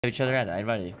each other at. I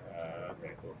invited you.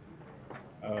 Okay, cool.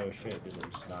 Oh shit, this is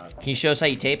not. Can you show us how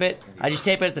you tape it? I just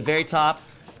tape it at the very top,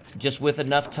 just with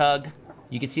enough tug.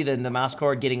 You can see the mouse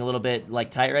cord getting a little bit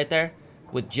like tight right there,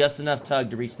 with just enough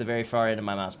tug to reach the very far end of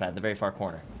my mouse pad, the very far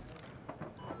corner.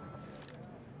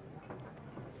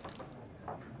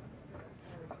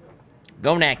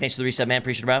 Go Knack, thanks for the reset, man.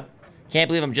 Appreciate it, bro. Can't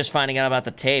believe I'm just finding out about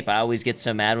the tape. I always get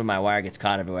so mad when my wire gets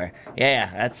caught everywhere.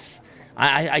 Yeah, that's...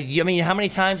 I mean, how many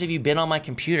times have you been on my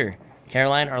computer,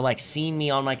 Caroline, or like seen me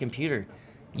on my computer?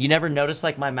 You never noticed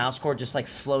like my mouse cord just like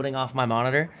floating off my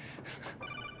monitor?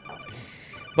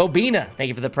 Bobina, thank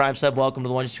you for the Prime sub. Welcome to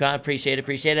the 1G Squad. Appreciate it,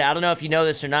 appreciate it. I don't know if you know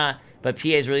this or not, but PA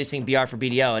is releasing BR for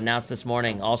BDO. Announced this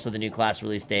morning, also the new class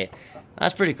release date.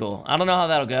 That's pretty cool. I don't know how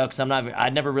that'll go because I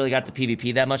never really got to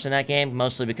PvP that much in that game,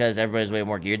 mostly because everybody's way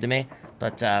more geared than me.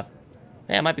 But yeah,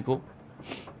 it might be cool.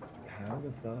 How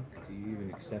the fuck do you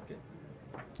even accept it?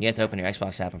 You have to open your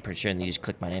Xbox app, I'm pretty sure, and you just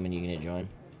click my name and you can hit join.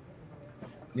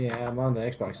 Yeah, I'm on the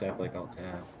Xbox app, like alt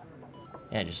tab.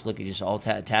 Yeah, just look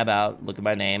at tab out, look at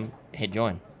my name, hit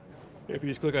join. If you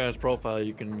just click on his profile,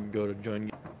 you can go to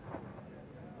join.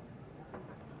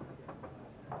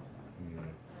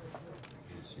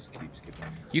 Just keep skipping.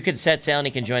 You can set sail and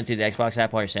he can join through the Xbox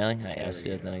app while you're sailing. Yeah, let's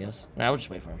do it then, I guess. Nah, we'll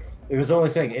just wait for him. It was only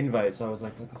saying invite, so I was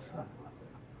like, what the fuck?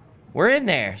 We're in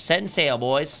there, setting sail,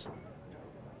 boys.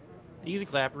 Easy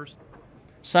clappers.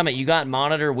 Summit, you got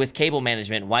monitor with cable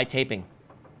management. Why taping?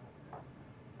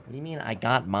 What do you mean I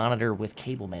got monitor with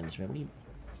cable management? What do you...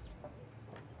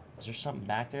 Is there something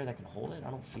back there that can hold it? I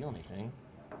don't feel anything.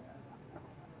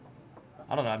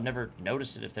 I don't know. I've never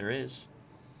noticed it if there is.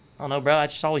 I don't know, bro. I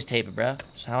just always tape it, bro.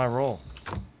 That's how I roll.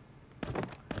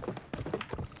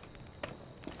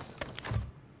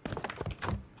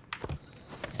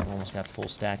 I've almost got full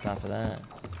stacked off of that.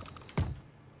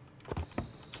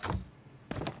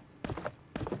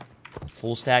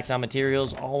 Full stacked on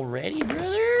materials already,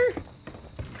 brother?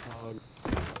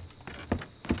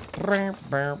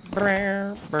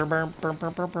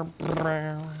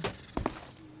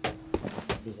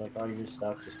 Does like all your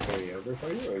stuff just carry over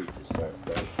for you, or you just start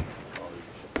fresh? That's all you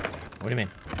should. What do you mean?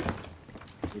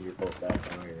 So you're full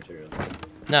stack on all your materials.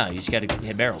 No, you just gotta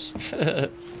hit barrels.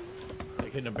 Like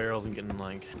hitting the barrels and getting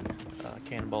like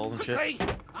cannonballs and shit. Hey,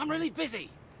 I'm really busy.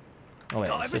 Oh wait,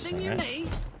 Got it's this everything thing, you right? need.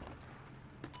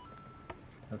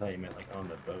 I thought you meant like on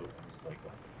the boat. I was like,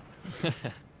 what?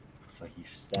 It's like you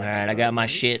stack. Alright, I got my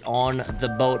shit on the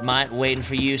boat, mate, waiting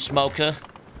for you, Smoker.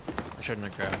 I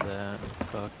shouldn't have grabbed that.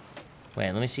 Fuck.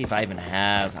 Wait, let me see if I even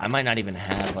have... I might not even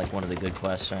have, like, one of the good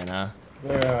quests right now.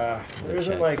 There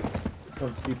isn't check. like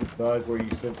some stupid bug where you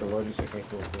sent the loading so okay,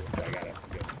 cool. I got it.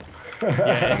 Good.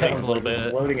 Yeah, it takes a little It's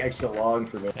bit. loading extra long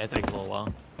for me. Yeah, it takes a little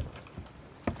while.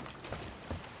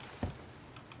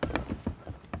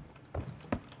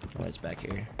 Oh, it's back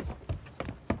here.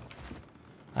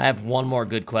 I have one more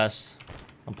good quest.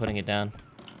 I'm putting it down.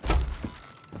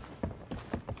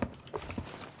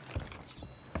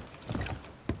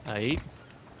 I eat.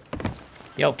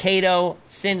 Yo, Kato,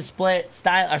 Sin Split,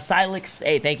 Silix.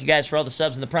 Hey, thank you guys for all the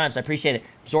subs and the primes. I appreciate it.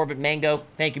 Absorbent Mango,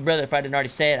 thank you, brother. If I didn't already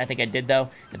say it, I think I did, though.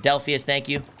 Adelphius, thank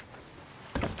you.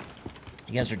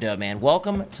 You guys are dope, man.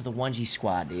 Welcome to the 1G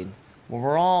Squad, dude. Where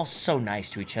we're all so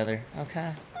nice to each other,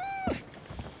 okay?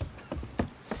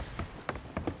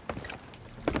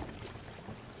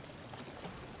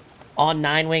 On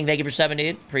 9-Wing, thank you for 7,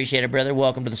 dude. Appreciate it, brother.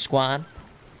 Welcome to the squad.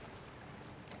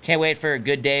 Can't wait for a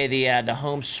good day. The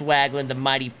home swaggling, the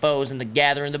mighty foes, and the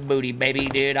gathering the booty, baby,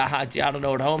 dude. I don't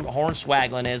know what horn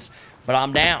swaggling is, but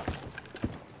I'm down.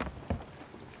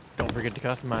 Don't forget to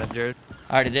customize, Jared.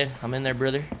 I already did. I'm in there,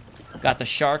 brother. Got the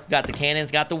shark, got the cannons,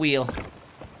 got the wheel.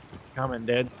 Comment,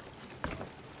 dead.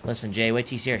 Listen, Jay, wait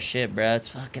till you see our shit, bro. It's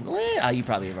fucking lit. Oh, you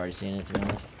probably have already seen it, to be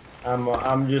honest.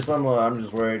 I'm just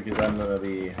worried because I'm gonna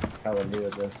be hella new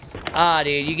at this. Ah,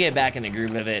 dude, you get back in the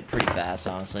groove of it pretty fast,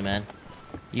 honestly, man.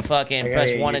 You fucking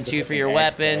press 1 and 2 for your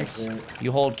weapons.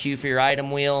 You hold Q for your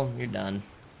item wheel. You're done.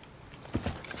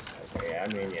 Okay, I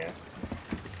mean, yeah.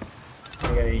 I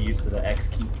gotta get used to the X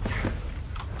key.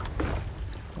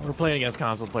 We're playing against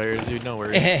console players, dude. No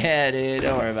worries. Yeah, dude.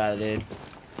 Don't worry about it, dude.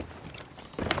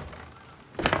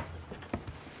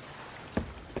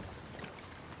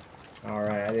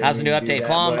 Alright, how's the new update,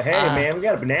 Flom? Hey, man, we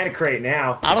got a banana crate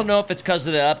now. I don't know if it's because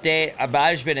of the update, but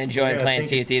I've just been enjoying playing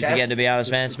Sea of Thieves again, to be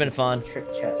honest, man. It's been fun. Trick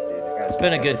chest, dude. It's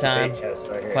been a good time.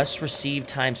 Right Quest received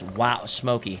times... Wow,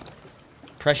 Smokey.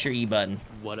 Press your E button.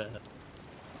 What?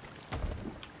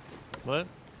 What?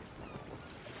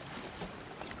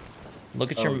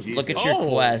 Look at your Oh.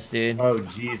 quest, dude. Oh,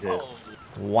 Jesus.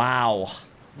 Wow.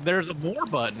 There's a more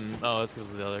button. Oh, it's because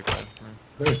of the other guy.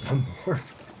 There's some more.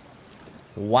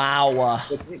 Wow.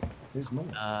 Who's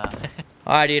mine?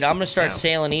 Alright, dude, I'm gonna start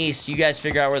sailing east. You guys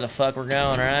figure out where the fuck we're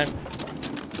going, alright?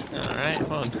 Alright,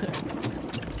 fun.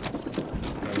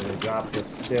 I'm gonna drop this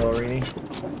celery.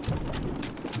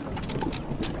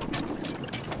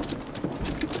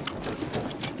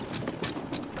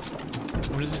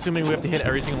 I'm just assuming we have to hit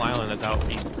every single island that's out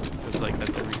east. It's like,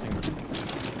 that's every single...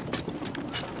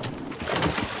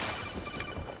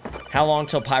 How long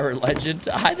till Pirate Legend?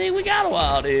 I think we got a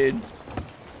while, dude.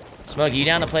 Smokey, you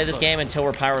down to play this game until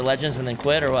we're Pirate Legends and then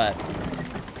quit, or what?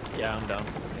 Yeah, I'm down.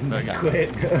 Okay.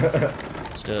 Quit.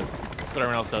 Let's do it. What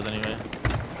everyone else does anyway.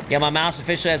 Yeah, my mouse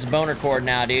officially has a boner cord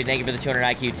now, dude. Thank you for the 200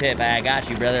 IQ tip. I got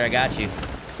you, brother. I got you.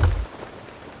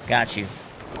 Got you.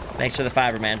 Thanks for the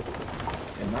fiber, man.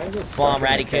 Flom,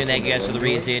 Radiccoon, thank you guys for the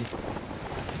reads, dude.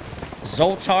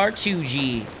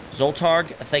 Zoltar2G.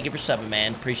 Zoltarg, thank you for subbing,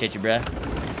 man. Appreciate you, bro.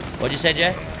 What'd you say,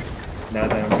 Jay?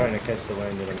 Nothing. I'm trying to catch the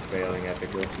wind and I'm failing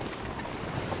epically.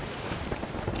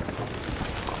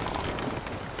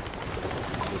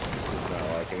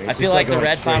 I feel like the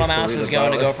red final mouse is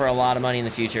going to go for a lot of money in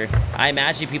the future. I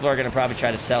imagine people are going to probably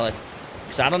try to sell it.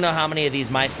 Because I don't know how many of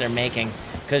these mice they're making.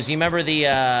 Because you remember the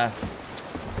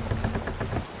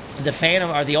Phantom,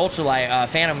 or the Ultralight,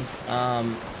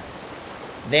 Phantom,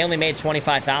 they only made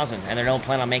 25,000 and they don't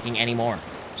plan on making any more.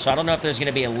 So I don't know if there's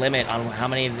going to be a limit on how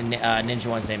many of the Ninja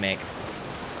ones they make.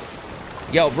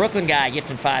 Yo, Brooklyn Guy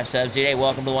gifting 5 subs, dude. Hey,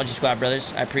 welcome to the 1G Squad,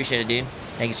 brothers. I appreciate it, dude.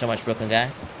 Thank you so much, Brooklyn Guy.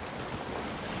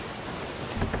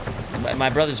 My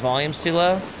brother's volume's too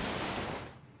low.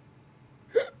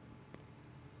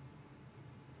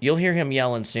 You'll hear him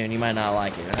yelling soon. You might not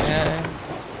like it.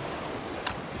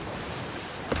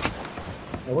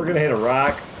 Well, we're gonna hit a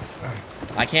rock.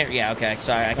 I can't. Yeah. Okay.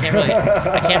 Sorry. I can't really.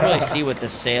 I can't really see with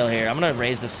this sail here. I'm gonna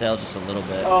raise the sail just a little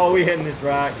bit. Oh, we hitting this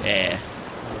rock. Yeah.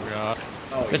 Oh god.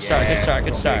 Oh, Good start. Good start.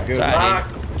 Good start. Sorry,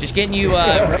 dude. Just getting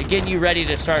you ready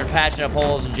to start patching up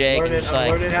holes, and Jake. Learning, and just like,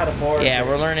 learning how to board. Yeah,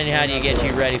 we're learning how to get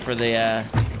you ready for the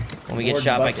when we get Board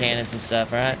shot by bucket. cannons and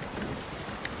stuff. All right.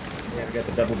 Yeah, we got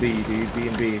the double B, dude. B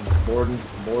and B. Board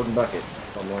and bucket.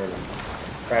 That's what I'm learning.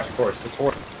 Crash course. It's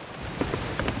horrible.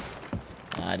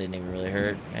 I didn't even really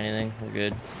hurt anything. We're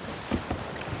good.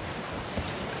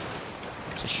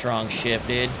 It's a strong ship,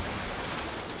 dude.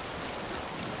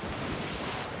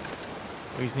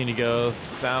 We just need to go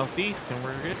southeast and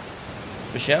we're good.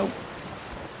 For sure.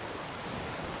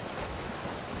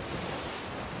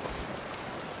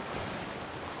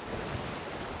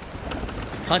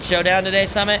 Hunt Showdown today,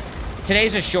 Summit.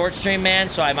 Today's a short stream, man,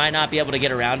 so I might not be able to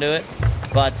get around to it.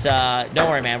 But don't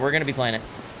worry, man. We're going to be playing it.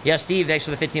 Yeah, Steve, thanks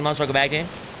for the 15 months. Welcome back, dude.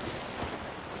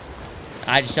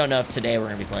 I just don't know if today we're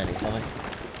going to be playing it. You feel me?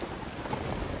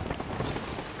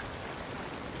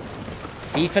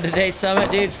 FIFA today, Summit,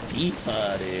 dude?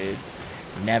 FIFA, dude.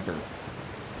 Never.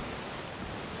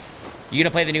 You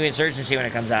gonna play the new Insurgency when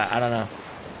it comes out? I don't know.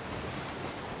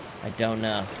 I don't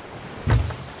know.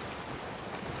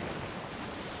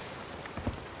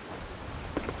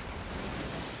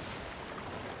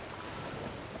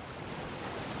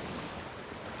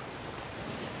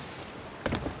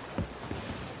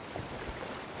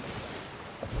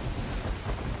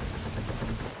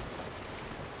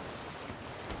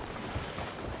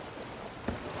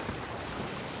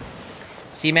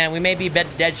 See, man, we may be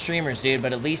dead streamers, dude,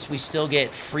 but at least we still get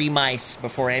free mice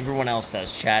before everyone else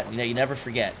does, chat. You know, you never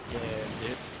forget. Yeah,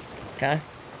 dude. Okay?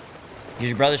 Is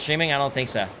your brother streaming? I don't think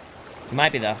so. He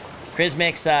might be, though. Chris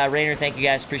Mix, Rainer, thank you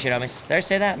guys. Appreciate it, homies. Did I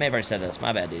say that? May have already said this.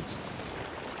 My bad, dudes.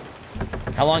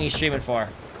 How long are you streaming for?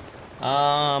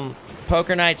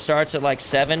 Poker night starts at like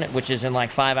 7, which is in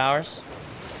like 5 hours.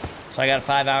 So I got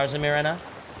 5 hours in me right now.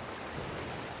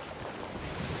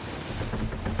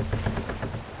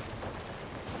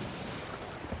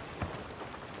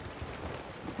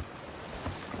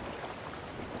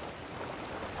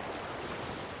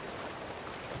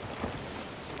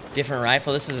 Different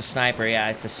rifle. This is a sniper. Yeah,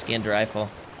 it's a skinned rifle.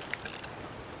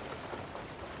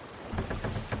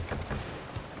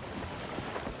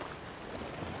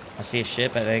 I see a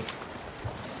ship, I think.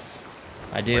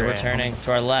 I do. We're turning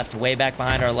to our left, way back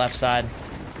behind our left side.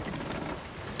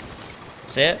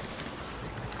 See it?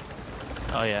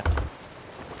 Oh yeah.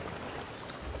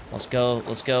 Let's go.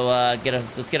 Let's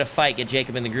get a fight. Get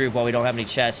Jacob in the groove while we don't have any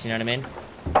chests. You know what I mean?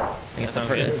 I think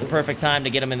it's the perfect time to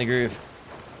get him in the groove.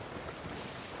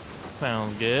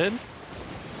 Sounds good.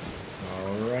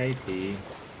 Alrighty.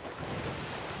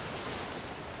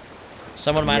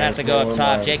 Someone might have to go up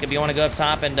top. Jacob, you want to go up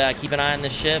top and keep an eye on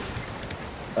this ship?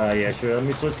 Yeah, sure. Let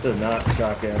me switch to not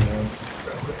shotgun, man.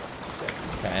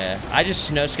 Okay, I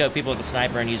just no-scope people with the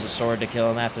sniper and use a sword to kill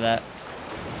them after that.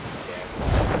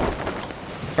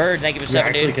 Bird, thank you for You 7,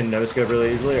 actually dude. can no scope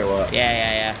really easily, or what?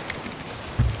 Yeah.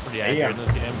 Pretty accurate in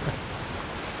this game.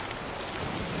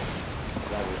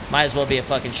 Might as well be a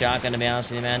fucking shotgun, to be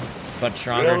honest with you, man. But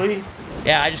stronger. Really?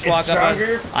 Yeah, I just It's walk up on,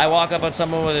 stronger? I walk up on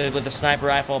someone with a sniper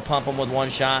rifle, pump them with 1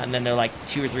 shot, and then they're like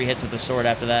 2 or 3 hits with the sword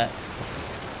after that.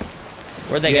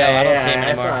 Where'd they go? I don't see them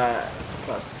anymore.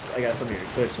 I got some of your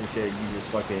clips and shit. You just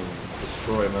fucking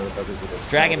destroy motherfuckers with a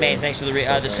Dragon sniper. Bane, thanks for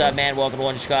the sub, man. Welcome to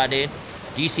One Squad, dude.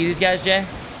 Do you see these guys, Jay?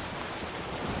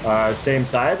 Same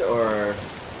side or?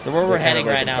 Where we're heading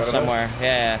like right in now front of somewhere. us?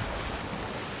 Yeah.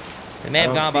 They may I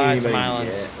have don't gone see behind some anybody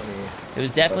islands. yet. Let me- It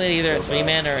was definitely either a Let's go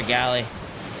 3-man or a galley.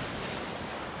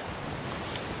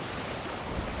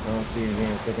 I don't see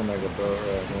anything. It's looking like a boat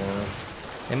right now.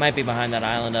 They might be behind that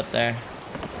island up there.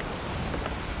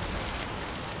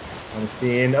 I'm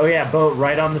seeing. Oh yeah, boat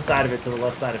right on the side of it, to the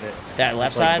left side of it. That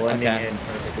left It's, like, side? blending Okay. in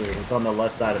perfectly. It's on the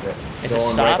left side of it. Is it Going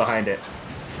right stopped? behind it.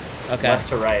 Okay. Left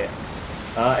to right.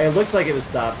 It looks like it was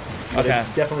stopped, but Okay.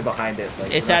 it's definitely behind it.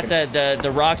 Like, It's we're at not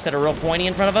the rocks that are real pointy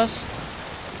in front of us?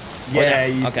 gonna- Yeah,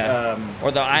 yeah, you okay.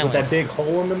 Or the with island. that big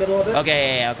hole in the middle of it.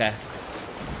 Okay, yeah, okay.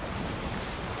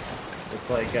 It's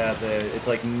like it's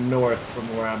like north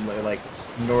from where I'm like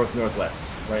northwest,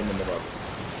 right in the middle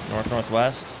of it.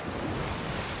 Northwest?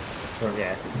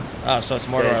 Yeah. Oh, so it's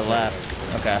more to Yeah, our it's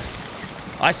left. Okay.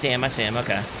 I see him,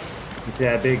 okay. You see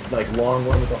that big like long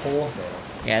one with the hole?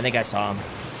 Yeah, I think I saw him.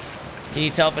 Can you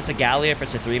tell if it's a galley or if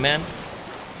it's a 3-man?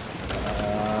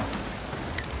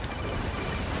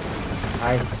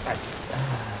 I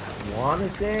want to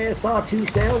say I saw 2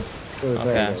 sails. So it's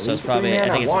Okay, like so it's probably, I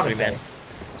think it's a wanna 3-man. say.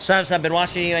 Sons, I've been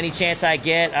watching you any chance I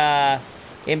get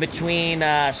in between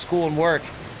school and work.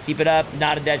 Keep it up.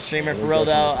 Not a dead streamer for real,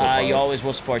 though. You always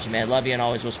will support you, man. Love you and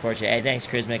always will support you. Hey, thanks,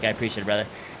 Chrismic. I appreciate it, brother.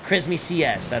 Chrismy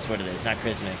CS. That's what it is, not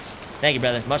Chrismix. Thank you,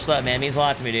 brother. Much love, man. It means a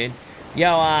lot to me, dude. Yo,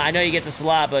 I know you get this a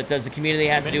lot, but does the community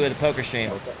have to do with a poker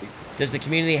stream? Does the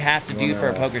community have to do for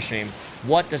a poker stream?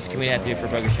 What does the community have to do for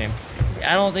a poker stream?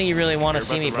 I don't think you really want to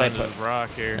see me play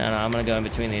poker. No, I'm going to go in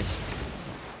between these.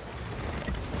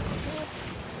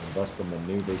 Bust the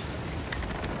maneuvers.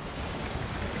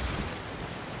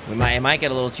 It might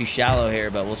get a little too shallow here,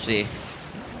 but we'll see.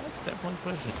 Definitely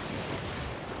pushing.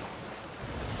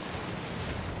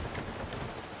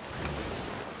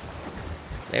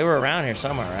 They were around here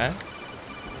somewhere, right?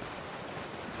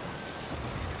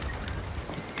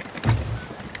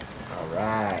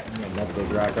 Alright. Another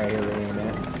big rock right here, really,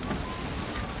 man.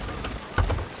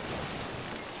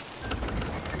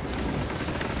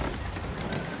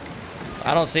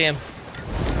 I don't see him.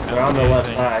 They're on the left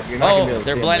side. You're not gonna be able to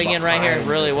they're see blending them in right here behind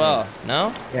really the- well.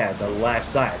 No? Yeah, the left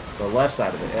side. The left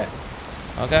side of it,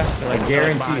 yeah. Okay. I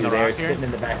guarantee behind you the they're rock here? sitting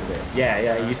in the back of it.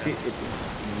 Yeah, you see, it's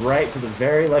right to the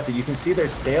very left. You can see their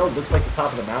sail. Looks like the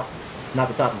top of the mountain. It's not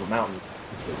the top of a mountain.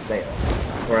 It's their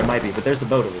sail, or it might be. But there's the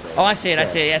boat over there. Oh, I see it. I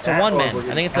see it. Yeah, it's a That 1-man. or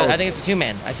we're I think gonna- it's a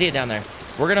 2-man. I see it down there.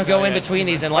 We're gonna go in between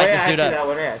these and light this dude I see up. that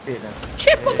one. Yeah, I see it now.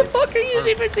 Shit, motherfucker! You didn't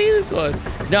even see this one.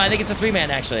 No, I think it's a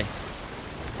 3-man actually.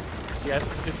 Yeah,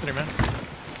 it's 3-man.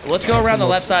 Let's go around the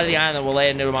left side of the island. We'll lay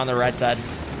into him on the right side.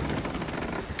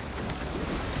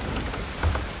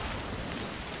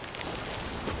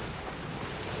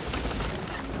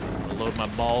 I'll load my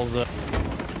balls up.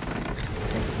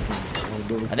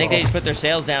 I think they just put their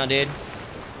sails down, dude.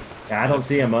 Yeah, I don't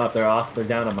see them up. They're off. They're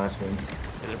down on my screen.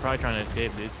 Yeah, they're probably trying to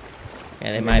escape, dude.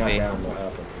 Yeah, they Maybe might not be. down, but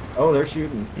up. Oh, they're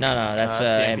shooting. No, that's that's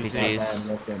the NPCs.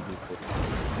 That's NPC.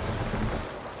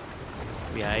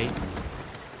 Yeah,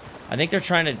 I think they're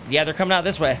trying to. Yeah, they're coming out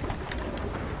this way.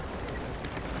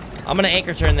 I'm gonna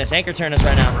anchor turn this. Anchor turn us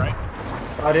right now. right.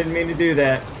 I didn't mean to do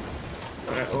that.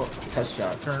 Oh, test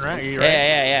shots. Turn right. You Yeah,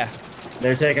 right? yeah.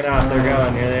 They're taking off. They're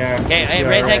going. Here they are. Okay, hey,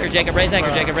 raise anchor, Jacob. Raise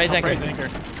anchor, Jacob. Raise anchor. Raise anchor.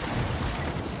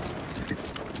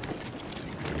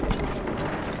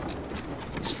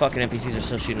 These fucking NPCs are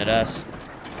still shooting at us.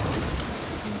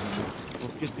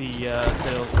 Let's get the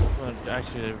sails. Well,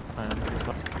 actually,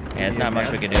 Yeah, there's not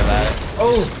much we can do about it.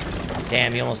 Oh!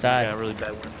 Damn, you almost died. yeah, really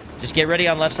bad one. Just get ready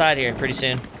on left side here pretty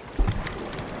soon.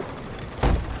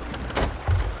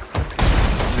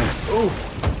 Oof!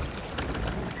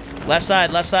 Left side,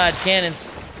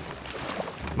 cannons.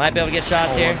 Might be able to get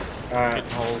shots here. Alright,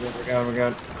 we're going, we're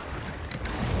going.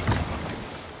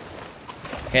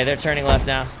 Okay, they're turning left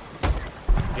now.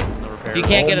 Getting the repair. If you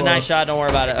can't get a nice Almost. shot, don't worry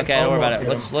about it. Okay, don't worry about it.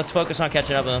 Almost Let's focus on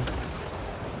catching up with them.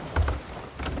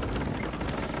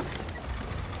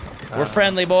 We're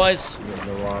friendly, boys. In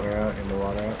the water out, in the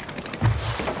water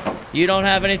out. You don't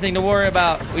have anything to worry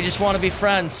about. We just want to be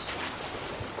friends.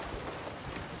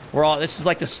 This is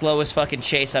like the slowest fucking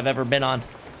chase I've ever been on.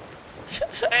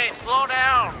 Hey, slow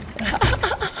down!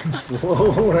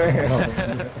 Slow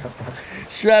down.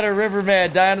 Shredder,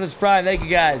 Riverman, Dynamis Prime, thank you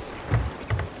guys.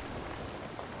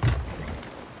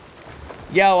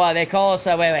 Yo, they call us,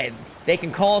 wait. They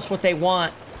can call us what they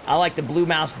want. I like the blue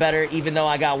mouse better, even though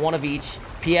I got one of each.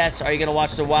 P.S. Are you going to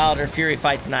watch the Wild or Fury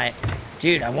fight tonight?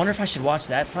 Dude, I wonder if I should watch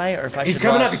that fight or if I should He's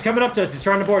coming watch... up. He's coming up to us. He's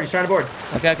trying to board. He's trying to board.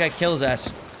 Okay, kill his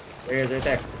ass. There he is, right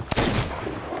there.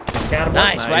 Got him.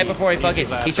 Nice, right before he fucking...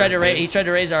 He tried to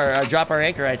raise our... drop our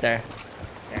anchor right there.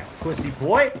 Yeah, pussy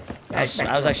boy. That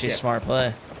was actually a smart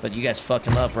play. But you guys fucked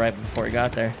him up right before he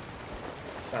got there.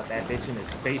 Shot that bitch in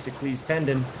his face Achilles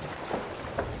tendon.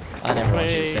 I never want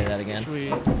you to say that again.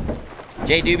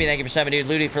 Jay Doobie, thank you for 7, dude.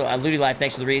 Ludi Life,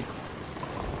 thanks for the read.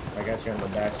 I got you on the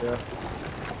back, sir.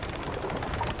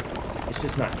 It's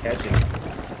just not catching.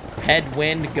 Head,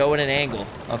 wind, go at an angle.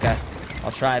 Okay.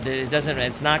 I'll try.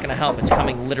 It's not gonna help. It's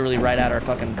coming literally right at our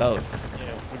fucking boat. Yeah,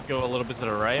 if we go a little bit to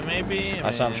the right, maybe?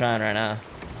 That's what I'm trying right now.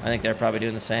 I think they're probably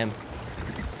doing the same.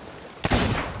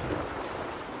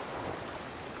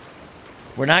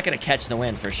 We're not gonna catch the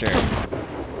wind for sure.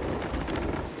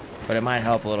 But it might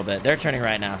help a little bit. They're turning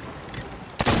right now.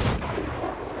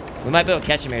 We might be able to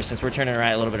catch them here since we're turning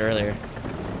right a little bit earlier.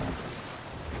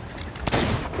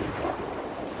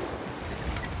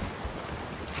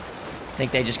 I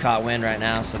think they just caught wind right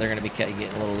now, so they're going to be getting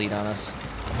a little lead on us.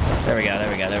 There we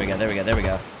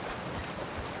go.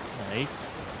 Nice.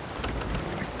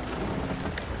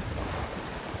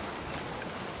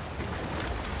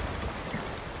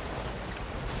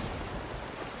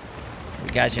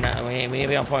 Guys, we need to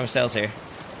be on point with sails here.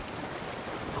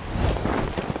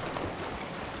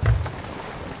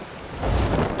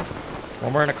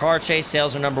 When we're in a car chase,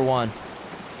 sails are number 1.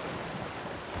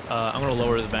 I'm gonna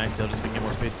lower the bank sail just to get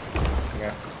more speed.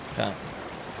 Yeah. Okay.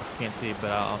 Can't see, but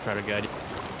I'll try to guide you.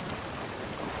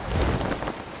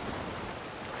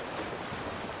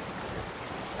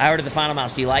 I ordered the final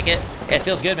mouse. Do you like it? Yeah, it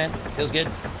feels good, man. It feels good.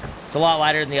 It's a lot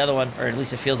lighter than the other one, or at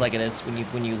least it feels like it is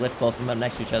when you lift both of them up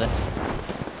next to each other.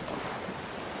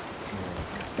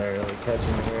 Barely catching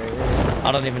it right here.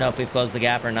 I don't even know if we've closed the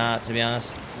gap or not, to be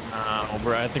honest.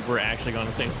 I think we're actually going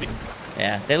the same speed.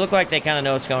 Yeah, they look like they kind of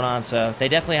know what's going on, so they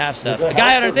definitely have stuff. Does A it guy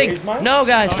help on our to thing. raise mine? No,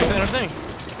 guys. Oh, another thing.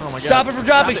 Oh my god. Stop it from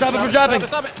dropping. Stop it from dropping.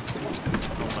 Stop it.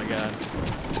 Oh my god.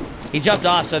 He jumped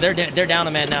off, so they're down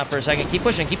a man now for a second. Keep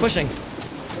pushing. Keep pushing.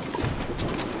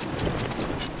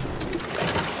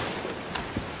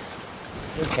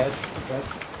 Good catch.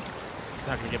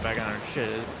 Not gonna get back on our shit.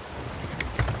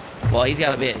 Well, he's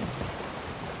got a bit.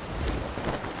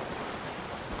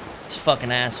 These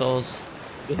fucking assholes.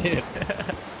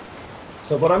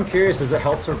 So what I'm curious, does it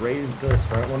help to raise this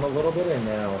front one a little bit or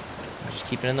no? Just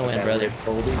keep it in the wind, That brother.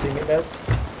 weird foldy thing it does?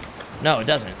 No, it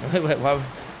doesn't. Why?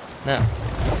 No.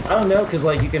 I don't know, because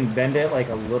like you can bend it like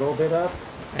a little bit up.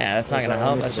 Yeah, that's not Is gonna that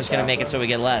help. only That's for just the gonna make it back so we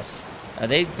get less.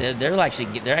 They're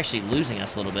actually losing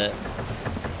us a little bit.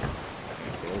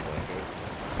 Feels like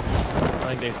it. I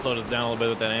think they slowed us down a little bit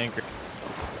with that anchor.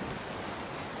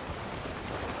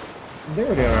 They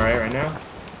were doing alright right now.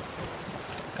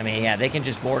 I mean, yeah, they can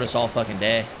just board us all fucking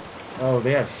day. Oh,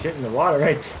 they have shit in the water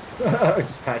right there.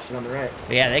 Just patching on the right.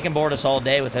 But yeah, they can board us all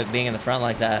day with it being in the front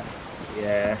like that.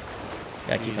 Yeah.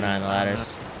 Gotta keep an eye on the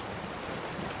ladders.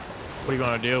 What are you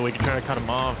gonna do? We can try to cut them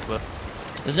off, but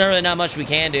There's really not much we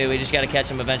can do. We just gotta catch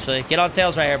them eventually. Get on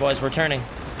sails right here, boys. We're turning.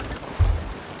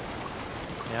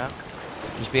 yeah.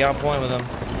 Just be on point with them.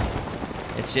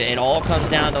 It all comes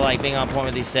down to like being on point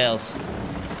with these sails.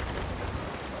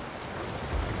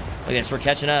 Look at this, we're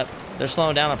catching up. They're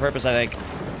slowing down on purpose, I think.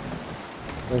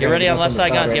 Get ready on left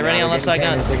side guns. Get ready on left side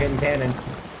guns. They're getting cannons.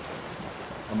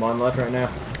 I'm on left right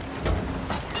now.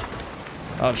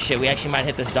 Oh shit, we actually might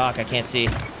hit this dock. I can't see.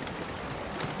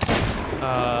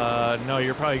 No,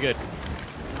 you're probably good.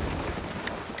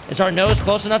 Is our nose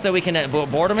close enough that we can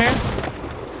board them here?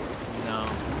 No.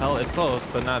 Hell, it's close,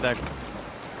 but not that.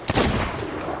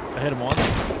 I hit him once.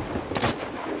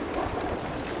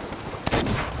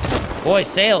 Boys,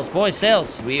 sails. Boys,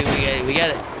 sails. We got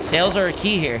it. Sails are a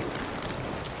key here.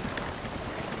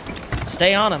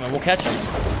 Stay on them and we'll catch them.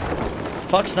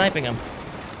 Fuck sniping them.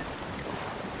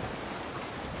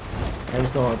 I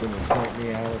just don't want them to snipe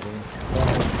me out of this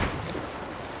stuff.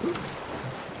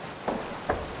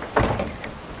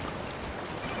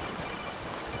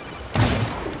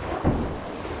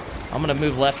 I'm gonna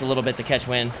move left a little bit to catch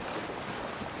wind.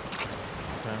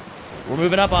 Okay. We're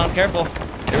moving up on them. Careful.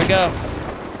 Here we go.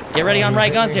 Get ready on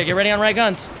right guns here. Get ready on right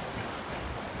guns.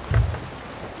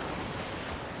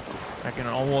 I can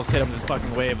almost hit him this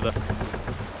fucking wave though.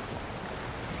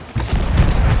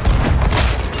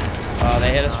 Oh,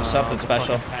 they hit us with something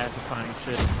special. Pacifying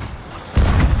shit.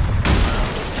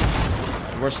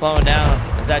 We're slowing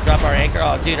down. Does that drop our anchor?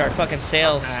 Oh, dude, our fucking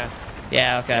sails.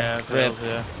 Yeah, okay. Yeah, Rip. sails,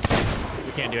 yeah.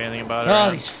 We can't do anything about it. Oh, right?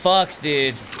 these fucks,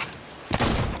 dude.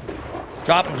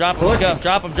 Drop him, let's go.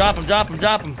 Drop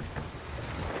him.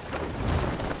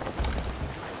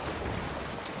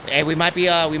 Hey, we might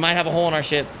have a hole in our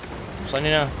ship. Just letting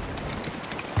you know.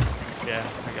 Yeah,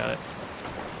 I got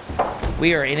it.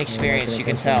 We are inexperienced, you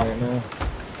can tell. Right now.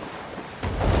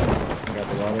 I got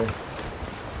the water.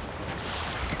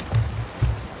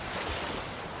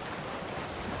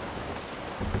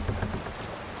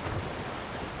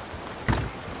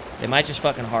 They might just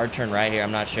fucking hard turn right here,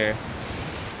 I'm not sure.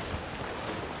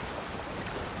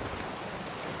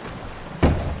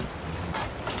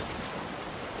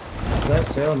 Is that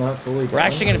sail not fully We're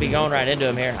actually going to be going right into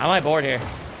him here. I might board here.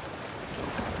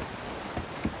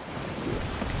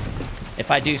 If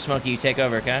I do, Smokey, you take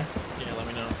over, okay? Yeah, let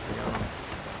me know if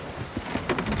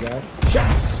You got it?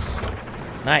 Shots!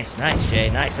 Nice,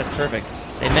 Jay. Nice, that's perfect.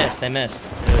 They missed.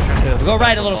 you're going. Go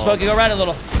right a little, Smokey. Go right a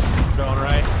little. Going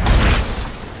right.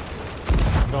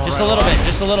 Just a little bit.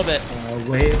 Just a little bit.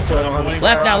 Wait, so I don't have any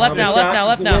Left now, power. left now, Another left now, shot.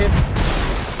 left Is the now. wave?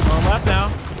 Going left now.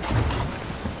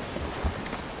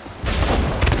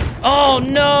 Oh,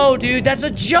 no, dude. That's a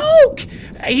joke.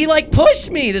 He, like,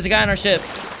 pushed me. There's a guy on our ship.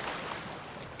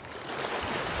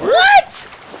 What?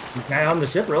 You guy on the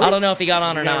ship, really? I don't know if he got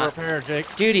on or You gotta not. repair,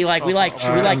 Jake. Dude, he, like, we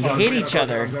hit each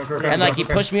other. And, like, he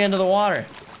pushed me into the water.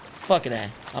 Fucking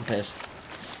A. I'm pissed.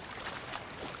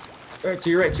 All right, to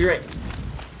your right, to your right.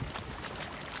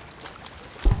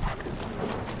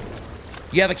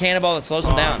 You have a cannonball that slows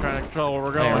him I'm down. trying to control where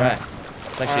we're Yeah, going. right.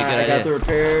 It's actually a good I got the idea.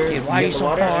 repairs. Dude, why are you get the so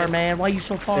water? far, man? Why are you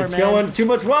so far, It's man? going too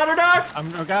much water, Doc. I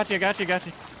got you.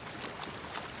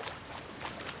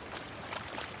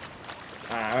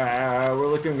 All right, we're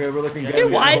looking good. We're looking good.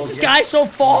 Dude, why is this guy so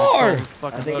far? I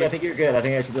think you're good. I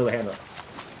think I should be able to handle it.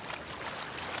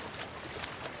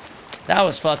 That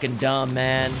was fucking dumb,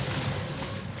 man.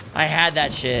 I had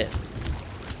that shit.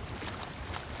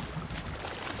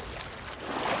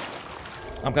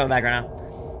 I'm coming back right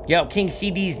now. Yo, King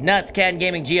CD's nuts, Cat and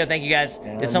Gaming Geo, thank you guys.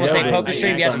 Did someone say poker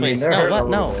stream? Yes, please. No, what?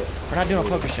 No. We're not doing a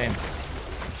poker stream.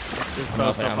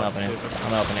 I'm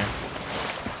helping here.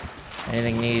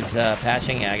 Anything needs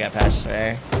patching? Yeah, I got patches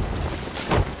there.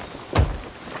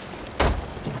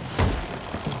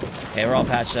 Okay, we're all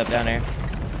patched up down here.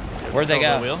 Where'd they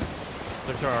go?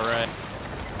 They're to our right.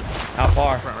 How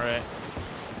far? Front right.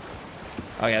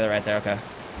 Oh, yeah, they're right there. Okay.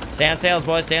 Stand sails,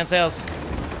 boys. Stand sails.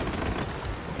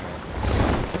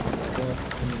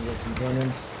 Get some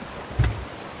cannons.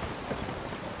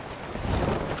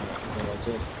 What's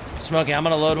this? Smokey, I'm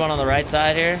going to load one on the right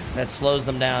side here. That slows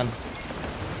them down.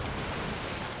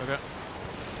 Okay.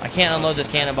 I can't unload this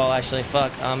cannonball, actually.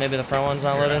 Fuck. Maybe the front one's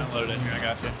not loaded. Unload it. Here, I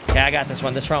got you. Okay, I got this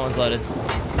one. This front one's loaded.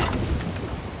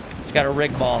 It's got a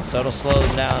rig ball, so it'll slow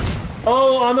them down.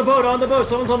 Oh, on the boat, on the boat.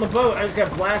 Someone's on the boat. I just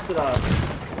got blasted off.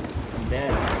 I'm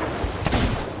dead.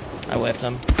 I whiffed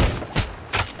him.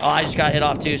 Oh, I just got hit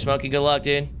off too, Smokey. Good luck,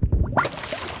 dude.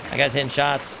 That guy's hitting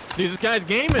shots. Dude, this guy's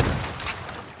gaming.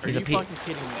 He's Are a you fucking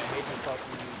kidding me? I hate you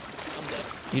fucking. I'm dead.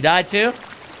 You died too?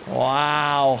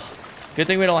 Wow. Good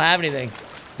thing we don't have anything.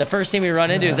 The first team we run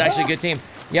into is actually a good team.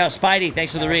 Yo, Spidey,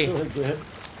 thanks for the re. Really good.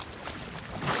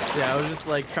 Yeah, I was just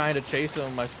like trying to chase him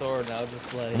with my sword, and I was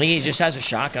just like, I think he just has a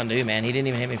shotgun, dude, man. He didn't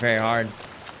even hit me very hard.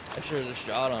 I should have just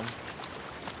shot him.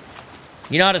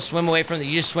 You know how to swim away from the,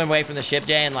 you just swim away from the ship,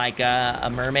 Jay, and like a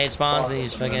mermaid spawns and you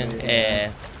just fucking,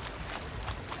 yeah.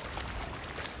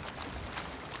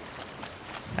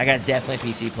 That guy's definitely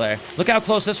a PC player. Look how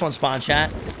close this one spawned,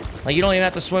 chat. Like, you don't even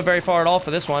have to swim very far at all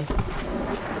for this one.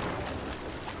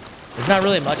 There's not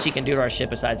really much he can do to our ship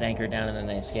besides anchor down and then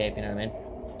they escape, you know what I mean?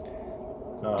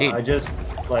 Dude. I just,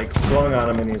 like, swung on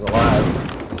him and he's alive.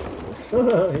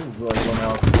 He's like 1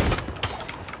 health.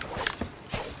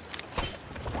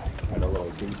 Had a little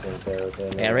decent there with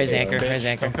him. Yeah, raise anchor, raise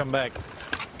anchor. Come back.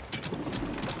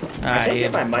 I Alright, can't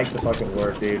get dude. my mic to fucking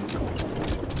work, dude.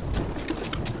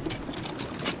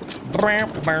 I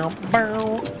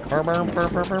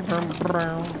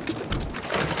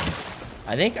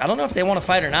don't know if they want to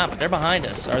fight or not, but they're behind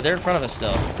us, or they're in front of us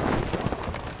still.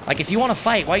 Like, if you want to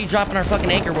fight, why are you dropping our fucking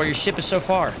anchor where your ship is so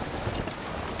far?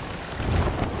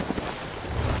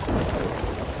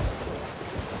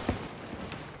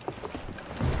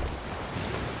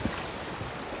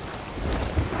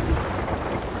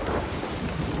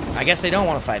 I guess they don't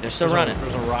want to fight. They're still running.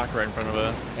 There's a rock right in front of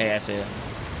us. Hey, I see it.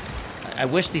 I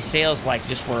wish these sails, like,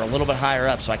 just were a little bit higher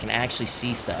up so I can actually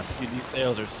see stuff. Dude, these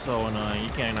sails are so annoying.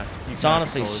 You can't. It's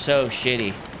honestly so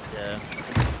shitty. Yeah.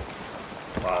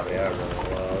 Wow, they are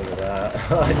running well. Look at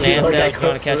that. I His feel man like I sails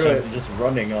going to cut catch through him. it just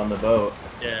running on the boat.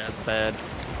 Yeah, it's bad.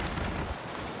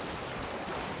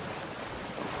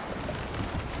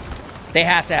 They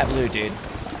have to have loot, dude.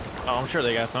 Oh, I'm sure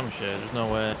they got some shit. There's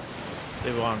no way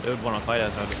they would want to fight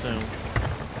us, I'd assume.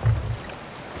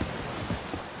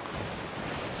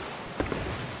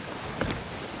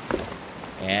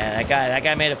 Yeah, that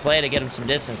guy made a play to get him some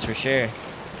distance for sure.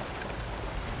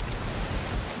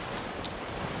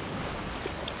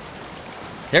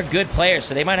 They're good players,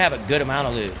 so they might have a good amount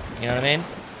of loot. You know what I mean?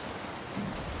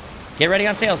 Get ready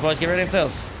on sales, boys. Get ready on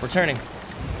sales. We're turning.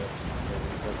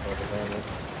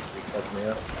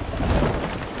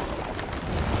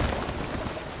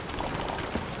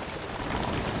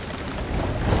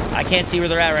 I can't see where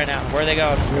they're at right now. Where are they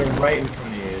going? They're right in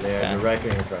front of you. They're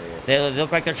directly in front of you. They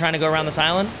look like they're trying to go around this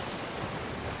island.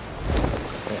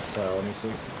 Yeah, so let me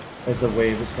see. As the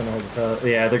wave is kind of hold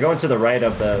yeah, they're going to the right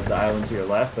of the island to your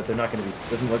left, but they're not going to be.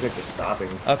 Doesn't look like they're stopping.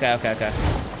 Okay.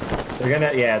 They're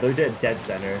gonna, yeah, they're dead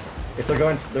center. If they're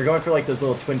going for like those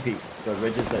little twin peaks, the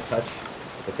ridges that touch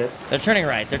the tips. They're turning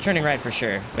right. They're turning right for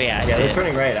sure. But yeah, yeah, they're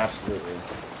turning right, absolutely.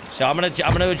 So I'm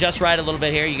gonna adjust right a little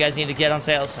bit here. You guys need to get on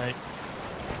sales. Right.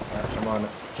 Come on.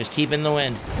 Just keep in the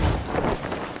wind.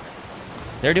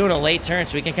 They're doing a late turn,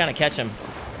 so we can kind of catch them.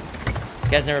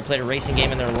 These guys never played a racing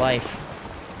game in their life.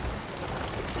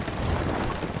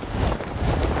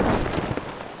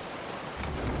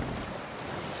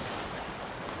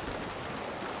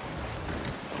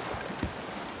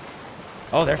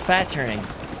 Oh, they're fat turning.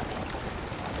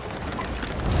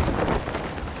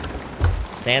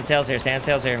 Stand sails here, stand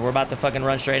sails here. We're about to fucking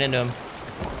run straight into them.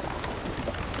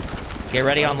 Get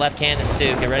ready on left cannons,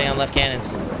 too. Get ready on left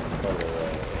cannons.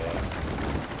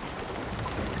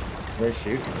 They're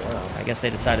shooting, wow. I guess they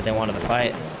decided they wanted to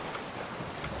fight.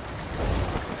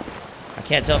 I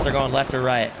can't tell if they're going left or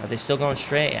right. Are they still going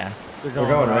straight? Yeah. They're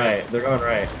going right. They're going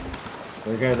right.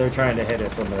 They're trying to hit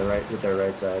us on their right with their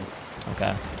right side.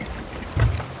 Okay.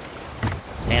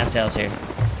 Stand sails here.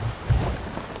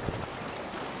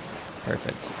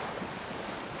 Perfect.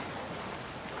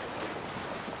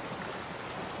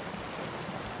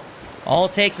 All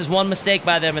it takes is one mistake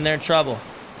by them and they're in trouble.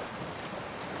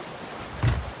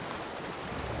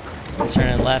 We're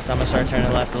turning left. I'm gonna start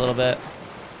turning left a little bit.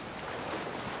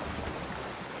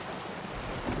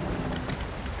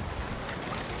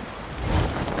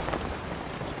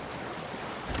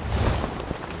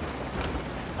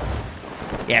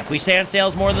 Yeah, if we stay on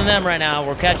sails more than them right now,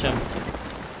 we'll catch them.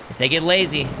 If they get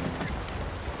lazy.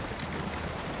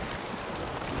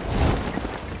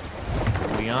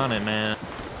 Be on it, man.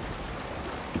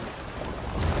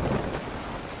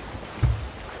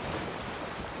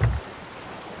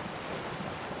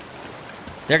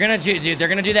 They're gonna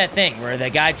do that thing where the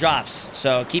guy drops.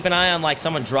 So keep an eye on like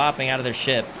someone dropping out of their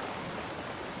ship.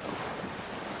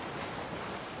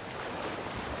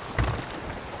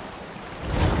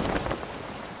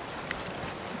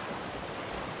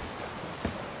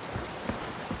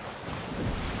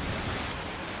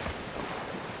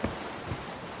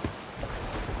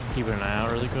 Keeping an eye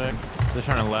out really quick. They're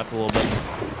turning left a little bit.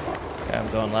 Okay,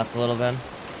 I'm going left a little bit.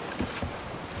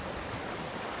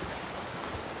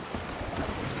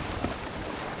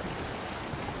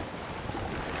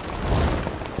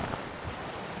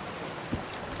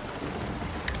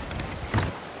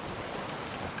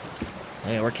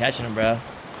 Hey, we're catching them, bro.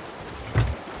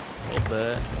 A little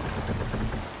bit.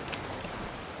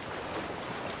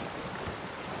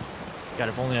 God,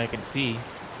 if only I could see.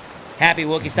 Happy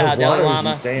Wookie style The Deli water is Llama.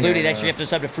 insane Ludi, right thanks for now. gifting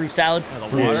us up to fruit salad. Yeah, the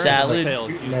Fruit water, salad. the sails,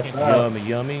 you Shooting just us can't up. Yummy,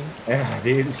 yummy. Yeah,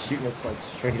 dude, it's shooting us like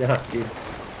straight up, dude.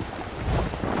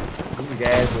 These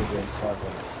guys are just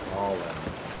fucking all in.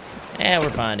 Yeah, we're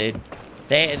fine, dude.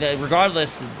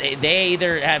 Regardless, they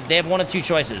either have one of two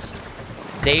choices.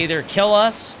 They either kill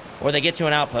us or they get to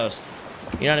an outpost.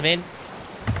 You know what I mean?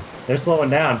 They're slowing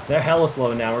down. They're hella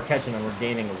slowing down. We're catching them. We're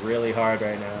gaining really hard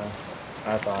right now.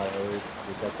 I thought it was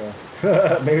just up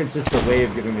there. Maybe it's just the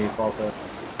wave giving me false hope.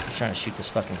 I'm just trying to shoot this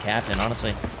fucking captain,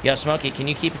 honestly. Yo, Smokey, can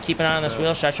you keep an eye on this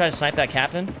wheel? Should I try to snipe that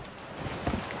captain?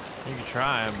 You can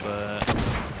try, but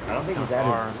I don't think he's Not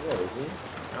far. at his wheel, is he?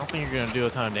 I don't think you're gonna do a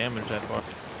ton of damage that far.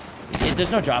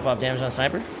 There's no drop-off damage on a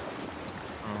sniper?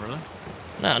 Oh, really?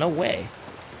 No, no way.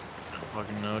 I don't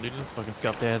fucking know, dude. This fucking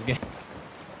scuffed ass game.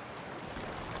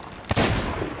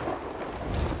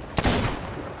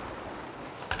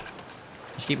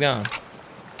 Just keep going.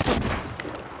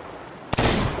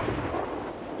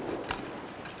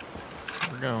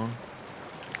 We're going.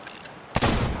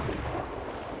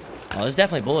 Oh, there's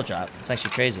definitely bullet drop. It's actually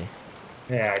crazy.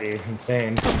 Yeah, dude,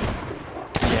 insane.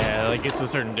 Yeah, like gets to a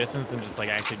certain distance and just like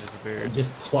actually disappeared. It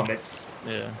just plummets.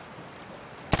 Yeah.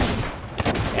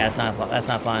 Yeah, Yeah, that's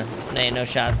not fine. Ain't no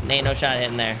shot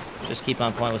hitting there. Just keep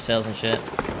on point with sails and shit.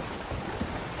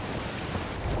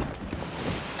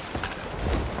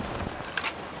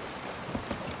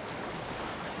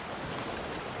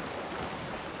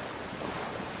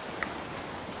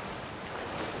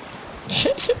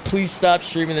 Please stop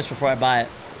streaming this before I buy it.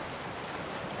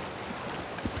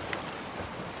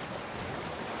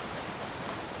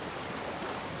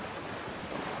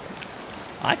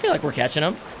 I feel like we're catching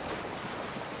them.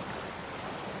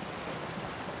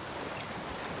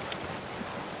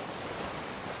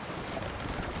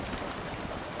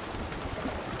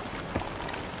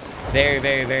 Very,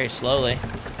 very, very slowly.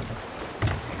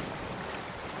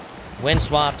 Wind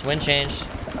swapped, wind changed.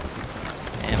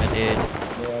 Damn it, dude.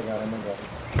 Yeah, I got him. I'm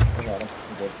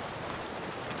good.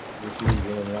 We should be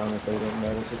going around if they didn't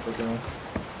notice it quick enough.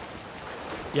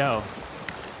 Yo.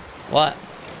 What?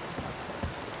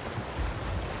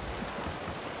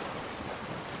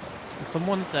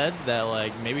 Someone said that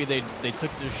like maybe they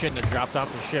took their shit and it dropped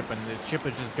off the ship and the ship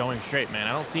is just going straight, man.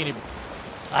 I don't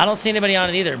see anybody on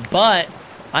it either, but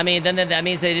I mean then that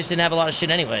means they just didn't have a lot of shit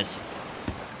anyways.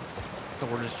 So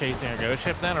we're just chasing a ghost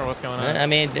ship then, or what's going on? I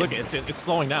mean, look, it's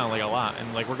slowing down like a lot,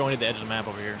 and like we're going to the edge of the map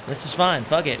over here. This is fine.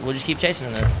 Fuck it. We'll just keep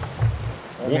chasing them then.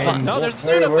 We'll find. No, there's a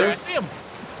dude up there. I see him.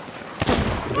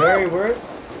 Very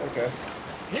worst. Okay.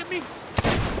 Hit me.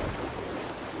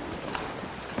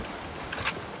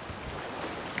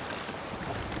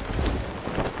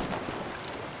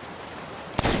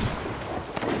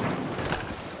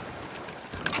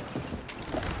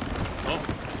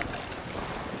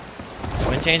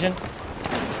 Changing.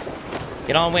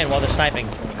 Get on wind while they're sniping.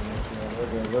 We're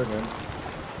good. We're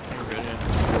good, yeah.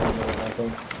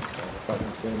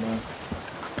 Fucking good now.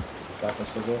 Back us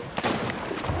still good.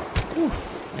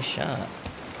 Oof, nice shot.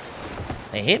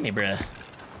 They hit me, bruh.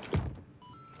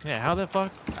 Yeah, how the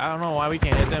fuck? I don't know why we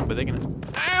can't hit them, but they can.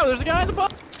 Ow, there's a guy at the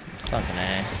boat. Fucking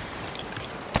A.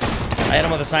 I hit him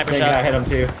with a sniper shot. I hit him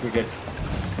too. You're good.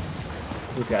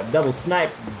 He's got double snipe,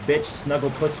 bitch, snuggle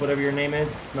puss, whatever your name is,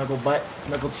 snuggle butt,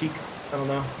 snuggle cheeks, I don't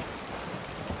know.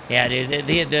 Yeah,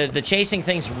 dude, the chasing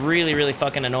thing's really, really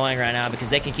fucking annoying right now because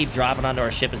they can keep dropping onto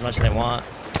our ship as much as they want.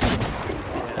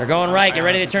 They're going right, get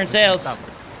ready to turn sails. I'm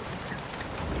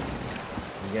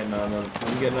getting on them.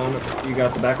 I'm getting on them. You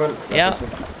got the back one? Yeah.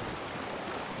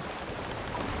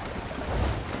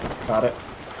 Caught it.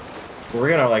 We're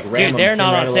gonna like ram Dude, they're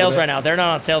not on right sails right now. They're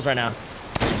not on sails right now.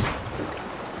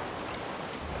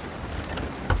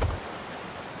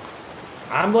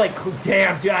 I'm like,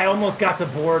 damn, dude, I almost got to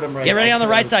board him right now. Get ready on the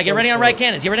right side. Get ready on right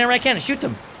cannons. Get ready on right cannons. Shoot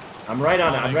them. I'm right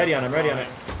on it. I'm ready on it. I'm ready on it.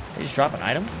 They just drop an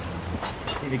item.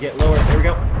 Just need to get lower. There we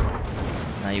go.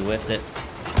 Now you whiffed it.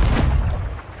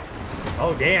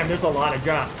 Oh, damn, there's a lot of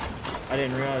drop. I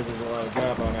didn't realize there's a lot of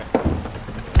drop on it.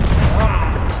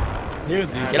 Ah!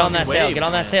 Dude, get on that sail. Get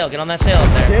on that sail. Get on that sail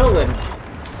up there. Killing.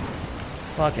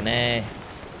 Fucking A.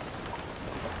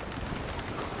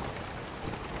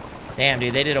 Damn,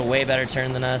 dude, they did a way better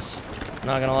turn than us. I'm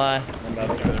not gonna lie.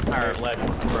 Pirate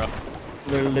legends, bro.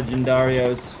 They're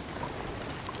legendarios.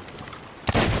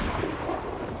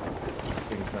 This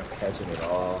thing's not catching at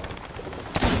all.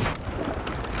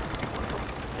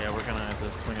 Yeah, we're gonna have to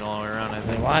swing it all the way around, I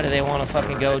think. Why do they want to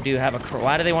fucking go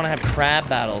why do they want to have crab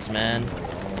battles, man?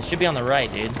 It should be on the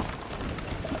right, dude.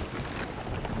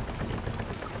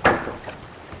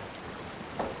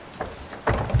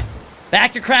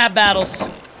 Back to crab battles.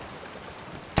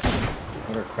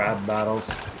 What are crab battles?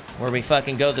 Where we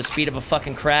fucking go the speed of a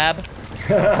fucking crab.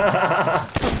 I'm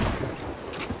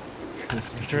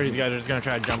sure these guys are just gonna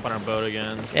try to jump on our boat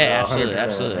again. Yeah, Oh, absolutely, 100%,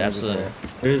 absolutely, absolutely.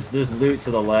 There's loot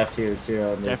to the left here too. On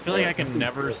Yeah, I this feel like boat. I can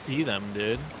never see them,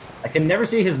 dude. I can never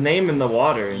see his name in the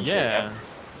water. And Yeah.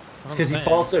 It's because he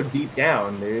falls so deep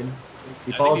down, dude.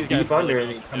 He falls deep under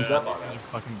and he comes up on us.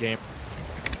 Fucking game.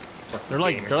 They're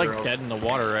like dead in the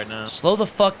water right now. Slow the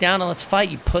fuck down and let's fight,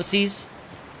 you pussies.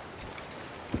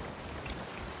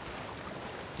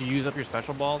 Do you use up your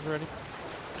special balls already?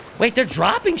 Wait, they're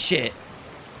dropping shit.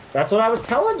 That's what I was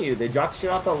telling you. They dropped shit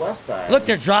off the left side. Look,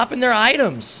 they're dropping their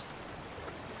items.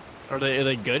 Are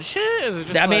they good shit? Is it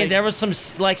just I mean, like... there was some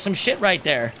shit right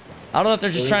there. I don't know if they're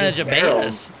just trying to debate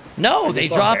us. No, I they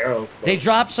just saw dropped barrels, they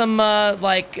dropped some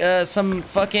some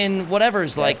fucking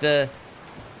whatevers, like the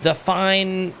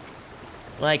fine,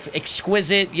 like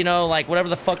exquisite, you know, like whatever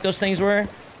the fuck those things were.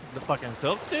 The fucking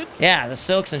silks, dude? Yeah, the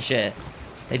silks and shit.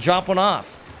 They dropped one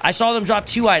off. I saw them drop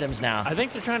 2 items now. I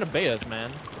think they're trying to bait us,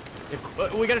 man.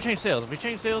 We gotta change sails. If we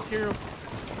change sails here,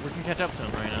 we can catch up to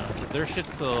them right now. 'Cause their shit's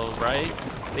to the right.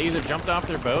 They either jumped off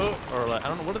their boat or like, I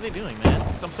don't know, what are they doing, man?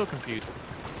 I'm so confused.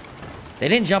 They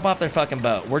didn't jump off their fucking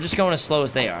boat. We're just going as slow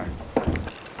as they are.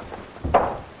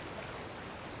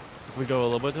 we go a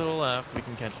little bit to the left, we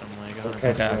can catch them. Like, They'll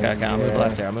 100%. catch Okay, wind, I'll move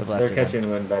left here. I'll move left They're here. catching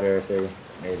wind better if they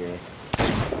maybe.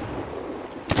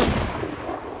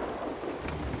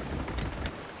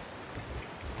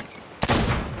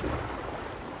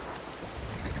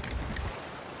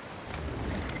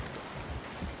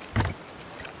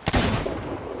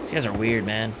 These guys are weird,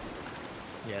 man.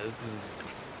 Yeah, this is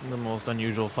the most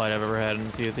unusual fight I've ever had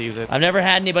in Sea of Thieves. I've never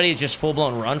had anybody just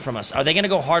full-blown run from us. Are they going to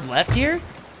go hard left here?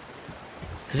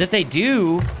 Because if they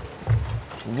do,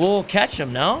 we'll catch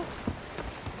them, no?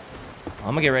 I'm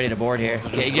going to get ready to board here.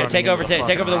 Yeah, take over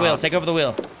the wheel. Take over the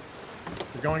wheel.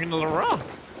 We're going into the rock.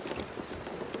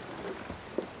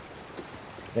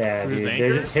 Yeah, Who's dude, the they're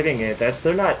anchor? just hitting it.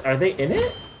 They're not. Are they in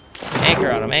it?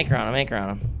 Anchor on them, anchor on them, anchor on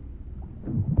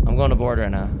them. I'm going to board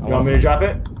right now. You want me to drop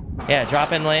it? Yeah,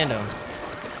 drop in, land them.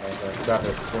 Okay, drop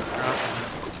it.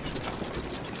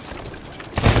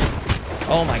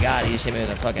 Oh my god, he just hit me with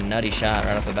a fucking nutty shot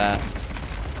right off the bat.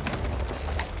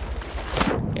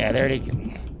 Yeah, there it is.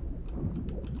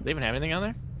 They even have anything on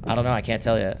there? I don't know, I can't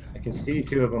tell yet. I can see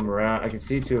two of them around. I can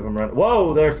see two of them run.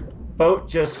 Whoa, their boat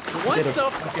just What did a the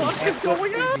fucking fuck is backflip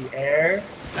going through on? the air.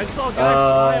 I saw a guy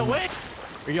fly Um, away.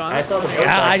 Are you on I it? saw the boat.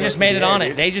 Yeah, I backflip just through made the it air, on it.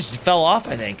 dude. They just fell off,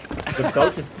 I think. The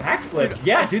boat just backflipped.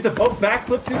 Yeah, dude, the boat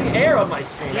backflipped through the air on my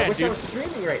screen. Yeah, I wish I dude. was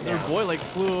streaming right Their now. boy like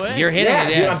flew away. You're hitting Yeah,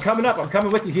 it, dude, yeah. I'm coming up. I'm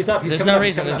coming with you. He's up. He's There's coming no up,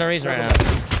 he's reason, coming there's no up. reason right now.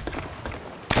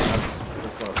 I'm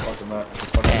just gonna fuck him up.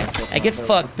 Just fuck him Yeah. up. Hey, get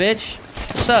fucked, bitch.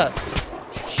 What's up?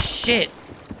 Shit.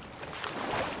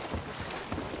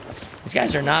 These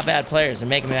guys are not bad players. They're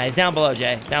making me mad. He's down below,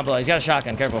 Jay. Down below. He's got a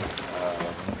shotgun. Careful.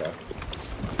 Okay.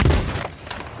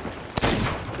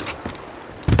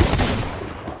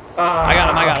 I got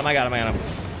him, I got him, I got him, I got him.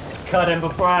 Cut him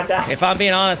before I die. If I'm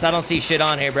being honest, I don't see shit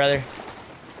on here, brother.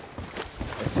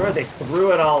 I swear they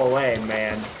threw it all away,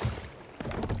 man.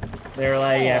 They were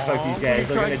like, yeah, fuck these guys.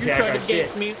 They're gonna jack our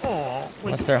shit.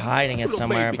 Unless they're hiding it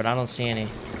somewhere, but I don't see any.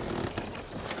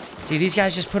 Dude, these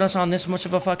guys just put us on this much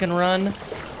of a fucking run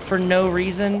for no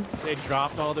reason. They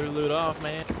dropped all their loot off,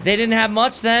 man. They didn't have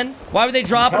much then. Why would they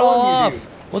drop it telling all you, off? dude.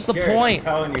 What's the Jared, point? I'm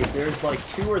telling you, there's like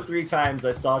 2 or 3 times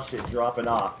I saw shit dropping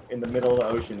off in the middle of the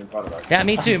ocean in front of us. Yeah,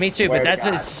 me too, I me too. swear But to that's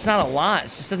God. it's just not a lot. It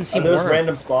just doesn't seem Are those worth.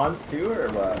 random spawns too, or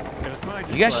what? It was probably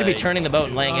just You guys should be like- turning the boat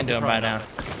and laying into them by now.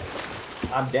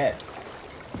 I'm dead.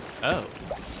 Oh.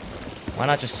 Why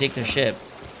not just sink their ship?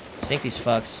 Sink these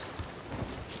fucks.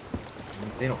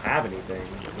 They don't have anything.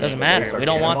 Doesn't They matter. start We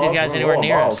don't want these cannonballs, guys we're anywhere rolling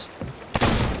near balls.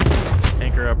 us.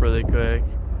 Anchor up really quick.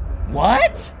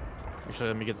 What? Actually,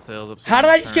 let me get the sails up. so How we did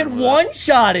can I just get turn with it.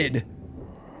 one-shotted?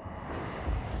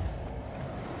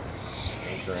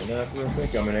 Anchoring up real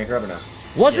quick. I'm gonna anchor up now.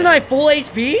 Wasn't I full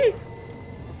HP?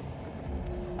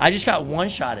 I just got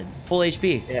one-shotted. Full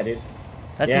HP. Yeah, dude.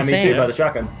 That's yeah, insane. me too. By the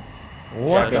shotgun.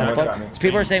 What Shotgun, the one fuck? shot.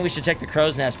 People are saying we should check the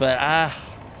crow's nest, but I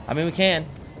mean we can.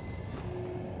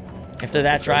 If they're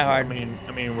that try I hard. mean,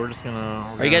 we're just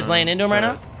gonna. Are you guys laying into them right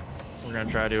now? We're gonna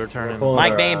try to return Pull him.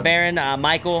 Mike her, Bain, Baron,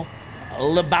 Michael,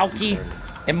 Lebowski,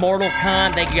 Immortal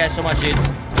Khan. Thank you guys so much, dudes.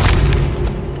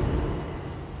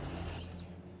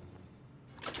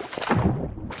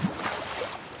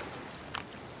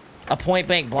 A point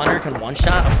blank blunder can one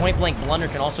shot. A point blank blunder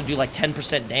can also do like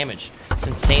 10% damage. It's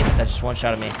insane that just one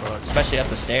shot at me, especially up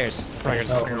the stairs. Probably Oh,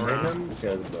 just who's turn hitting around. them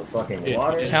because the fucking Dude,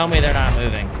 water. Tell me they're not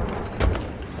moving.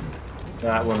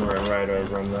 That one ran right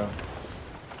over him though.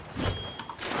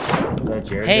 Is that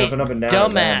Jared Hey, jumping up and down?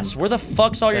 dumbass, where the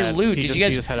fuck's all your Yeah, loot? he Did just- you he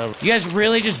guys? just head over. You guys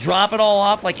really just drop it all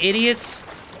off like idiots?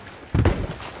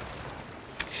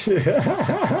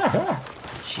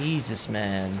 Jesus,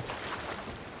 man.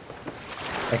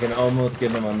 I can almost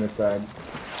get him on this side.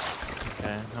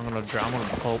 Okay, I'm gonna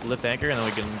lift anchor and then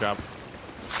we can drop.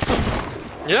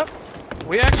 Yep.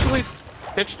 We actually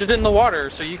pitched it in the water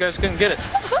so you guys couldn't get it.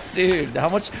 Dude, how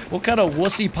much? What kind of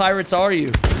wussy pirates are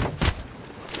you?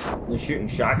 They're shooting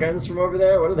shotguns from over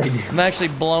there. What are they doing? I'm actually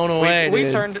blown away, we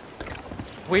dude.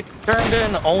 turned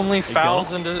in only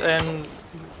fouls and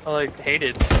like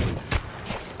hated.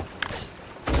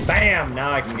 Bam!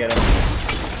 Now I can get him.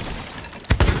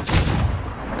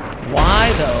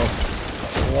 Why though?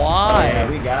 Oh, Why? yeah,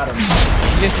 we got him.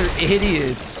 You guys are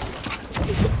idiots.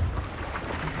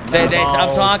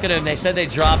 I'm talking to them. They said they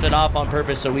dropped it off on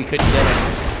purpose so we couldn't get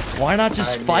it. Why not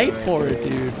just I knew fight it, for it,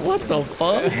 dude. dude? What the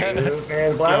fuck?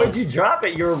 Man, why would you drop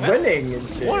it? You were winning and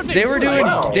shit. They were doing.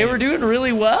 well. They were doing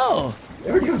really well.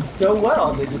 They were doing so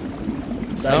well. They just.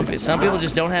 Some people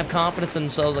just don't have confidence in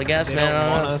themselves, I guess, They man. don't I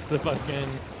want don't know. us to fucking.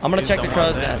 I'm gonna use check the them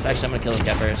crow's on them. nest. Actually, I'm gonna kill this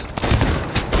guy first.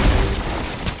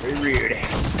 Very rude.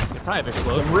 They're probably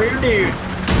explosive. Some rude dudes.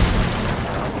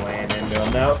 I'm landing. to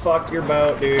him now. Fuck your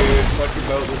boat, dude. Fuck your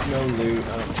boat with no loot.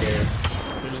 I don't care.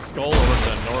 There's a skull over to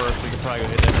the north. We could probably go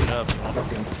hit that shit up.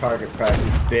 Fucking target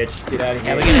practice, bitch. Get out of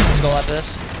here. Yeah, we can hit the skull after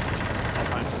this. I'll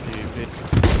find some to you, bitch.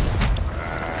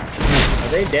 Are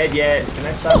they dead yet? Can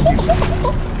I stop shooting?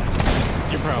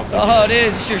 You're probably. Oh, it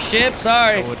is. It's your ship.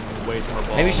 Sorry. I wouldn't waste more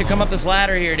balls. Maybe you should come up this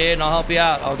ladder here, dude, and I'll help you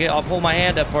out. I'll pull my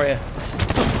hand up for you.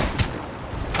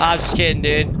 I was just kidding,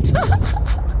 dude.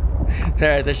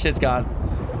 There, this shit's gone.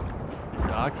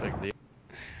 Toxic, dude.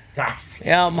 Toxic.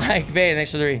 Yeah, Mike Bay,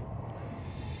 thanks for the 3.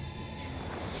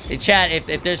 Hey, chat,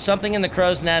 if there's something in the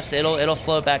crow's nest, it'll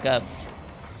float back up.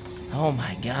 Oh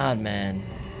my god, man.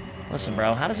 Listen,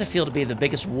 bro, how does it feel to be the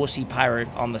biggest wussy pirate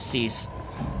on the seas?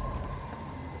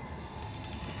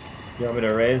 You want me to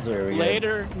raise or are we good?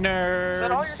 Later, nerds. Is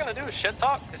that all you're gonna do is shit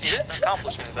talk? Because you didn't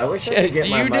accomplish anything. I wish I could get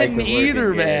my You mic didn't to work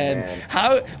either, again, man.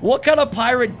 How? What kind of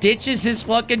pirate ditches his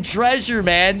fucking treasure,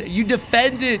 man? You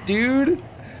defend it, dude.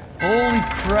 Holy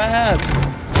crap.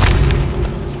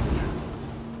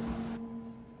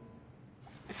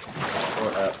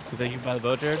 Is that you by the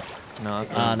boat, Jared? No,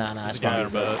 that's No, it's the guy on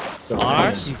fine. the boat. So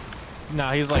Ours?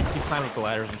 Nah, he's climbing up the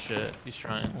ladders and shit. He's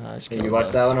trying. Just Can kills you watch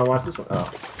us. that one? I'll watch this one.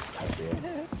 Oh, I see it.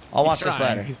 I'll watch He's this trying.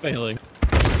 ladder. He's failing.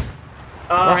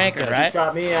 Oh, We're anchored, he right?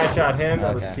 shot me, I shot him.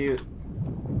 That was Okay. cute.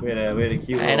 We had a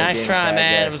cute Hey, little nice game try, tag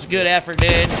man. there. It was a good effort, dude.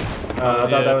 I thought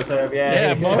that was him. Yeah.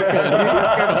 Yeah, Marco, dude, you scared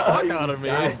the fuck You out of just me.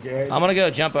 died, Jared. I'm gonna go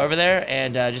jump over there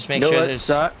and just make sure there's.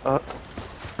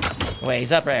 Wait,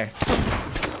 he's up there.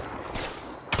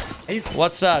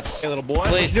 What sucks? Hey, little boy.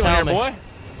 Please What you doing tell here, me. boy?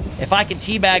 If I can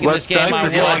teabag in this game, I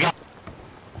would.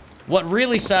 What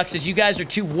really sucks is you guys are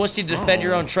too wussy to defend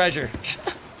your own treasure.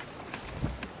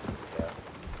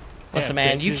 Listen,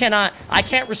 man, you bitches. cannot. I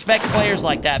can't respect players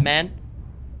like that, man.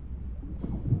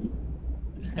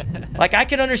 Like, I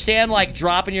can understand, like,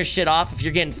 dropping your shit off if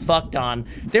you're getting fucked on.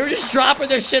 They were just dropping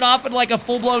their shit off in, like, a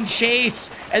full-blown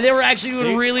chase, and they were actually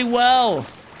doing really well.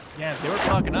 Yeah, they were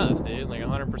fucking us, dude. Like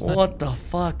 100%. What the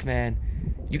fuck, man?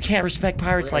 You can't respect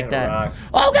pirates We're like gonna that. rock.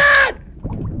 Oh,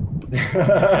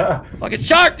 God! Fucking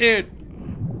shark, dude!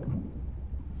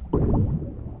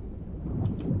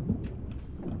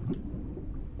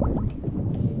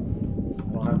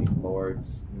 I don't have any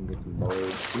boards. I'm gonna get some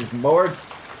boards. Give me some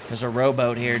boards. There's a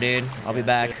rowboat here, dude. I'll be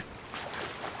back.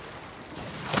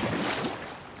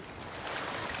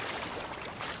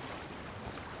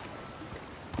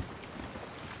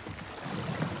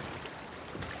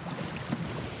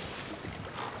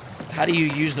 How do you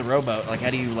use the rowboat? Like, how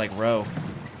do you, like, row?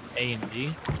 A and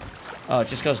D. Oh, it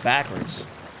just goes backwards.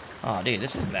 Oh, dude,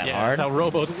 this isn't that Yeah, hard. that's how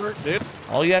rowboats work, dude.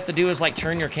 All you have to do is, like,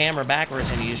 turn your camera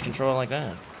backwards and you just control it like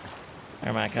that.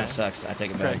 Never mind, it kind of sucks. I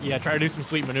take it back. Yeah, try to do some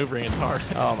sweet maneuvering. It's hard.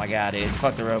 Oh, my God, dude.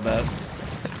 Fuck the rowboat.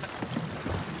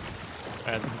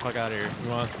 Alright, get the fuck out of here.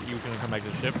 You can come back to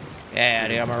the ship. Yeah,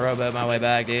 dude, I'm gonna rowboat my way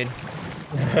back, dude.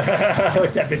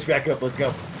 Look that bitch back up. Let's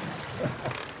go.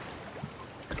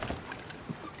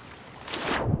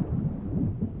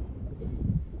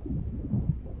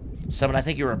 Someone, I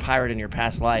think you were a pirate in your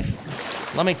past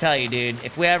life. Let me tell you, dude.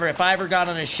 If I ever got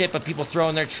on a ship of people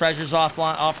throwing their treasures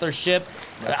off their ship,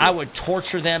 I would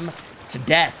torture them to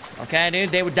death. Okay, dude?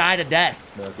 They would die to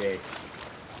death. Okay.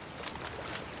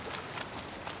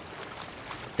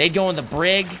 They'd go in the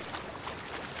brig.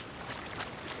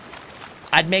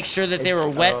 I'd make sure that they were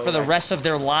wet for the rest of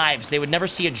their lives. They would never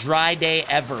see a dry day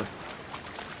ever.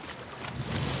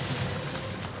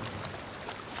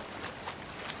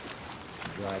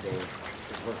 Dry day.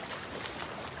 It works.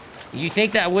 You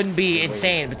think that wouldn't be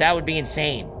insane, but that would be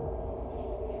insane.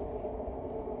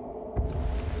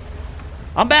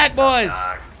 I'm back, boys.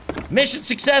 Mission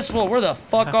successful. Where the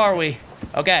fuck are we?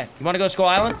 Okay, you want to go Skull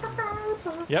Island?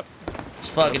 Yep. Let's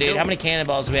fuck it, dude. How many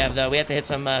cannonballs do we have, though? We have to hit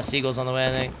some seagulls on the way,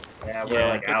 I think. Yeah, we're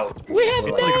like out. We have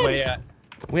It's like none. way at.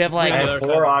 We have I like have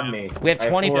 4 on me. we have I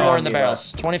 24 4 on in the me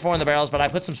barrels. 24 in the barrels, but I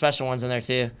put some special ones in there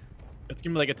too. It's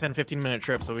gonna be like a 10-15 minute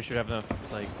trip, so we should have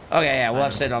enough. Like, Okay, yeah, we'll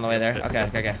have sit on the way there. Okay,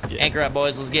 okay. Yeah. Anchor up,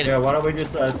 boys. Let's get Yeah, it. why don't we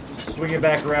just swing it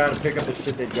back around and pick up the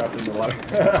shit they dropped in the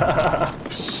water?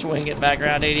 Swing it back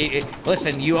around 80.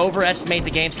 Listen, you overestimate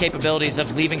the game's capabilities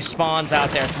of leaving spawns out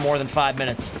there for more than 5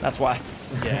 minutes. That's why.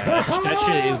 yeah, that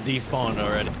shit is despawned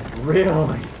already.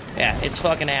 Really? Yeah, it's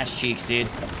fucking ass cheeks, dude.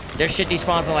 Their shit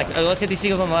despawns on like. Let's hit these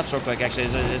seagulls on the left real quick. Actually,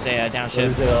 there's a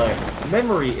downshift. There's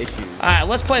memory issues. All right,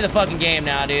 let's play the fucking game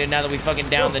now, dude. Now that we fucking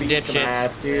down the Go beat some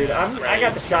ass, dipshits. dude. I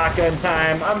got the shotgun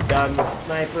time. I'm done with the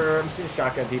sniper. I'm just gonna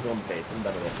shotgun people in the face. I'm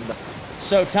done with it. I'm done.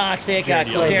 So toxic. Yeah,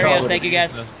 yeah. Clefterios, thank you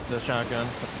guys. The shotgun.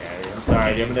 Okay, I'm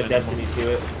sorry. Giving the destiny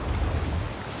to it.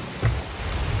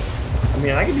 I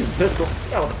mean, I could use a pistol.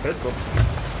 Yeah, with a pistol.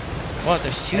 What?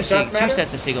 There's two Headshots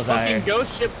sets of seagulls out Fucking here.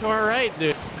 ghost ship to our right,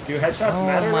 dude. Do headshots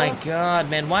matter? Oh my though? god,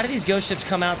 man. Why do these ghost ships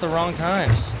come out at the wrong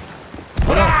times?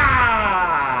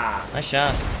 Ah! Nice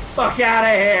shot. Fuck out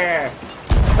of here!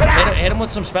 Hit him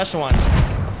with some special ones.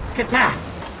 Kata!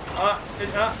 Oh,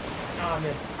 I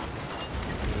missed.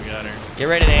 We got her. Get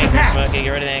ready to anchor, Smokey. Get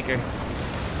ready to anchor.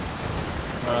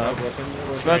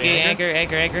 Smokey, anchor.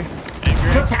 Anchor.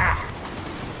 Kata!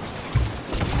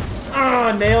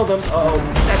 Oh, nailed him. Oh,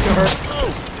 that's gonna hurt.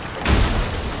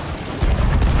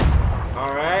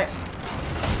 Alright.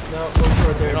 No, go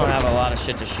for it there. We don't have a lot of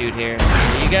shit to shoot here.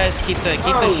 You guys keep the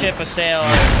ship a sail.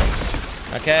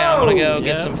 Okay, I'm gonna go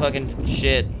get some fucking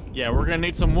shit. Yeah, we're gonna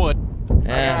need some wood.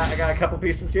 Yeah. I got a couple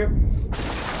pieces here.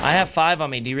 I have 5 on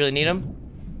me. Do you really need them?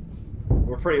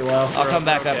 We're pretty low. I'll come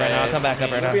back up right now. I'll come back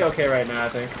up right We'll be now. okay right now, I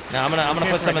think. No, I'm gonna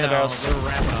put some in the barrels. They're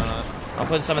ramping on us. I'll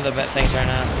put some of the things right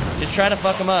now. Just try to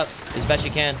fuck them up as best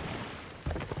you can.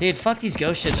 Dude, fuck these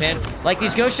ghost ships, man. Like,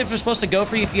 these ghost ships are supposed to go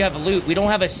for you if you have loot. We don't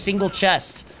have a single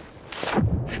chest.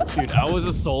 Dude, I was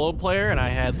a solo player and I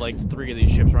had like 3 of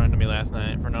these ships running to me last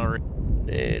night for no reason.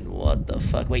 Dude, what the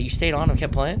fuck? Wait, you stayed on and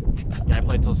kept playing? Yeah, I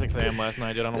played till 6 a.m. last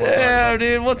night, dude. I don't know what Damn,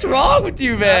 dude, what's wrong with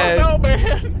you, man? I don't know,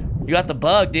 man. You got the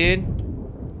bug, dude.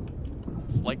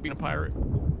 It's like being a pirate.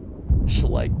 Just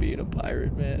like being a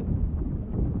pirate, man.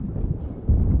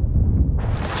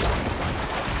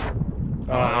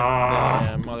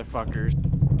 Ah, Motherfuckers.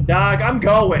 dog, I'm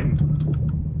going.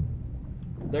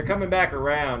 They're coming back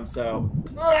around, so.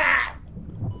 I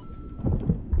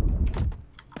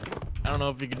don't know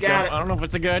if you can jump. I don't know if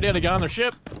it's a good idea to get on their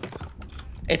ship.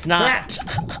 It's not.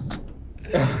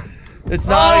 It's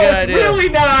not a good idea. It's really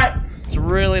not. It's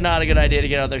really not a good idea to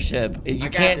get on their ship. You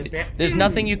got can't. this, man. There's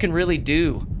nothing you can really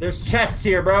do. There's chests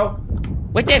here, bro.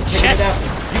 Wait, they have Picking it chests? up.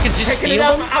 You can just Picking it steal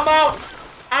up. them? I'm out.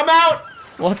 I'm out.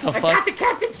 What the I fuck? got the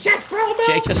captain's chest, bro. I'm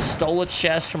Jake out. just stole a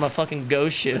chest from a fucking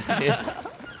ghost ship, dude.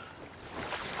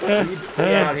 Get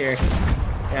out here.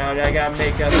 Now I gotta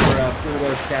make up for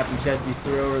Pluto's captain chest he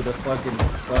threw over the fucking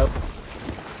boat.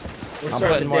 We're I'm starting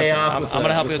putting the more day th- off I'm with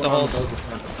gonna help you with the one on holes. boat this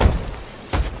time.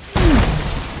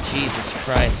 Jesus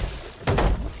Christ.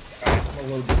 Alright, I'm gonna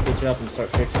load this bitch up and start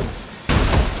fixing.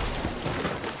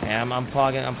 Yeah, I'm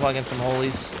plugging some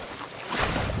holies.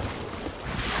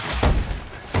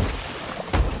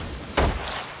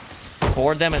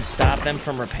 Board them and stop them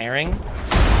from repairing.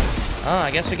 Oh,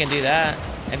 I guess we can do that.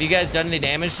 Have you guys done any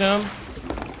damage to them?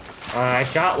 I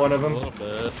shot one of A them. little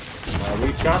bit.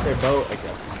 We shot their boat like a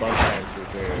bunch of times for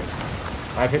sure.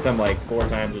 I've hit them like 4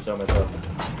 times or so myself.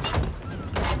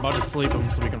 I'm about to sleep them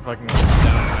so we can fucking get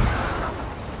down.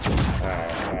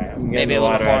 Alright. Maybe a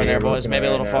little far there, boys. Maybe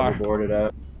a little far. Boarded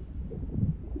up.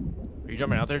 Are you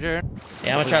jumping out there, Jared?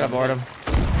 Yeah, I'm gonna try to board them.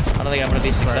 I don't think I'm gonna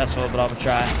be successful, but I'm gonna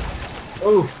try.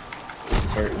 Oof.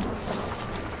 It's hurting.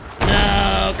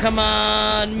 No, come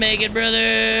on, make it,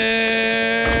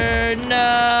 brother.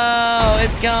 No,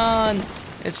 it's gone.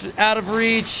 It's out of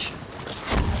reach.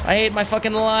 I hate my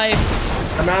fucking life.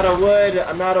 I'm out of wood.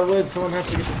 I'm out of wood. Someone has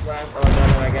to get this last. Oh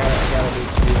no, I got it.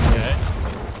 Okay.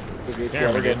 We're good. Yeah,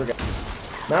 Yeah, we're good. We're good.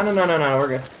 No, we're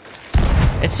good.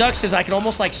 It sucks because I can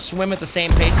almost like swim at the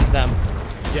same pace as them.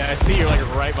 Yeah, I see you're like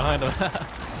right behind them.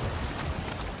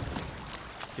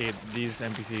 Dude, these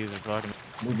NPCs are fucking.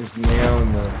 We're just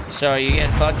nailing this. So are you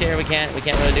getting fucked here? We can't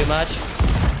really do much.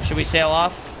 Should we sail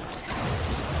off?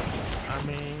 I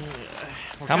mean,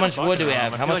 How much wood do we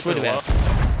have? How much wood do we have?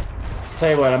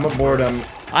 Tell you what, I'm gonna board them.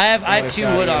 I have 2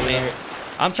 wood on me.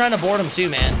 I'm trying to board them too,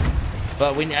 man.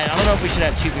 But I don't know if we should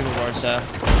have 2 people board, so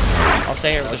I'll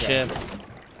stay here with the ship.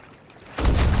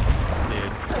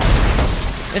 Dude,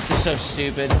 This is so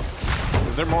stupid.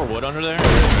 is there more wood under there?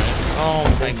 Oh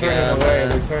my They're god. turning away. man.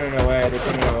 They're turning away. They're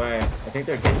turning away. I think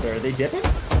they're getting there. Are they dipping?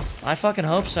 I fucking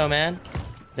hope so, man.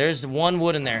 There's 1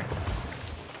 wood in there.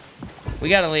 We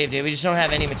gotta leave, dude. We just don't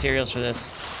have any materials for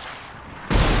this.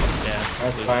 Yeah.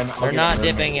 That's fine. I'll They're get not a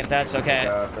mermaid. dipping if that's okay.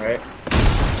 Right?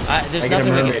 There's I get a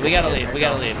nothing we mermaid. can. We gotta leave. We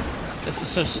gotta leave. This is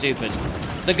so stupid.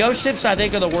 The ghost ships, I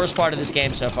think, are the worst part of this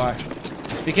game so far.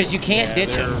 Because you can't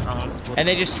ditch them. And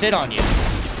they just sit on you.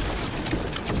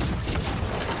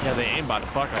 Yeah, they ain't about to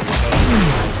fuck us.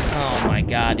 Oh my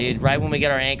god, dude. Right when we get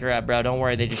our anchor up, bro. Don't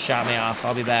worry, they just shot me off.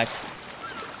 I'll be back.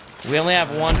 We only have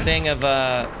 1 thing of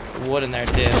wood in there,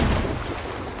 too.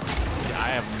 Yeah, I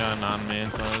have none on me,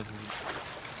 so this is...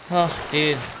 Oh,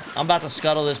 dude. I'm about to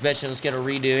scuttle this bitch and let's get a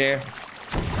redo here.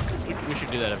 We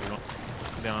should do that if we want,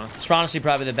 to be honest. It's honestly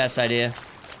probably the best idea.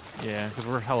 Yeah, because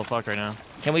we're hella fucked right now.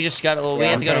 Can we just scuttle? Well, we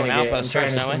have to go to an outpost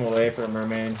first, I'm trying to don't swim we? away for a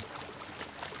mermaid.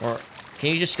 Or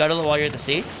can you just scuttle it while you're at the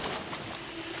sea?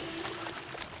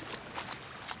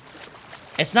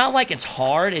 It's not like it's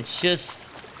hard. It's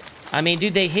just, I mean,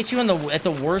 dude, they hit you at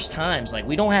the worst times. Like,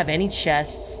 we don't have any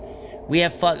chests. We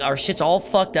have our shit's all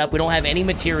fucked up. We don't have any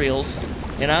materials,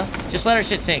 you know? Just let our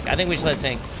shit sink. I think we should let it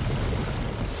sink.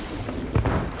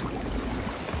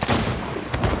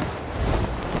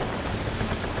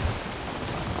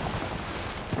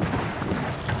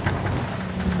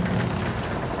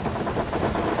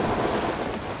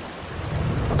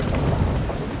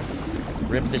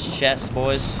 Rip this chest,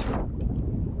 boys.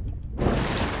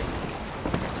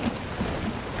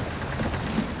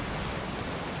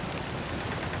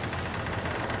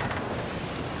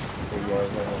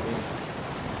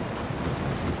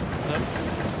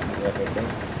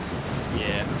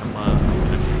 Yeah,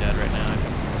 I'm dead right now.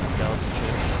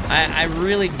 I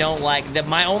really don't like that.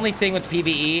 My only thing with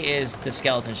PvE is the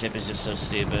skeleton ship is just so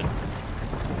stupid.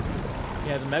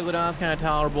 Yeah, the Megalodon's kind of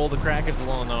tolerable. The Kraken's a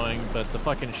little annoying, but the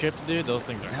fucking ships, dude, those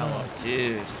things are hella. Oh,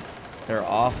 dude, they're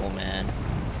awful, man.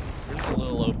 They're just a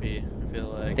little OP, I feel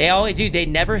like. They always, dude, they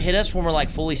never hit us when we're like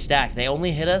fully stacked. They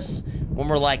only hit us when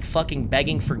we're like fucking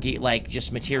begging for like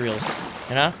just materials,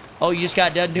 you know? Oh, you just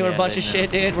got done doing a bunch of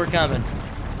shit, dude. We're coming.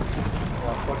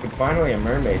 Well, fucking finally a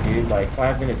mermaid, dude. Like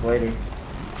 5 minutes later.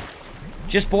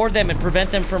 Just board them and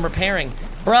prevent them from repairing.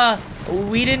 Bruh,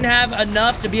 we didn't have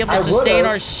enough to be able to sustain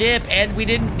our ship, and we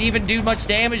didn't even do much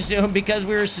damage to them because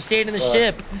we were sustaining the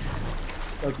ship.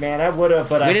 Look, man, I would have,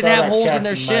 but I didn't saw have that holes chest in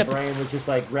their and ship. My brain was just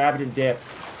like, grab it and dip.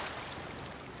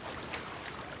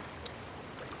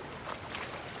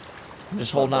 I'm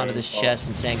just holding on to this chest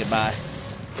and saying goodbye.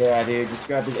 Yeah, dude, just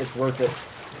grab it. It's worth it.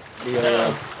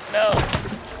 No.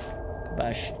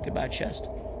 Goodbye, chest.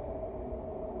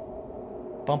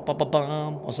 Bum, bum, bum,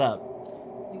 bum. What's up?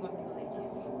 You want me to go to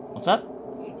ATM? What's up?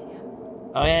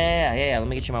 ATM? Oh, yeah. Let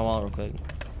me get you my wallet real quick.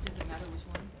 Does it matter which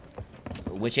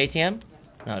one? Which ATM?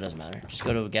 Yeah. No, it doesn't matter. Just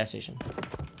go to a gas station.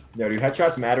 No, do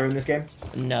headshots matter in this game?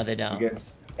 No, they don't.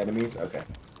 Against enemies? Okay.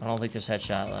 I don't think there's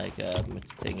headshot, like,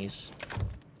 thingies.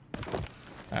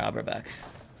 Alright, I'll be right back.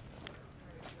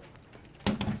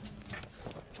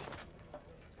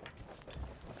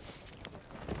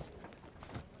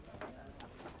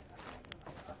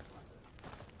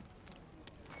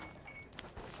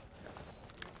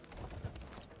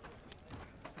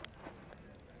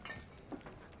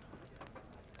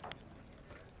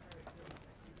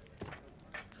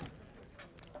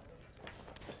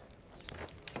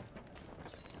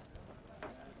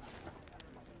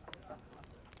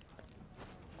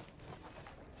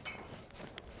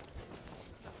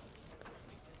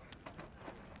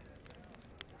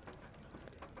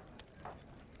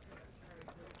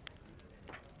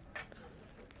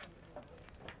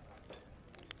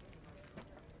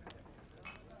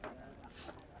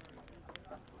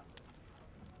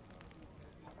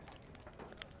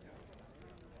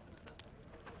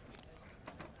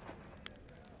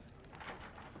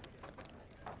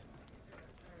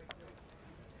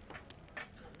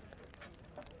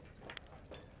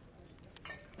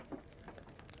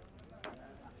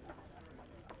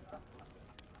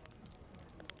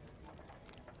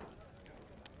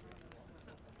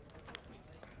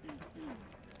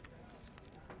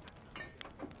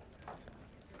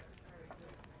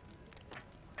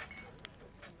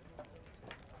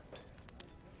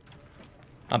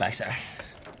 I'm back, sorry.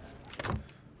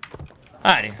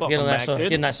 Alrighty, get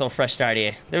a nice little fresh start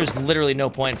here. There was literally no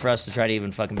point for us to try to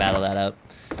even fucking battle that up.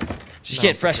 Just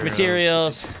get fresh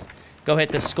materials, go hit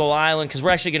the Skull Island, because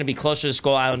we're actually going to be closer to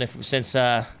Skull Island since you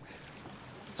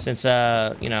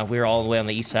know, we were all the way on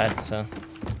the east side, so.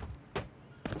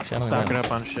 Stocking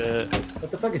up on shit.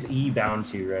 What the fuck is E bound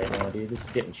to right now, dude? This is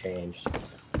getting changed.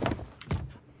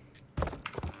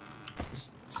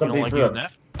 Something like for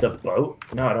the boat?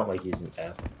 No, I don't like using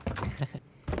F.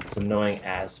 It's annoying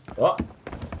as fuck.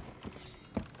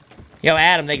 Yo,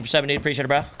 Adam, thank you for subbing, dude. Appreciate it,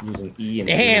 bro. Using E and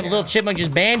damn, little chipmunk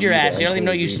just banned your ass. You don't even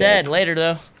know what you said. Later,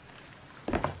 though.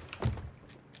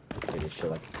 This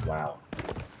shit like it's wow.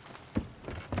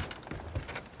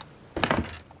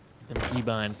 The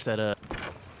keybinds set up.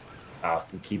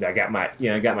 Awesome keybind.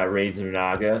 I got my Razor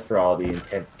Naga for all the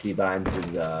intense keybinds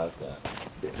and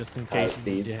just in case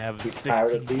you have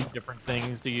 16 different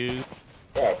things to use.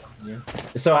 Yeah.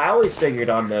 So I always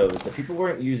figured on those that people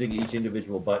weren't using each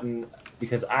individual button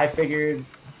because I figured,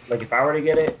 like, if I were to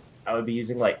get it, I would be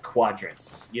using like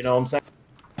quadrants. You know what I'm saying?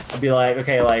 I'd be like,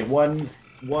 okay, like 1,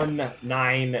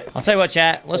 9. I'll tell you what,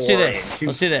 chat. Let's do this.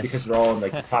 Let's do this. Because they're all in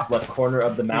like the top left corner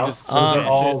of the mouse. Those are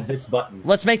all this button.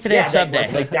 Let's make today a sub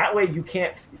day. Like that way, you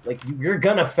can't you're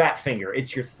gonna fat finger.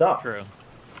 It's your thumb. True.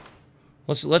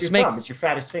 Let's It's your make. thumb. It's your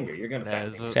fattest finger. You're gonna Yeah, fat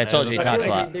finger. it's See, I told you he So I feel talks a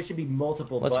like lot. there should be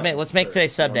multiple. Let's buttons make for-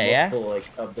 today's sub day, yeah? multiple, like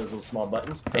of those little small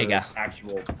buttons. There you per go.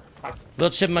 Actual. Little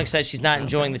Chipmunk says she's not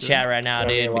enjoying the chat right now,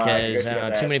 dude, because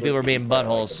too many people are being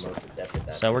buttholes.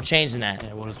 So we're changing that.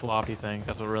 Yeah, what does Floppy think?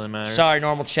 That's what really matters. Sorry,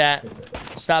 normal chat.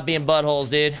 Stop being buttholes,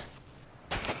 dude.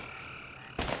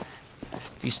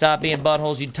 If you stop being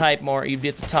buttholes, you'd type more. You'd be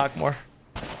able to talk more.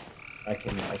 I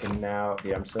can now.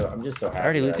 Yeah, I'm just so happy. I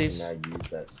already that loot I these. can now use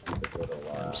that stupid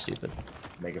little I'm stupid.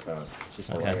 megaphone. It's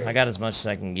just Okay, hilarious. I got as much as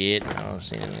I can get. I don't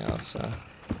see anything else. So.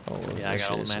 Oh, Yeah, I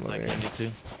got all the mats I can get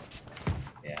too.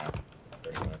 Yeah,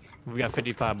 pretty much. We've got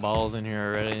 55 balls in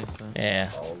here already, so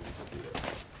Yeah. Always do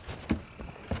it.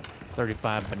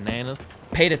 35 bananas.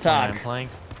 Pay to 9 talk.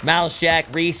 planks. Malice Jack,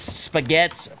 Reese,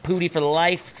 Spaghetts, Pooty for the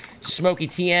life, Smokey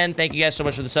TN. Thank you guys so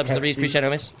much for the subs and the Reese. Pepsi. Appreciate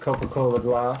it, homies. Coca-Cola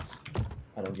glass.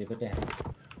 I don't give a damn.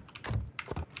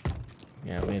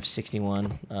 Yeah, we have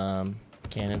 61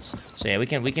 cannons. So yeah, we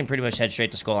can pretty much head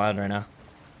straight to Skull Island right now.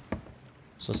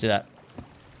 So let's do that.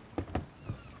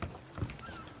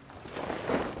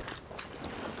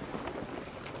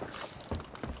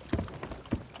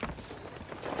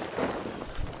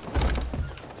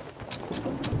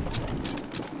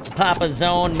 Papa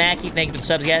Zone, Mackie, thank you for the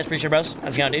subs, guys. Appreciate it, bros.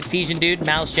 How's it going, dude? Fusion, dude.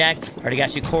 Mouse Jack. Already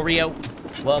got you. Choreo.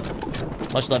 Welcome.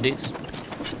 Much love, dudes.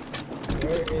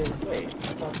 Where is... Wait, I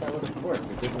thought that would have worked.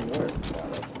 It didn't work. Wow,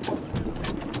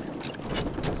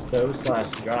 that's...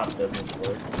 Stow/drop doesn't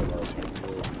work, so like, can't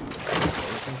really...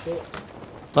 some shit?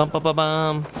 Bum, bum, bum,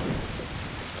 bum.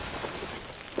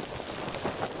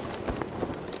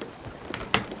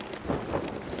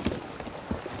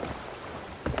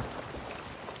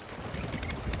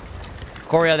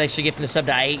 Choreo, they should gift the sub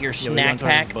to I ate your snack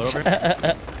pack.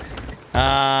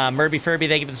 Murby Furby,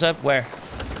 thank you for the sub. Where?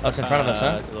 Oh, it's in front of us,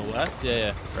 huh? To the west? Yeah,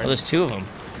 yeah. Oh, there's two of them.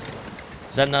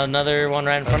 Is that another one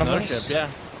right in front of Another us? ship, yeah.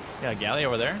 Yeah, galley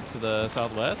over there to the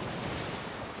southwest.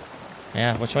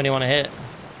 Yeah, which one do you want to hit?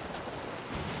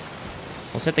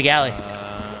 Let's hit the galley.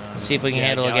 Let's see if we can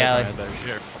handle a galley. probably has better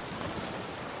ship.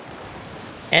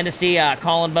 And to see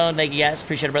Colin Bone, thank you guys.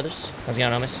 Appreciate it, brothers. How's it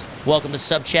going, homies? Welcome to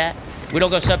Sub Chat. We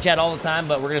don't go Sub Chat all the time,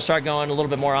 but we're going to start going a little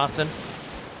bit more often.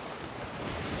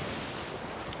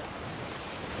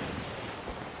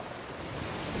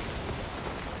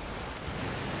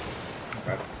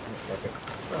 Okay, perfect.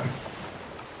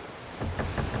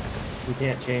 We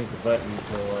can't change the button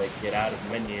to, like, get out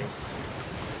of menus.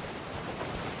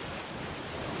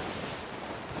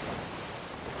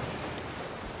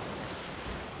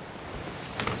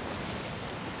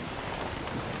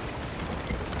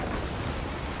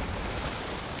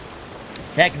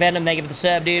 Tech Venom, thank you for the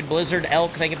sub, dude. Blizzard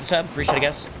Elk, thank you for the sub. Appreciate it,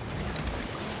 guys.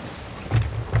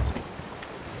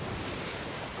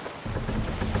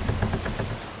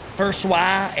 First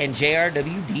Y and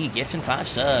JRWD gifting 5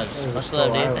 subs. Much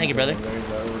love, dude. Thank you, brother.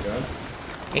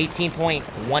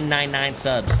 18.199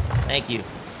 subs. Thank you.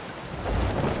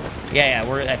 Yeah,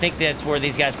 I think that's where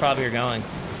these guys probably are going.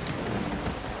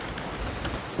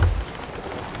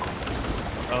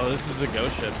 Oh, this is a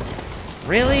ghost ship.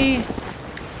 Really?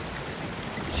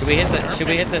 Should we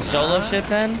hit the solo ship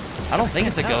then? I don't think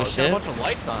it's a ghost It's got ship. a bunch of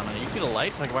lights on it. You see the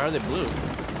lights? Like, why are they blue?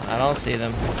 I don't see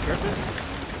them.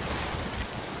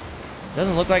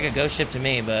 Doesn't look like a ghost ship to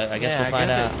me, but I guess we'll find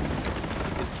out.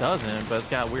 It doesn't, but it's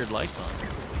got weird lights on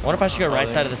it. I wonder if I should go right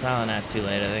side of this island. That's too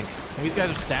late, I think. These guys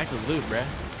are stacked with loot, bruh.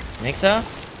 You think so?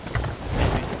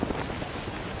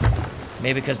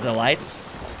 Maybe because of the lights?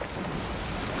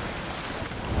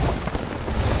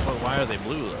 But why are they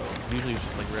blue, though? Usually it's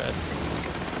just like red.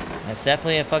 That's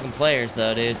definitely a fucking players,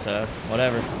 though, dude, so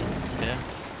whatever. Yeah.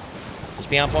 Just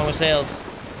be on point with sales.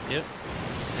 Yep.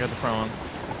 I got the front one.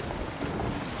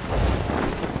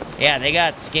 Yeah, they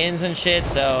got skins and shit,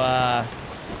 so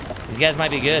these guys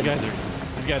might be good.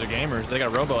 These guys are gamers. They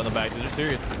got a Robo in the back. They're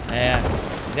serious. Yeah,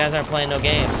 these guys aren't playing no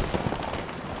games.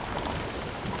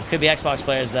 Could be Xbox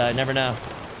players, though. I never know.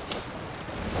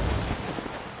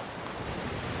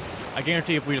 I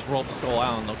guarantee if we just roll up to Skull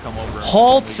Island, they'll come over.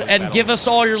 Halt and give us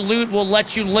all your loot. We'll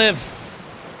let you live.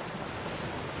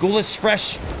 Ghoulish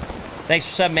Fresh. Thanks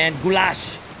for sub, man.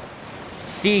 Goulash.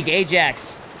 Sieg,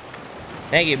 Ajax.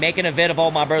 Thank you. Making a vid of all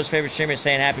my bros' favorite streamers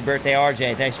saying happy birthday,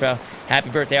 RJ. Thanks, bro. Happy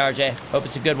birthday, RJ. Hope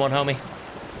it's a good one, homie.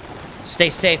 Stay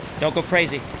safe. Don't go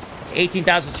crazy.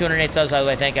 18,208 subs, by the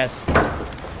way. Thank you, guys.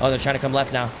 Oh, they're trying to come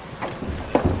left now.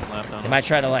 Left on They might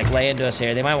try to, like, lay into us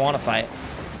here. They might want to fight.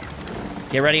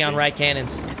 Get ready on right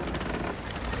cannons. I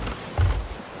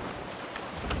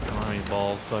don't have any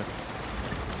balls, but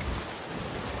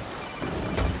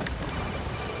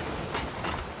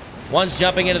One's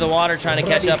jumping into the water trying to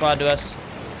catch up onto us.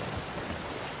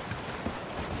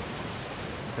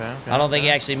 Okay. I don't think he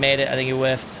actually made it. I think he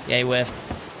whiffed. Yeah, he whiffed.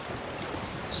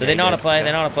 So they know how to play.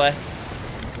 They know how to play.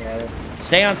 Yeah.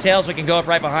 Stay on sails. We can go up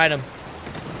right behind him.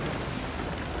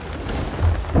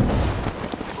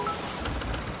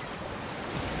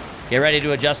 Get ready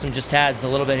to adjust them just tads a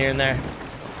little bit here and there.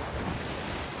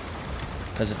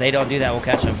 Because if they don't do that, we'll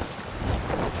catch them.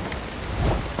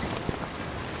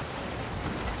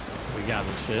 We got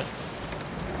this shit.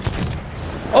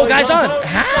 Oh, guys on!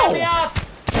 How?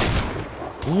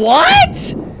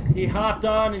 What? He hopped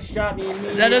on and shot me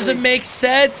immediately. That doesn't make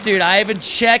sense, dude. I haven't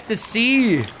checked to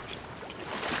see.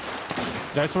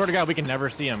 I swear to God, we can never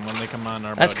see them when they come on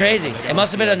our boat. That's crazy. It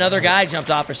must have been another guy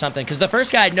jumped off or something. Because the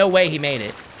first guy, no way he made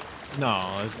it.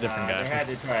 No, it's a different guy. They had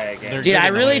to try again. They're Dude, I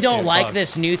good really at don't it, like fuck.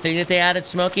 this new thing that they added,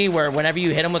 Smokey, where whenever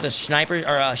you hit him with a sniper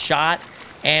or a shot,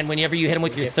 and whenever you hit him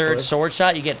with your get third pushed. sword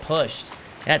shot, you get pushed.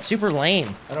 That's super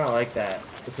lame. I don't like that.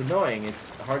 It's annoying. It's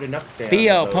hard enough to stay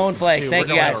Theo, on the boat. Poneflakes, Dude, thank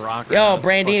we're you going guys. to rock right Yo, now. It's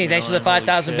Brandini, fucking thanks for the annoying.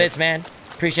 5,000 Holy bits, man.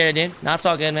 Appreciate it, dude. Not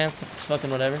all good, man. It's fucking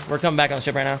whatever. We're coming back on the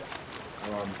ship right now.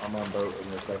 I'm on boat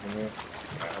in a second here.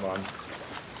 Alright, I'm on.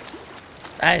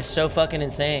 That is so fucking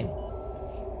insane.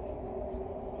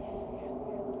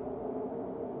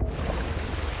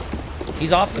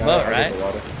 He's off the Yeah, boat, I right? hit the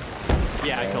water.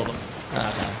 Yeah, I killed him.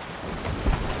 Okay.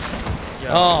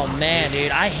 Yeah. Oh man,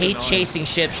 dude, I hate chasing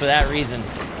ships for that reason.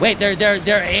 Wait, their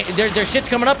shit's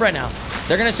coming up right now.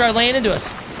 They're gonna start laying into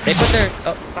us. They put their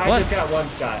I what? just got one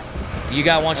shot. You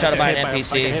got one shot by an I got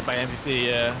NPC. hit by NPC,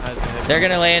 yeah. They're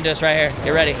gonna lay into us right here.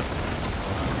 Get ready.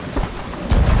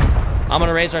 I'm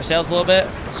gonna raise our sails a little bit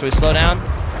so we slow down.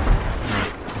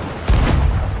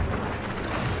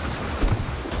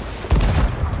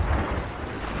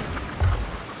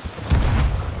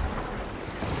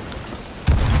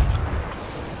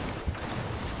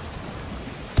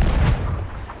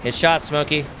 Hit shot,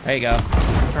 Smokey. There you go.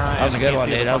 That was a good one,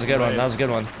 dude. That was a good one. That was a good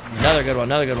one. Another good one.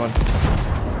 Another good one.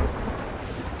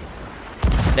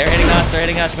 They're hitting us. They're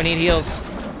hitting us. We need heals.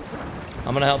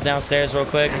 I'm gonna help downstairs real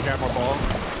quick. Grab more ball.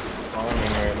 Spawning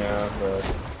right now, but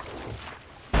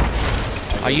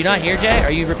Are you not here, Jay?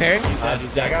 Are you repairing? I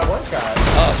got one shot.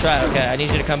 Oh, that's right. Okay, I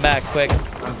need you to come back quick.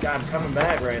 I'm coming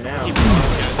back right now. Keep going,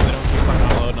 guys. They don't keep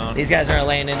fucking unloading on. These guys aren't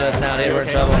laying into us now, dude. We're in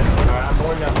Okay, trouble. Alright, I'm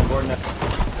boarding up. I'm boarding up.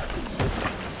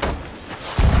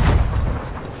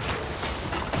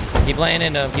 Keep laying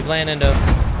into them. Keep laying into them.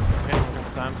 Okay, a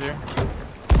couple times here.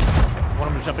 One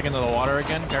of them jumping into the water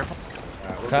again. Careful.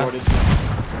 Alright, we're Okay. boarded.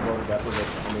 Boarded up with it.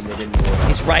 I mean, they didn't board up.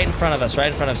 He's right in front of us. Right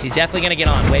in front of us. He's definitely gonna get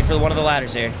on. Wait for one of the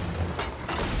ladders here.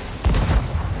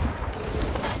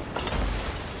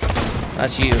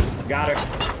 That's you. Got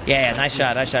her. Yeah, nice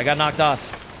shot. Nice shot. Got knocked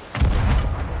off.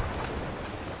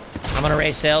 I'm gonna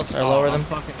raise sails or lower I'm them.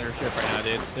 fucking their ship right now,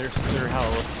 dude. They're hell.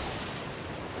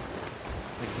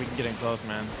 Like, we can get in close,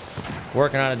 man.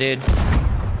 Working on it, dude.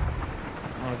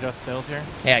 I'm gonna adjust sails here.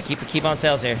 Yeah, keep on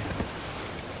sails here.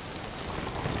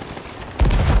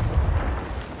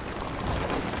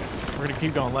 We're gonna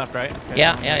keep going left, right? Okay.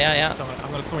 Yeah, yeah. So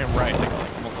I'm gonna swing right, like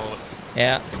almost all of it.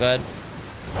 Yeah, good.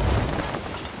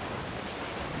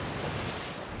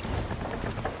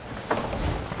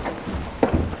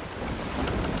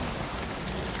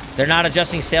 They're not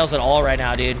adjusting sails at all right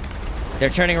now, dude. They're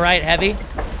turning right heavy.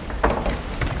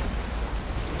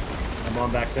 I'm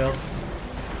on back sails.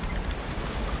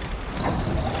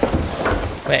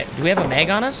 Wait, do we have a mag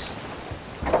on us?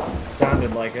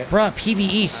 Sounded like it. Bruh,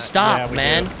 PvE, stop, Yeah, we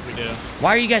man. do. We do.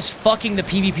 Why are you guys fucking the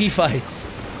PvP fights?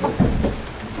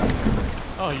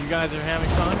 Oh, you guys are having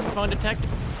fun? Fun detecting?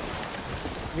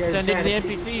 Sending the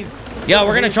NPCs. Yo,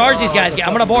 we're gonna charge these guys.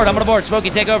 I'm gonna board. Smokey,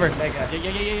 take over. Mega.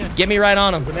 Yeah. Get me right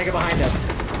on them. There's a mega behind us.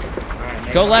 Alright,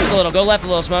 mega. Go left a little. Go left a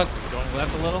little, Smoke. Going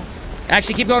left a little.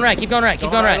 Actually, keep going right. Keep going right.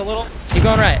 Keep going a right. little. Keep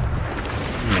going right.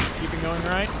 Keeping going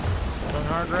right. Going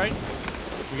hard right.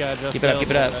 We gotta adjust Keep it up, sails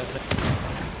keep it up.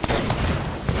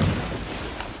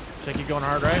 Should I keep going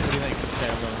hard right? What do you think? Okay,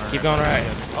 I'm going hard Keep going right.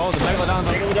 Oh, the Megalodon's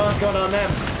on. Megalodon's going on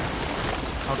them.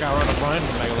 Okay, I'll run up behind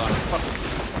the Megalodon. Fuck.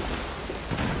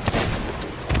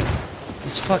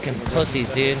 These fucking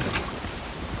pussies, dude.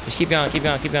 Just keep going. Keep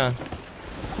going. Keep going.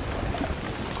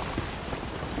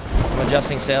 I'm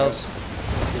adjusting sails.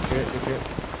 Good shit, good shit.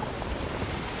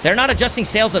 They're not adjusting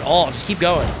sails at all. Just keep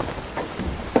going.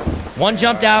 One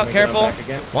jumped out. I'm gonna get Careful. him back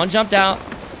again. One jumped out.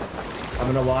 I'm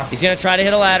gonna watch. He's gonna try to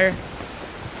hit a ladder.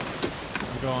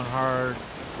 I'm going hard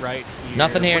right here.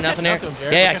 Nothing here. We're Nothing catching here. up to him,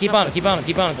 Jared. Yeah, We're yeah. catching Keep up on to him. Keep on him.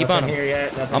 Keep on him. Keep on Nothing him. here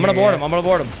yet. Nothing I'm gonna here board yet. him. I'm gonna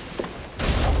board him.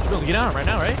 Bill, get on him right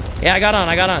now, right? Yeah, I got on.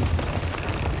 I got on.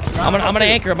 I'm gonna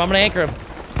anchor him. I'm gonna anchor him.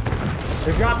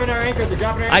 They're dropping our anchor. They're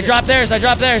dropping our anchor. I dropped theirs. I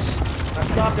dropped theirs. I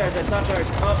stopped theirs. I stopped theirs.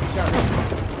 Oh, he shot me.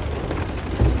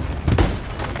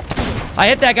 I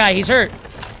hit that guy. He's hurt.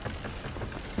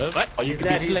 What? Oh, you He's can be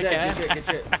dead. He's slick, dead. eh? Good shit. Good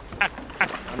shit.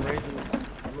 I'm raising.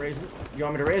 I'm raising. You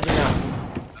want me to raise or no?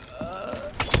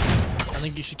 I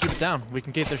think you should keep it down. We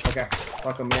can get their ship. Okay.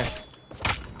 Fuck them, yeah.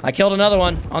 I killed another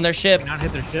one on their ship. Not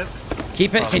hit their ship.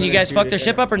 Keep it. Can you guys fuck their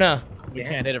ship up or no? We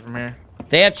can't hit it from here.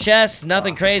 They have chests.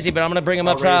 Nothing crazy, but I'm gonna bring them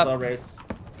up top. I'll raise.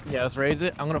 Yeah, let's raise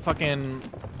it. I'm gonna fucking.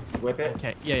 Whip it.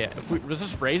 Okay. Yeah, yeah. If we let's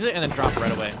just raise it and then drop it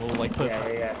right away. We'll like put.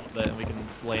 Yeah. Then we can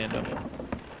just lay into them.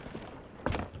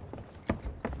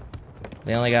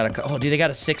 They only got a. Oh, dude, they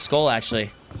got a 6 skull actually.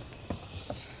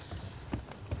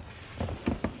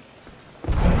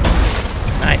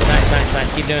 Nice, nice, nice,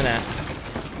 nice. Keep doing that.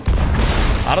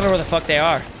 I don't know where the fuck they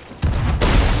are.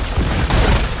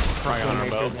 Probably on our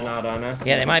Make sure boat. they're not on us.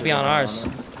 Yeah, they might be on ours.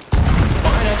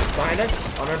 Behind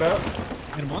us, on our boat.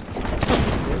 Get him on.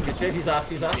 Good shit, he's off,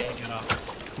 he's off. Yeah, get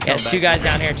off. Yeah, there's 2 guys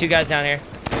down here. 2 guys down here.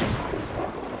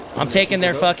 I'm taking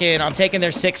their fucking. I'm taking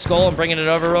their 6 skull and bringing it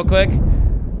over real quick.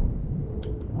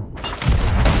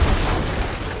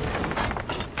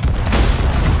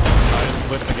 I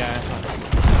just whipped the guy.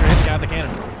 Hit the guy with the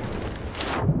cannon.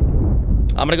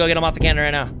 I'm gonna go get him off the cannon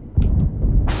right now. I'm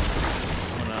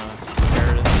gonna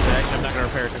repair it. Actually, I'm not gonna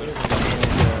repair it. 'Cause it's gonna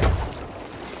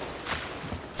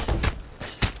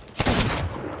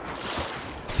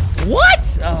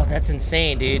What? Oh, that's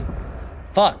insane, dude.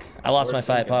 Fuck. I lost my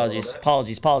fight. Apologies.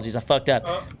 Apologies. Apologies. I fucked up.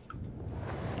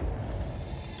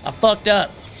 I fucked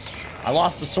up. I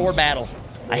lost the sword battle.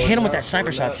 I hit him with that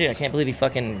sniper shot too. I can't believe he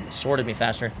fucking sworded me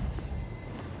faster.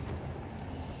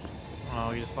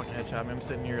 Oh, you just fucking headshot me. I'm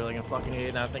sitting here like a fucking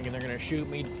idiot, not thinking they're gonna shoot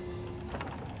me.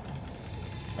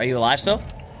 Are you alive still?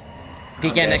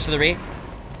 Peek dead. next to the re.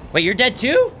 Wait, you're dead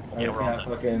too? I Yeah, just we're all got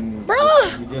dead. fucking.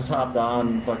 Bruh! You just hopped on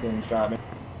and fucking shot me.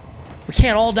 We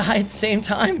can't all die at the same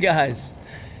time, guys.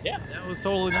 Yeah, that was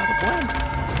totally not the plan.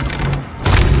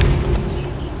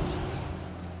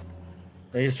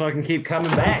 They just fucking keep coming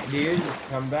back, dude. Just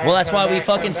come back. Well, that's come why we back,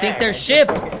 fucking come sink back. their I just ship.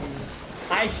 fucking-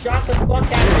 I shot the fuck out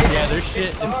of it. Yeah, their shit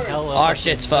is hella. Our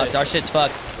shit's fucked. Our shit's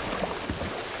fucked.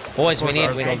 Boys, we need.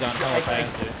 Ours We goes need. down hella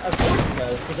fast, dude. Of course it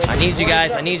does, 'cause I need you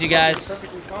guys, I need you guys.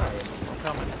 Perfectly fine. I'm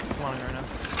coming. I'm coming right now.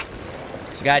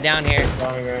 There's a guy down here.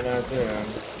 Bombing right now too.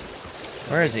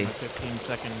 Where is he?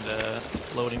 15-second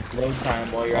loading. Load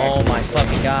time while you're. Oh actually my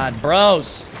fucking god,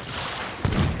 bros.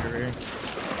 Here.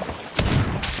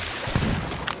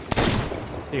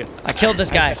 Dude, I killed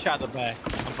this I guy. got shot in the back.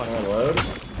 I'm fucking Oh, load.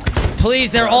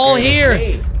 Please, they're all here.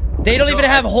 Hey, They don't even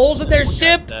have holes in their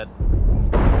ship. dead.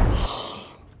 I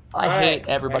Alright, hate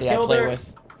everybody I killed play her,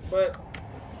 with. But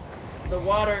the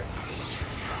water.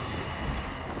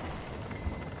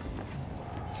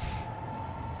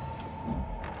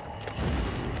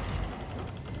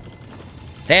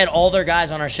 They had all their guys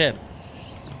on our ship.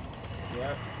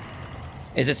 Yeah.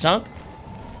 Is it sunk?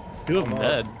 2 of them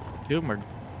Almost. dead. 2 of them are.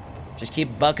 Just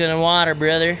keep bucking in water,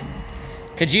 brother.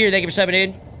 Kajir, thank you for subbing,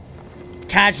 dude.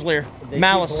 Casualer, They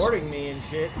Malice. keep boarding me and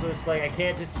shit, so it's like I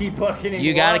can't just keep bucking in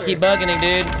You gotta water. keep bucketing,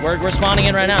 dude. We're spawning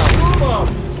in right now. Boom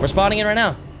 'em. We're spawning in right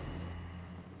now.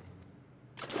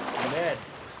 I'm dead.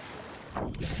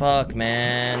 Fuck,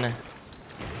 man.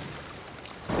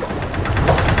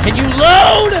 Can you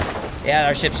load? Yeah,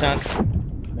 our ship sunk.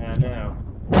 Nah, no.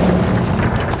 I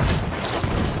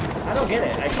don't get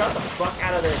it. I shot the fuck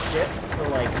out of their ship for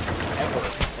like ever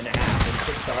and a half and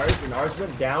 6 stars, and ours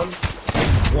went down like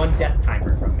 1 death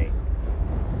timer from me.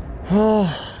 Oh,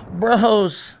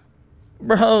 bros.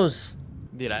 Bros.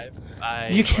 Dude, I.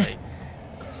 You can't- Like,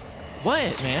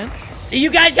 what, man? You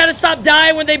guys gotta stop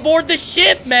dying when they board the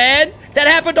ship, man. That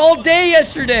happened all day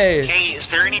yesterday. Hey, is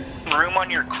there any room on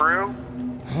your crew?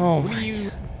 Oh my.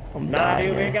 I'm Nah, dying.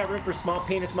 dude, we ain't got room for small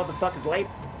penis motherfuckers late.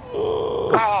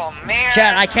 Oh man.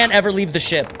 Chad, I can't ever leave the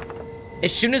ship.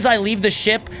 As soon as I leave the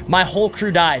ship, my whole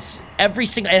crew dies. Every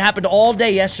single. It happened all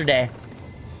day yesterday.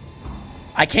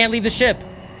 I can't leave the ship.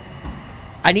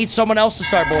 I need someone else to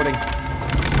start boarding.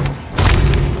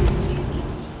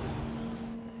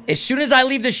 As soon as I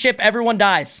leave the ship, everyone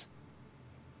dies.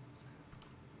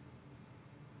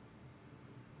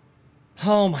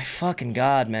 Oh my fucking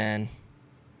god, man.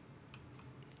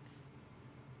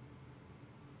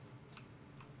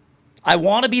 I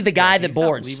want to be the guy can that you stop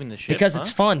boards leaving the ship, because huh?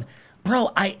 it's fun.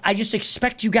 Bro, I just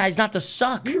expect you guys not to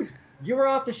suck. You were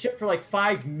off the ship for like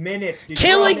 5 minutes, dude.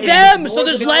 Killing You were on them it so more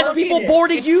there's than less 4 people minutes.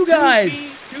 boarding you guys.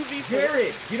 2v4.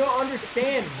 Jared, you don't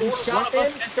understand. We One shot of them,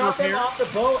 us has to shot them repair. off the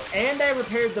boat, and I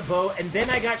repaired the boat, and then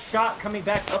I got shot coming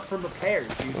back up from repairs,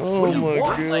 dude. Oh what do you my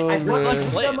want? God, I fucking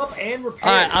man. put them up and repaired.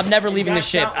 All right, I'm never and leaving got the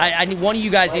ship. shot. I need one of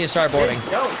you guys need to start boarding.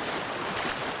 Don't.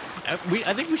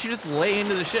 I think we should just lay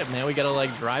into the ship, man. We gotta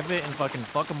like drive it and fucking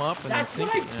fuck them up and That's then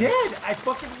what sink I it. did. I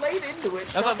fucking laid into it,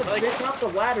 shot the what, like- bitch off the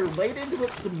ladder, laid into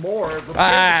it some more.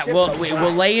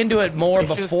 We'll lay into it more It's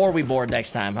just- before we board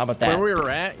next time. How about that? Where we were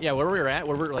at, where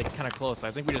we were like kind of close.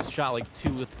 I think we just shot like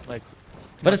two with like.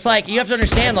 But it's like, you have to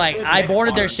understand, like, I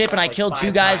boarded their ship and I killed 2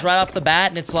 guys right off the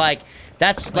bat, and it's like,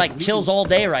 that's like kills all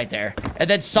day right there. And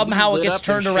then somehow it lit gets up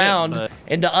their turned ship, around but-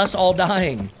 into us all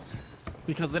dying.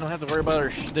 Because they don't have to worry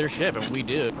about their ship, and we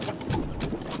do.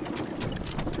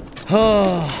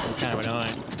 Oh, It's kind of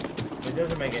annoying. It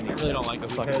doesn't make any I really don't like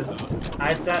this fucking because boat.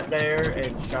 I sat there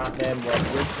and shot them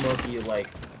like with Smokey like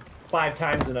 5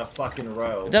 times in a fucking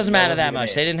row. it doesn't matter that wasn't much.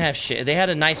 even They it. didn't have shit. They had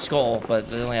a nice skull, but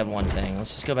they only have one thing.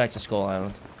 Let's just go back to Skull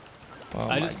Island. Oh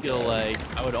I my just feel like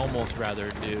I would almost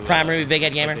rather do Prime Ruby, Big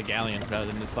Head Gamer. like the galleon rather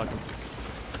than this fucking.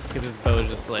 Because this boat is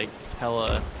just like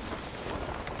hella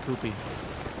poopy.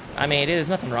 I mean, there's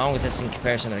nothing wrong with this in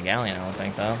comparison to the Galleon, I don't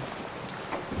think, though.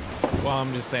 Well,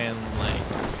 I'm just saying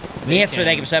like. The answer,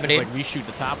 thank you for 7, dude. Like we shoot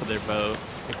the top of their boat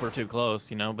if we're too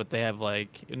close, you know. But they have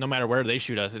like no matter where they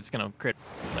shoot us, it's gonna crit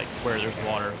like where there's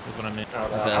water is what I mean.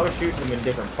 I was shooting them in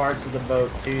different parts of the boat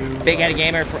too. Big Headed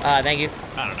Gamer, thank you.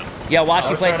 I don't know. Yo, watch I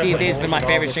you was play trying to Sea of put Thieves has been my holes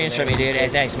in all favorite streams from you, different dude. Hey,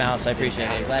 areas. thanks, Mouse. I appreciate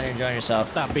it. Glad you're enjoying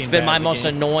yourself. Stop being It's been bad my at the most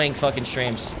game. annoying fucking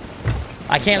streams.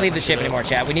 I can't leave the ship anymore,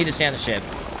 chat. We need to stay on the ship.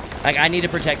 Like, I need to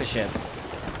protect the ship.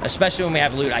 Especially when we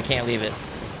have loot, I can't leave it.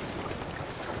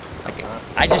 Like,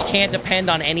 I just can't depend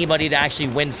on anybody to actually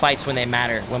win fights when they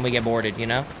matter, when we get boarded, you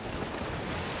know? Makes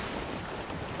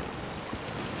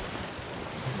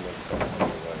sense when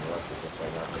you're going left with this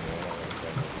right now for me, I don't really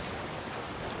think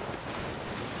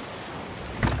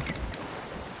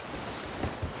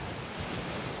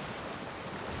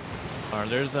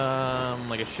There's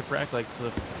like a shipwreck like to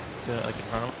like in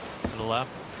front of to the left.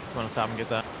 You want to stop and get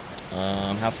that?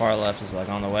 How far left is, like,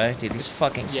 on the way? Dude, these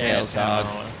fucking sails, it's kinda dog.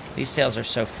 on the way. These sails are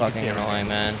so fucking see it right annoying,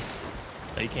 man.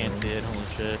 You can't see it. Holy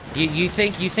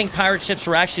shit. You think pirate ships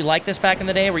were actually like this back in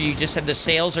the day, where you just had the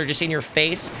sails are just in your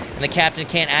face and the captain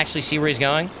can't actually see where he's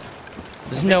going?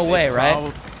 There's no way,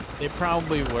 right? They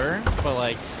probably were, but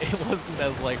like it wasn't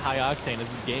as like high octane as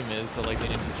this game is, so like they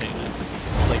didn't change it.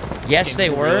 It's, like, Yes, became they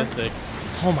too were. realistic.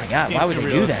 Oh my god, why would Became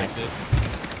they too do that? realistic.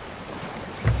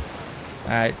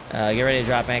 Alright, get ready to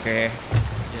drop anchor here.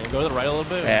 Yeah, go to the right a little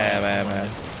bit. Yeah, man.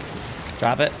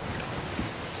 Drop it.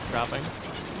 Dropping.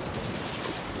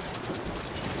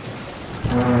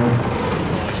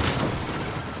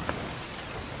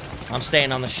 I'm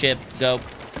staying on the ship. Go.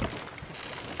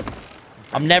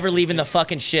 I'm never leaving the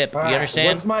fucking ship. You Alright, understand?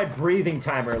 What's my breathing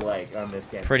timer like on this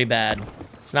game? Pretty bad.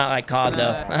 It's not like COD,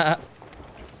 though.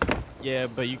 Yeah,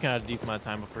 but you kind of decent amount of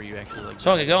time before you actually like.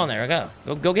 Smoky, go in there.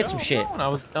 Go get some shit. I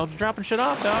was dropping shit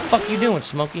off, dog. What the fuck you doing,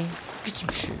 Smokey? Get some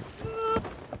shit.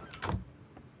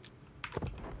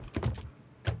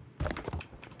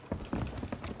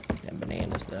 Damn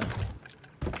bananas, though.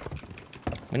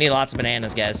 We need lots of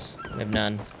bananas, guys. We have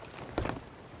none.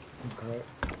 Okay.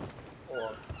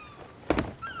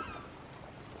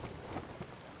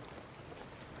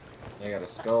 I got a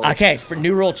skull. Okay, for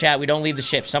new rule, chat, we don't leave the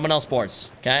ship. Someone else boards,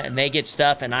 okay? And they get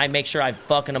stuff, and I make sure I'm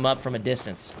fucking them up from a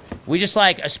distance. We just,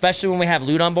 like, especially when we have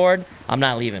loot on board, I'm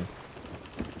not leaving.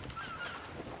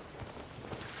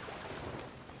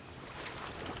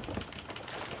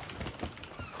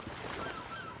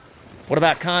 What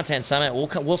about content, Summit?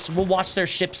 We'll watch their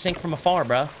ship sink from afar,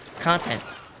 bro. Content.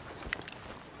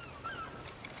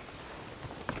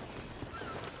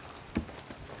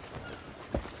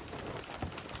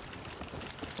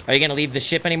 Are you gonna leave the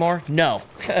ship anymore? No.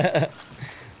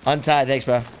 Untied, thanks,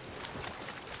 bro.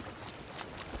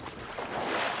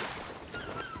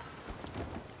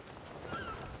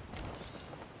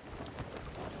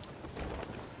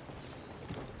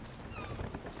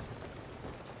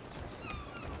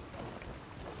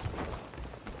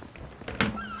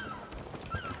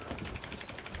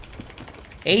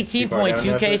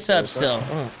 $18.2K subs still.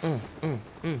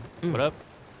 What up?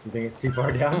 You think it's too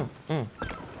far down?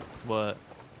 What?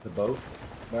 The boat?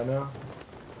 Right now?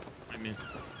 I mean,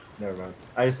 Never mind.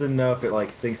 I just didn't know if it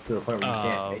like sinks to the point where you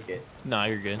can't make it. nah,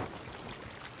 you're good.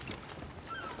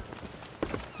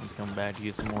 I'm just coming back to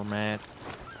get some more math.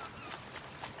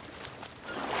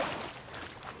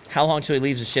 How long till he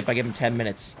leaves the ship? I give him 10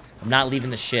 minutes. I'm not leaving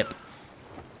the ship.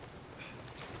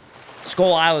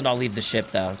 Skull Island, I'll leave the ship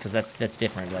though, because that's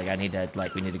different. Like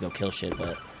we need to go kill shit.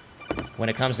 But when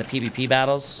it comes to PvP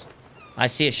battles, I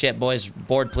see a ship, boys.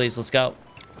 Board, please. Let's go.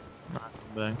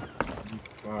 Bang.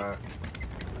 Alright.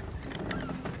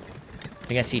 I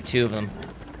think I see 2 of them.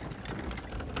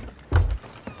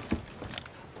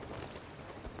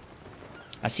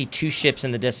 I see 2 ships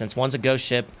in the distance. One's a ghost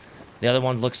ship. The other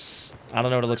one looks... I don't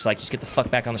know what it looks like. Just get the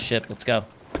fuck back on the ship. Let's go.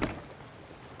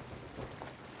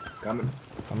 Coming.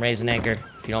 I'm raising anchor.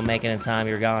 If you don't make it in time,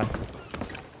 you're gone.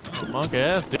 Monk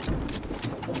ass, dude.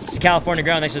 This is California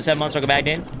Ground. Thanks for the 7 months. Welcome back,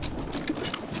 dude.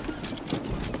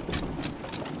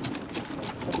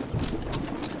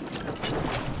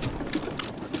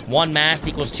 One mast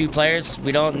equals 2 players.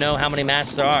 We don't know how many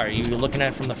masts there are. You're looking at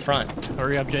it from the front.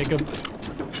 Hurry up, Jacob.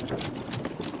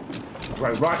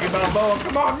 Right, Rocky Balboa,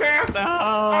 come on, man! No!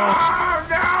 Oh,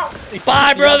 no!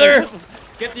 Bye, brother!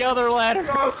 Get the other ladder.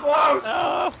 So close!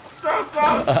 No! So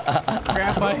close!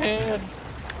 Grab my hand.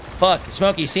 Fuck.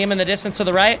 Smokey, you see him in the distance to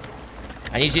the right?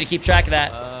 I need you to keep track of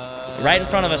that. Right in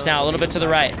front of us now, a little bit to the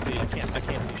right. I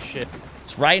can't see shit.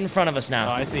 It's right in front of us now.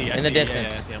 Oh, I see. In the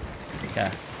distance. Yeah, I see him.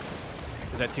 Okay.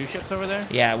 Is that 2 ships over there?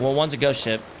 Yeah, well, one's a ghost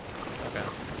ship. Okay.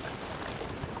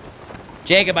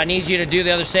 Jacob, I need you to do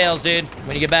the other sails, dude,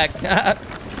 when you get back.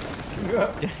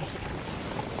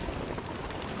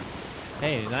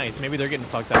 Hey, nice. Maybe they're getting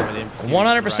fucked up by the NPC.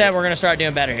 100% we're going to start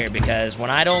doing better here because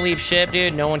when I don't leave ship,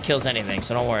 dude, no one kills anything,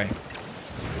 so don't worry.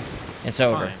 It's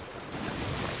over.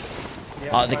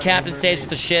 The captain stays with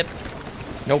the ship.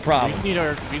 No We problem. just need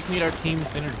our team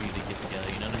synergy to get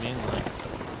together, you know what I mean? Like,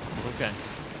 okay.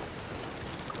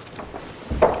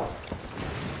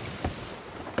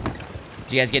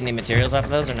 Do you guys get any materials off of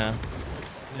those or no?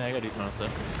 Yeah, I gotta do some other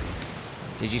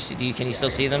stuff. Did you see? Can you still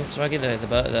see them, Smokey?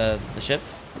 The ship?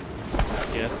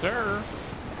 Yes, sir.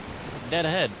 Dead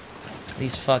ahead.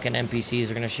 These fucking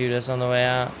NPCs are gonna shoot us on the way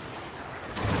out.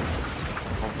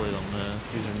 Hopefully they'll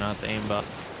miss. These are not the aimbot.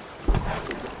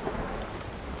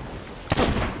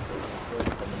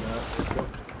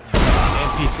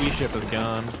 NPC ship is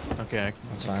gone. Okay,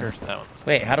 That's fine. Curse that one.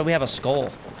 Wait, how do we have a skull?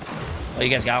 Oh, you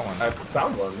guys got one. I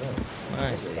found one, yeah.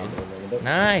 Nice, dude.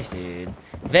 Nice, dude.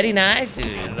 Very nice, dude.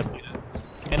 Ended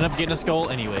up getting a skull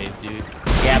anyways, dude.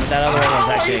 Yeah, but that other one was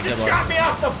actually a good Got one. me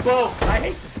off the boat! I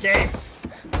hate this game!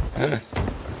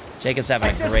 Jacob's having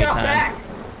I a just great got time. back!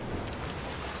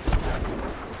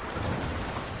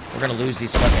 We're gonna lose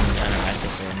these fucking... I don't know, I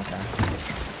still see them. Okay.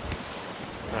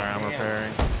 Sorry, I'm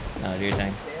repairing. No, do your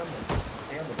thing.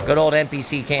 Good old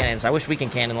NPC cannons. I wish we can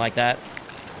cannon like that.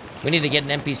 We need to get an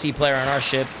NPC player on our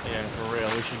ship. Yeah, for real.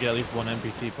 We should get at least one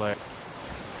NPC player.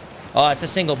 Oh, it's a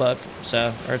single boat,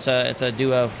 so... Or it's a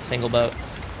duo single boat.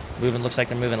 Moving, looks like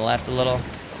they're moving left a little.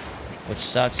 Which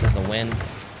sucks is the wind.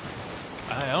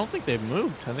 I don't think they've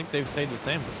moved. I think they've stayed the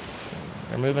same.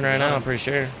 They're moving right now, I'm pretty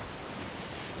sure.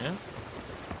 Yeah.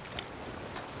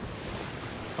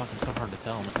 It's fucking so hard to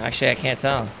tell, man. Actually, I can't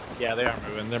tell. Yeah, they are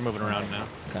moving. They're moving around now.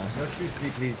 Okay. No shoes,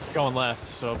 please. Going left,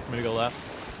 so maybe go left.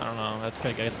 I don't know. That's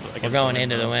kind of. We're going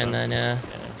into the wind then, yeah.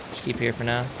 Yeah. Just keep here for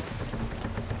now.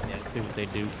 Yeah, see what they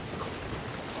do.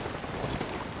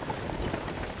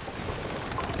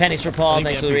 Pennies for Paul, I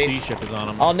thanks for think the the read. NPC ship is on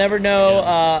them. I'll never know.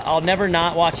 Yeah. I'll never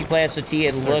not watch you play SOT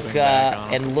and look. Circling back on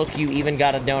 'em. And look, you even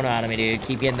got a donut out of me, dude.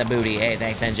 Keep getting the booty. Hey,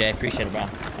 thanks, NJ. Appreciate it, bro.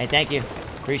 Hey, thank you.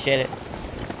 Appreciate it.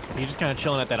 He's just kind of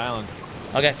chilling at that island.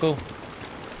 Okay, cool.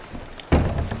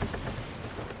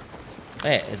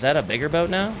 Wait, is that a bigger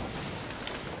boat now?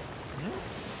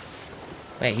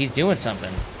 Wait, he's doing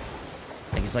something.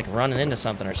 Like he's like running into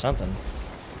something or something.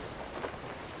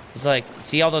 He's like,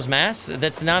 see all those masts?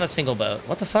 That's not a single boat.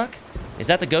 What the fuck? Is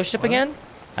that the ghost ship again?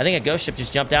 I think a ghost ship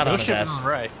just jumped out on Ghost his ship ass. is on the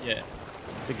right. Yeah.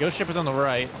 The ghost ship is on the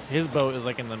right. His boat is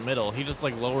like in the middle. He just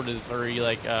like lowered his, or he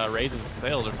like raised his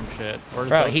sails or some shit. Or his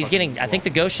Bro, boat's he's fucking getting, I think the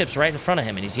ghost ship's right in front of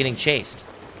him and he's getting chased.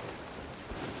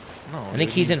 No, I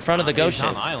think he's in front of the ghost he's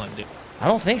on ship. the island, dude. I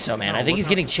don't think so, man. No, I think look he's how-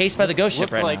 getting chased by the ghost ship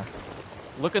look right like, now.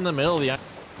 Look in the middle of the island.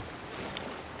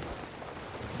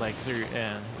 Like, so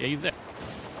yeah, he's there.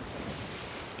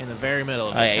 In the very middle.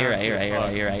 Oh yeah,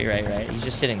 you're right. He's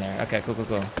just sitting there. Okay, cool.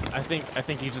 I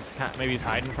think he just maybe he's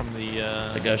hiding from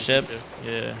the ghost ship?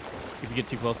 Yeah. If you get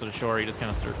too close to the shore, he just kind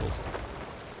of circles.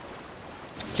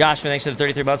 Josh, thanks for the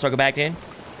 33 months. Welcome back, dude.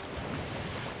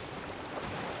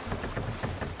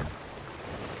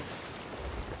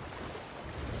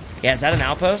 Yeah, is that an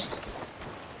outpost?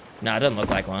 No, it doesn't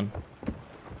look like one.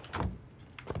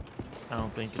 I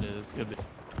don't think it is. Could be.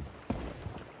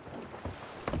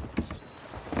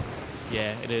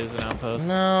 Yeah, it is an outpost.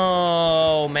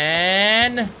 No,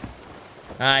 man. All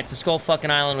right, to Skull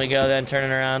fucking Island we go then,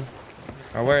 turning around.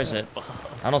 Or where is it?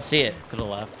 I don't see it. To the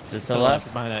left. Is it to the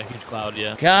left? Behind that huge cloud,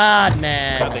 yeah. God, Not the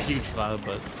man. huge cloud,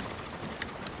 but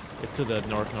it's to the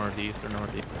northeast or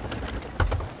northeast.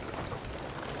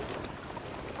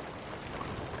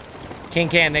 King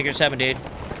Can, thank you 7, dude.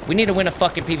 We need to win a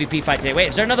fucking PvP fight today. Wait,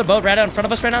 is there another boat right out in front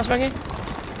of us right now, Smokey?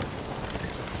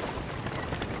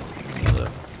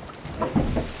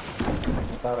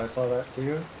 Thought I saw that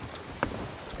too.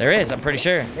 There is, I'm pretty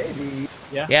sure. Maybe.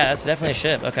 Yeah. Yeah, that's definitely a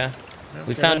ship. Okay.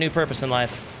 We found new purpose in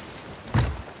life.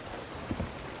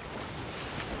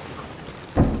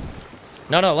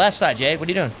 No, left side, Jade. What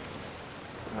are you doing?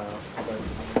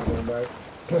 Going back.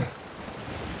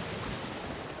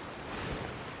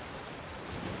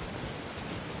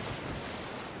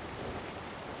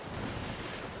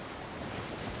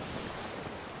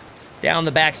 Down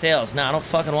the back sails. No, I don't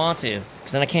fucking want to.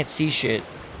 Because then I can't see shit.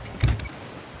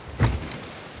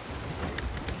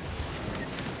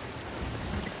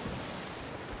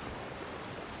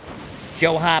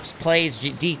 Joe Hops plays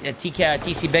TC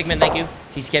Bigman. Thank you.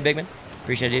 TCK Bigman.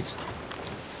 Appreciate it, dudes.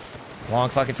 Long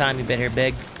fucking time you've been here,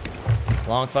 Big.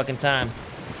 Long fucking time.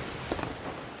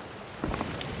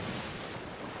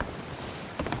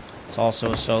 It's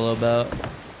also a solo boat.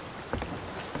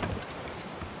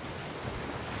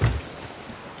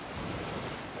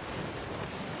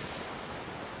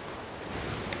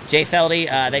 Jay Feldy,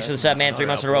 thanks for the sub, man. 3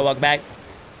 months in a row. Welcome back.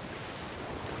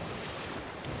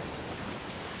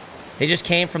 They just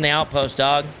came from the outpost,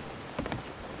 dog.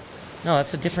 No,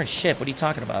 that's a different ship. What are you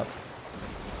talking about?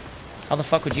 How the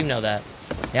fuck would you know that?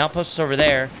 The outpost is over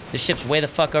there. The ship's way the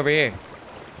fuck over here.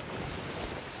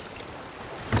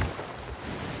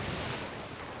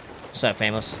 What's up,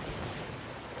 Famous?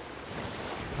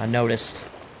 I noticed.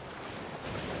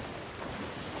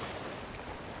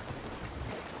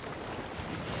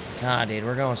 God, dude,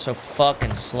 we're going so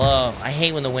fucking slow. I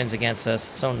hate when the wind's against us.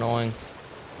 It's so annoying.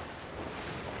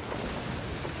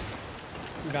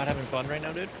 You're not having fun right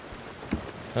now, dude?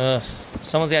 Ugh.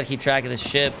 Someone's got to keep track of this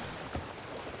ship.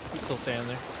 He's still standing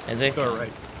there. Is he? Go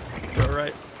right. Go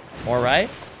right. More right?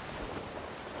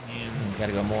 And Got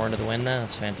to go more into the wind now.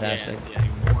 That's fantastic. yeah,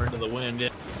 more into the wind. Yeah.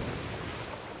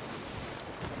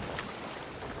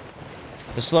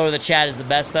 The slower the chat is the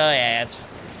best, though. Yeah, it's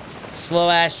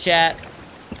slow-ass chat.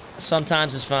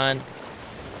 Sometimes it's fun.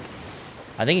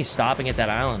 I think he's stopping at that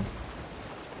island.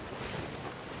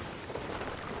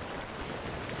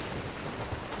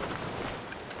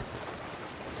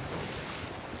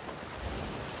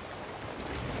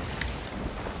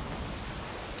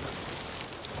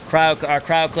 Our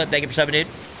crowd clip, thank you for subbing, dude.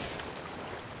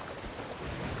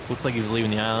 Looks like he's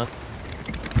leaving the island.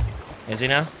 Is he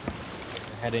now?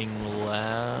 Heading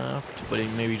left, but he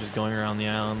maybe just going around the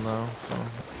island though. So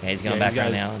Yeah, he's going back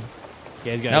around the island.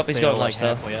 yeah, he's got. Nope, he's going like left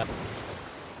still. halfway up.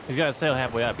 He's got to sail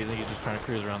halfway up. You think he's just trying to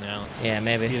cruise around the island? Yeah,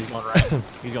 maybe. He's going right.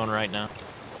 He's going right now.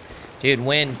 Dude,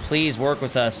 Win, please work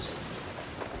with us.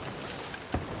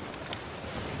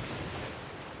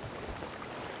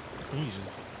 He's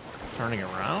just turning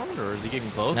around, or is he getting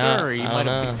closer? No, or he I might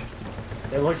don't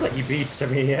have. know. It looks like he beached to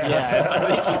me, yeah. Yeah, I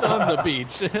think he's on the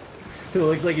beach. It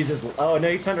looks like he's just... Oh, no,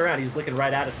 he turned around. He's looking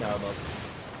right at us now, almost.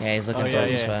 Yeah, he's looking Oh, yeah,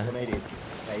 towards this yeah. way. 180.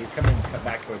 Yeah, he's coming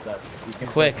back towards us. He's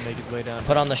gonna Quick. Make his way down.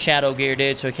 Put on the shadow gear,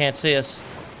 dude, so he can't see us.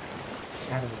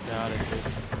 Shadow, Got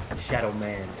it. Shadow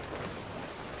Man.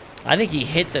 I think he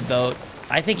hit the boat.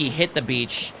 I think he hit the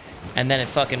beach, and then it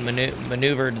fucking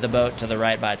maneuvered the boat to the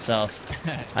right by itself.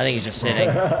 I think he's just sitting.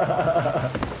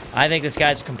 I think this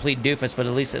guy's a complete doofus, but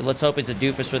at least let's hope he's a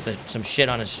doofus with some shit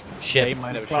on his Yeah, he ship.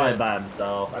 might He's have probably shit. by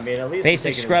himself. I mean, at least...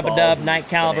 Basic he's taking his Scrub a balls Dub, and Night his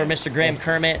Caliber, bananas. Mr. Graham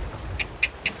Kermit. I'm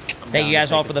Thank you down guys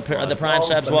to all take for the his blood. prime Balls,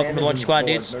 subs. Welcome to the bananas, Lunch and Squad, balls.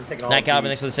 dudes. They're taking all Night Caliber,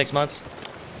 these. thanks for the 6 months.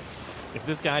 If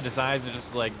this guy decides to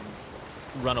just like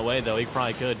run away, though, he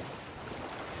probably could.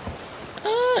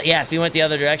 Yeah, if he went the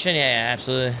other direction, yeah,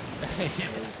 absolutely. Is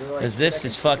it like Because this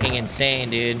is second- fucking insane,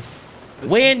 dude. This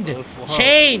Wind! is so slow.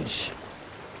 Change!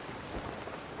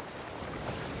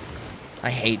 I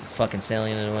hate fucking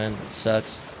sailing in the wind. It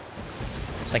sucks.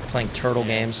 It's like playing turtle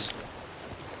games.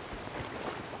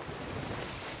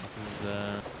 This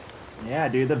is, Yeah,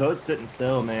 dude, the boat's sitting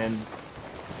still, man.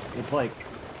 It's like...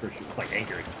 It's like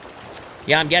anchored.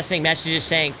 Yeah, I'm guessing messages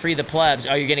saying free the plebs.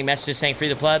 Oh, you're getting messages saying free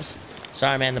the plebs?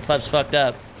 Sorry, man, the plebs fucked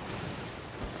up.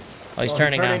 Oh, he's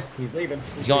turning now. He's leaving.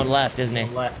 He's going leaving. left, isn't he?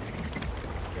 Going left.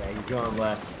 Yeah, he's going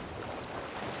left.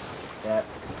 Yeah.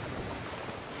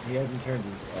 He hasn't turned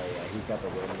his... Oh, yeah, he's got the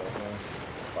wind right now.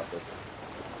 Fuck it.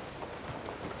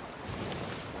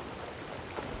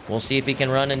 We'll see if he can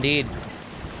run indeed.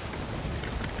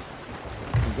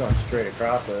 He's going straight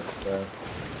across us, so...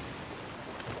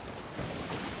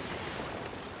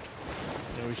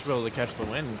 yeah, we should be able to catch the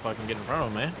wind and fucking get in front of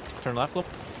him, man. Turn left, look.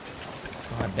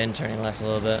 Oh, I've been turning left a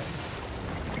little bit.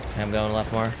 Okay, I'm going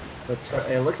left more. But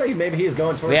it looks like maybe he's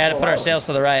going towards... We had to Skull put our Island. sails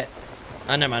to the right.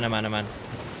 Oh, never mind, never mind, never mind.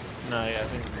 No, yeah, I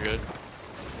think we're good.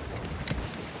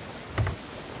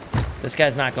 This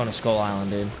guy's not going to Skull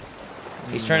Island, dude.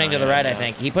 He's turning to the right, I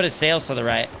think. He put his sails to the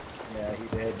right. Yeah, he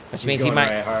did. Which He's means he going might-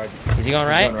 Right hard. Is he going He's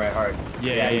right? going right hard.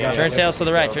 Yeah, he yeah. got Turn that sails to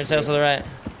the right, turn sails to the right.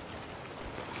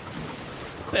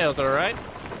 Sail to the right.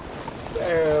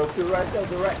 Sail to the right, sail to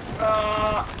the right.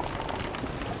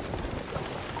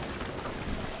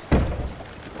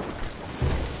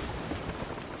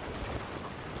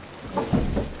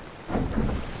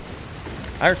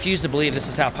 I refuse to believe this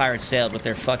is how pirates sailed, with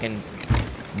their fucking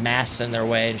masts in their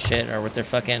way and shit, or with their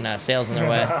fucking sails in their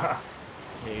way. Yeah,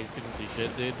 he's couldn't see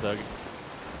shit, dude. Doug. You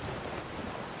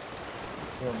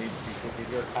don't need to see shit, dude.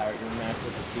 You're a pirate. You're a master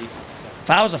of the sea. If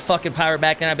I was a fucking pirate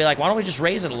back then, I'd be like, why don't we just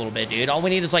raise it a little bit, dude? All we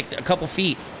need is like a couple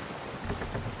feet.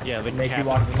 Yeah, the Make you captain's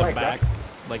walk in the the plank, back,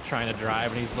 like trying to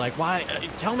drive, and he's like, "Why?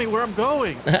 Tell me where I'm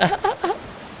going." Oh,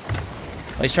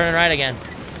 he's turning right again.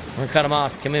 We're gonna cut him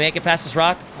off. Can we make it past this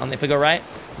rock? If we go right?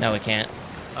 No, we can't.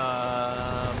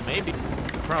 Maybe.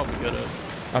 Probably could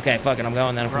have. Okay, fuck it. I'm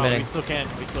going then. I'm Probably committing. we still can.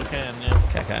 We still can. Yeah.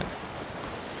 Okay, okay.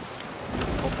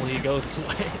 Hopefully he goes this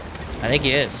way. I think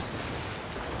he is.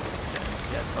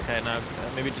 Yeah. Okay. Now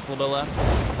maybe just a little bit left.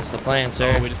 That's the plan,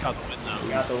 sir. Oh, we just caught the wind now. You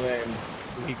got the wind.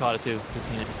 He caught it too. Just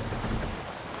seen it.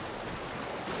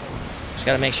 Just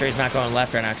gotta make sure he's not going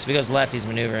left right now, because if he goes left, he's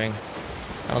maneuvering.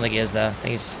 I don't think he is, though. I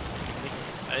think he's...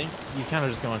 I think you kind of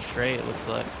just going straight. It looks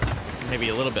like maybe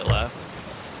a little bit left.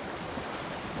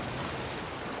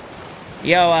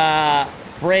 Yo,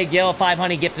 Bray Gill,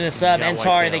 500 gifting a sub. Yeah, And white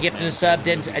sorry, sails, they gifted man. a sub.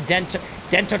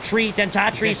 Dentatry,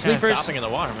 Kinda sleepers. stopping in the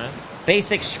water, man.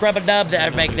 Basic scrub a dub.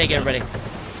 Thank you, everybody.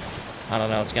 I don't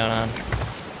know what's going on.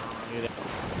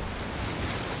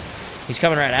 He's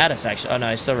coming right at us, actually. Oh, no,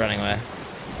 he's still running away.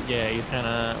 Yeah, he's kind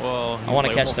of, well... I want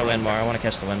to catch the wind more. I want to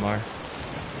catch the wind more.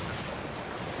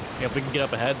 Yeah, if we can get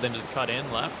up ahead, then just cut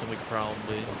in left, and we could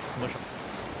probably smush him.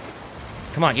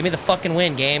 Come on, give me the fucking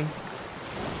win, game.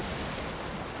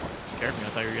 Scared me. I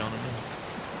thought you were yelling at me.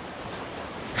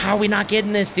 How are we not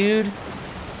getting this, dude?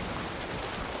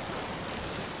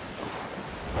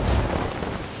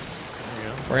 There you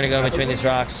go. We're gonna go between these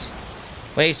rocks.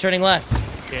 Wait, he's turning left.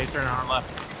 Yeah, he's turning on left.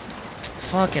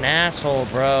 Fucking asshole,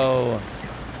 bro.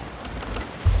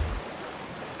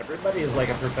 Everybody is like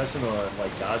a professional at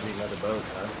like dodging other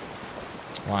boats, huh?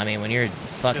 Well, I mean, when you're a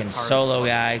fucking It's hard solo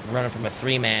as fuck. guy running from a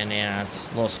 3-man, yeah, it's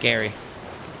a little scary.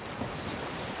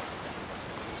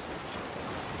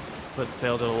 Put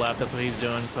sail to the left. That's what he's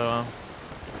doing. So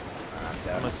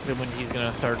I'm assuming he's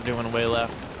gonna start doing way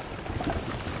left.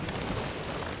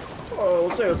 Oh,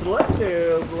 sail to the left,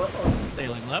 sail to the left.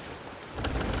 Sailing left.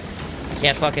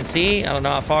 Can't fucking see. I don't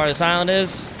know how far this island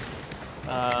is.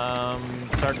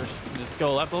 Start to just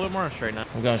go left a little bit more or straight now.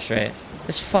 I'm going straight.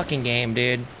 This fucking game,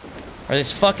 dude. Or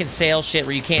this fucking sail shit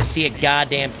where you can't see a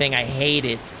goddamn thing. I hate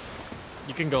it.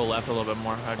 You can go left a little bit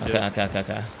more. I'd do Okay, it. okay, okay,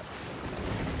 okay.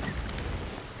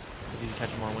 Because he's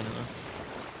catching more wind than us.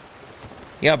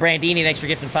 Yo, Brandini, thanks for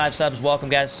gifting 5 subs. Welcome,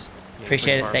 guys. Yeah,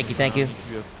 Appreciate it. pretty Thank you, thank far.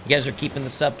 you. You guys are keeping the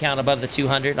sub count above the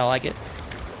 200. I like it.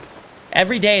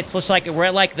 Every day, it's just like we're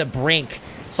at like the brink.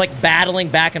 It's like battling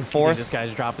back and Think forth. this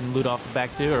guy's dropping loot off the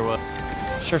back too, or what?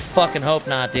 Sure fucking hope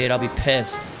not, dude. I'll be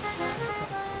pissed.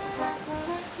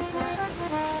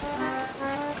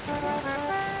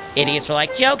 Idiots are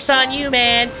like, joke's on you,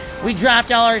 man. We dropped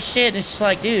all our shit. And it's just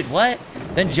like, dude, what?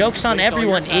 Then joke's on Waste all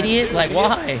your everyone, time, idiot. too, Like, idiot.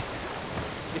 why?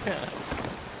 Yeah.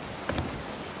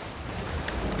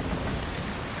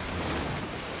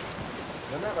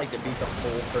 Doesn't that like defeat the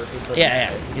whole purpose of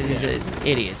Yeah, yeah. Because he's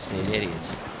idiots, dude.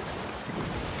 Idiots.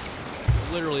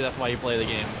 Literally, that's why you play the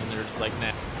game, and they're just like,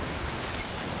 nah.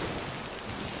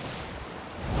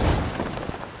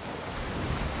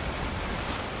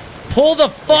 Pull the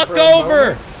fuck For a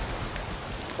over!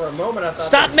 For a moment, I thought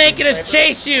Stop they were making us snipers,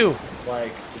 chase you!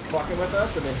 Like fucking with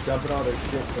us and then dumping all their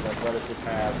shit to like let us just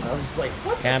have. And I was just like,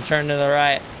 what? Okay, I'm turning to the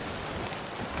right.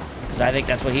 Because I think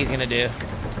that's what he's going to do.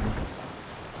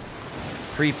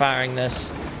 Pre-firing this.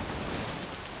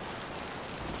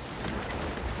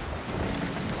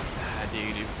 Ah,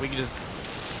 dude, if we could just...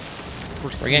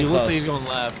 We're getting he looks close. like he's going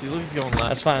left. He looks like he's going left.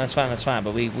 That's fine, that's fine, that's fine.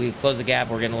 But we closed the gap.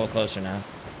 We're getting a little closer now.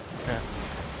 Okay.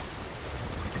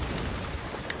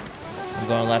 I'm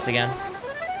going left again.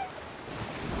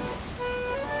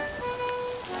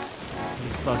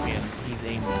 He's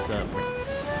aiming this up.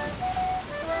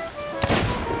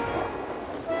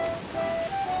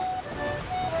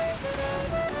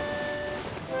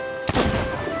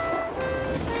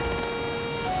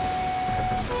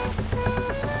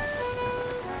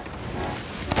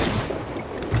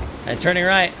 And turning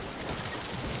right.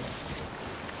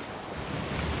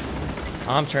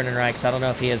 I'm turning right because I don't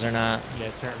know if he is or not. Yeah,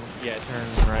 turn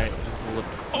right. Just a little.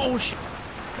 Oh shit!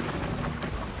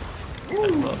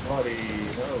 Ooh, close. buddy.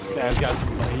 This guy's got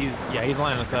some, he's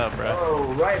lining us up, bro.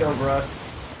 Oh, right over us.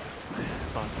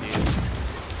 Fuck, dude.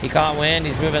 He caught wind.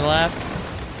 He's moving left.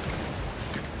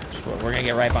 We're going to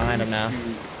get right behind him now.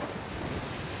 Shoot.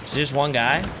 Is it just one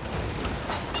guy?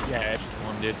 Yeah, it's just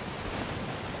one dude.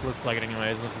 Looks like it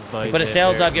anyways. This is Buddy. Put his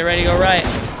sails up. Get ready to go right.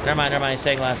 Never mind. He's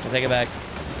staying left. I'll take it back.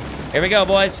 Here we go,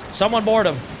 boys. Someone board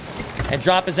him and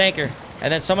drop his anchor.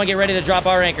 And then someone get ready to drop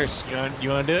our anchors. You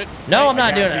want to do it? No, I'm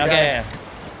not doing it. Okay, yeah.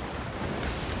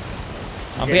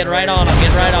 I'm getting right on.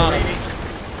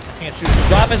 Can't shoot.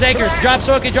 Drop his anchors. Drop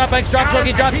Smokey. Drop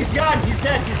Smokey. Drop. He's gone. He's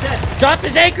dead. Drop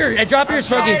his anchor and drop yours,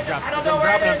 Smokey. I don't know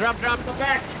where it is. Drop. Go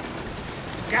back.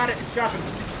 Got it. It's dropping.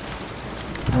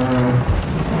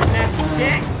 That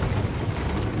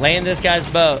shit. Land this guy's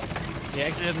boat. He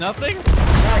actually has nothing? No,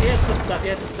 he has some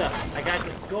stuff. I got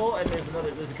the skull and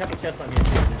there's a couple chests on here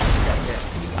too.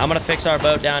 I'm gonna fix our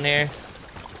boat down here.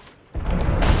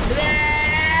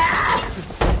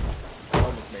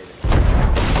 Almost made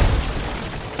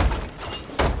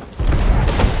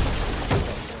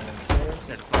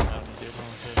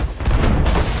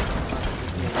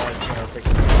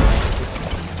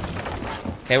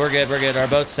Okay, we're good. Our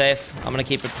boat's safe. I'm gonna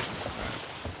keep it.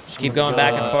 Just keep going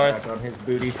back and forth. Back on his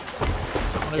booty.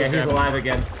 Yeah, he's alive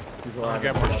again. He's I'll alive.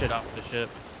 grab more shit off the ship.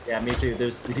 Yeah, me too.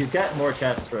 He's got more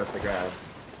chests for us to grab.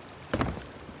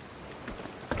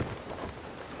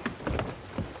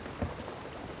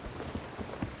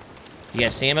 You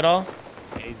guys see him at all?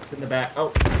 It's in the back.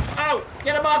 Oh,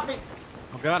 get him off me!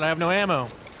 Oh god, I have no ammo.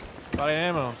 Body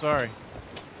ammo, I'm sorry.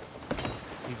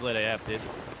 He's lit AF, dude.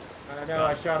 I know,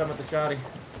 I shot him with the shotty.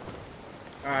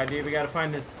 Alright, dude, we gotta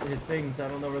find his things. I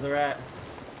don't know where they're at.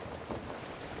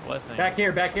 What thing? Back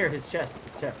here, his chest.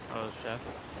 Oh, his chest.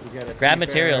 He's got a Grab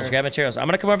seafarer. materials. I'm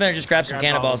gonna come over there and just grab some Grab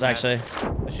all cannonballs, of actually.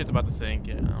 This shit's about to sink,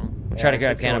 you know. We'll try to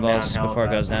grab shit's going cannonballs down before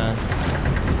it goes hella down.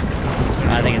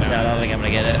 I think it's out. I don't think I'm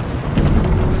gonna get it.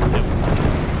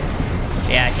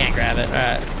 Yeah, I can't grab it.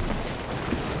 Alright.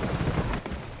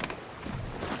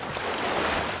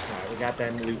 Alright, we got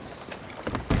them loots.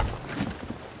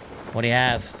 What do you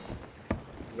have?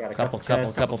 We got a Couple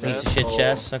chests, piece of shit skull,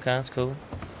 chests. Okay, that's cool.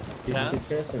 piece of shit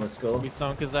chest and a skull. We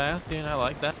sunk his ass, dude. I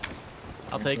like that.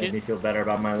 I'll take Made me it. feel better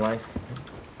about my life.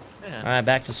 Yeah. Alright,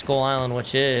 back to Skull Island, which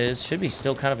should be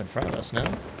still kind of in front of us, no?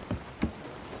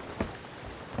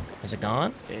 Is it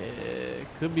gone? It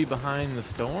could be behind the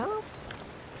storm.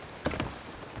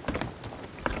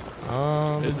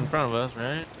 It is in front of us,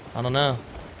 right? I don't know.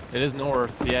 It is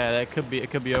north. Yeah, that could be. It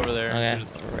could be over there. Okay,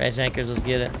 raise anchors, let's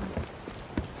get it.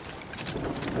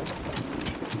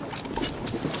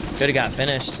 Could have got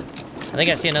finished. I think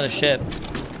I see another ship.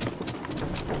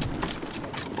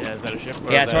 Yeah, is that a ship?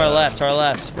 Or Yeah, is to our that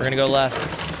left, We're gonna go left.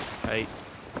 Right.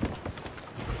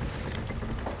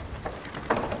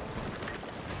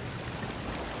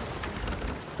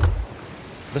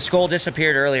 The skull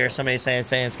disappeared earlier. Somebody's saying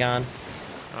it's gone.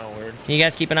 Oh, weird. Can you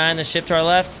guys keep an eye on this ship to our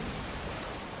left?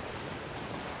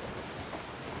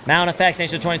 Mount effects,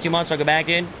 thanks for 22 months. I'll go back,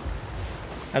 dude.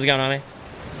 How's it going, homie?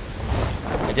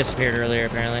 It disappeared earlier,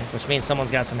 apparently, which means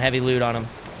someone's got some heavy loot on them.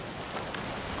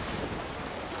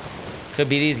 Could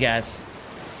be these guys.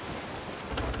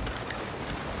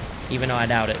 Even though I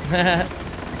doubt it.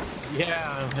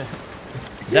 Yeah.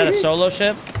 Is that a solo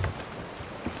ship?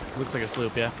 Looks like a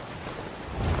sloop, yeah.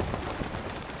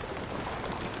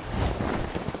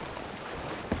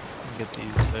 Get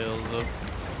these sails up.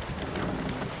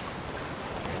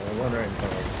 One right in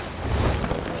front of us.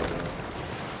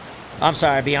 I'm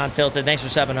sorry, Beyond Tilted. Thanks for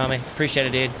subbing, homie. Appreciate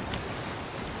it, dude.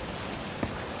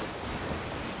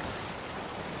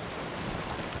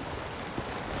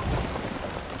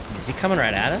 Is he coming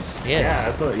right at us? He is.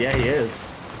 Yeah, he is.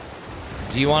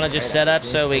 Do you want to just set up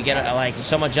so we get, like,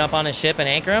 someone jump on his ship and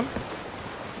anchor him?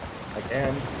 I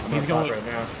can. He's going right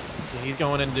now. He's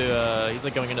going into. He's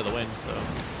like going into the wind, so.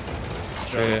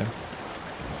 True.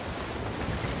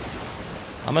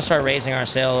 I'm gonna start raising our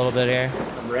sail a little bit here.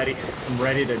 I'm ready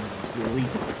to leap.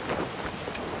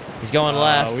 He's going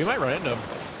left. We might run into him.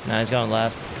 No, he's going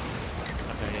left.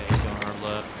 Okay, yeah, he's going hard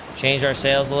left. Change our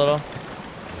sails a little.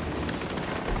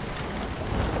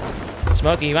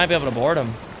 Smokey, you might be able to board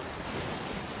him.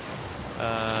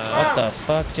 What the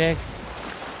fuck, Jake?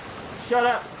 Shut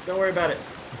up! Don't worry about it.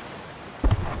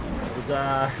 It was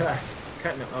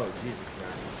cutting him. Oh Jesus,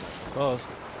 no. Close.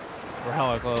 We're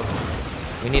hella close.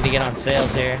 We need to get on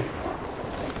sails here.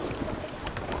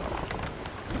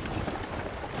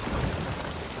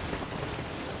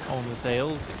 On the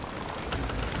sails.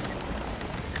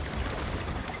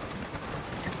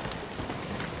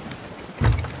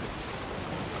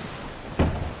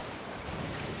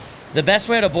 The best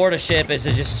way to board a ship is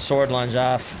to just sword lunge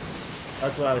off.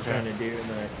 That's what I was trying to do, and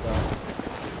then I thought.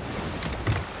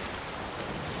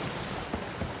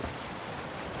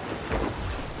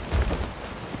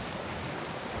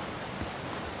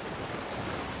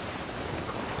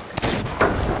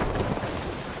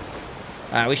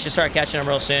 Alright, we should start catching him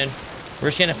real soon. We're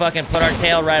just gonna fucking put our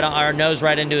tail right on, our nose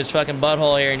right into his fucking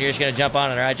butthole here, and you're just gonna jump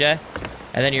on it, right, Jay?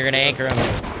 And then you're gonna anchor him.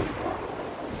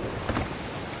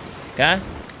 Okay?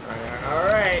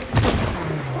 Alright.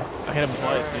 I hit him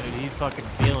twice, dude. He's fucking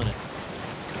feeling it.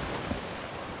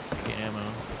 Get ammo.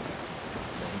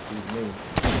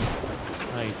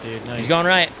 Nice, dude. Nice. He's going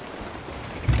right.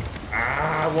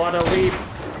 Ah, I want to leap,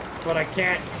 but I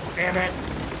can't. Damn it.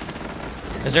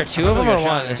 Is there two of them or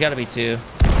one? There's gotta be two.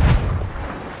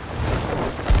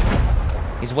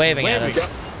 He's waving at us.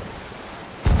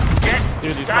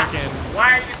 Dude, he's Stop. fucking...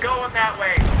 Why are you going that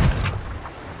way?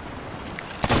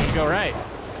 You go right.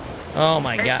 Oh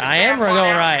my god, I am going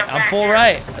right. I'm full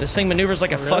right. This thing maneuvers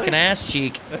like a fucking ass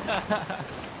cheek. Yeah,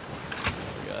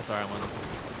 sorry, I'm on this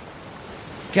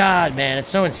one. God, man, it's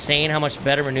so insane how much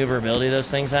better maneuverability those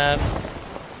things have.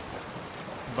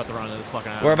 I'm about to run into this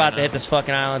fucking island. We're about right to hit this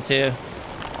fucking island too.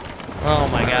 Oh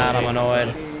my god, I'm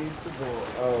annoyed.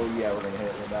 Oh yeah, we're gonna hit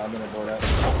it now. I'm gonna board up.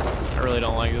 I really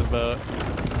don't like this boat.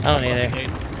 I don't either.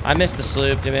 I missed the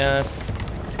sloop, to be honest.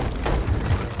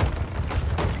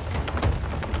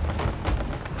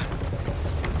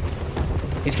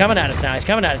 He's coming at us now. He's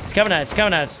coming at us. He's coming at us. He's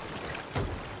coming at us.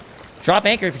 Drop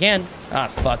anchor if you can. Ah,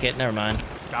 fuck it. Never mind.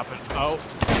 Drop it. Oh.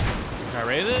 Can I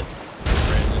raise it?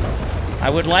 I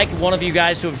would like one of you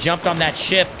guys to have jumped on that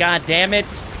ship. God damn it.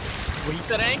 Well, you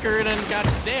said anchor and then got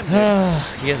damn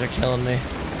it. You guys are killing me.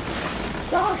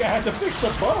 Dog, I had to fix the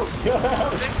boat.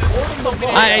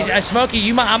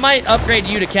 Smokey, I might upgrade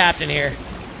you to captain here.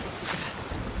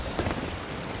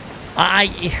 I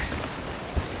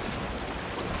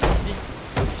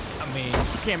mean,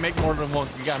 you can't make more than one.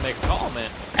 You gotta make a call, man.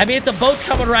 I mean, if the boat's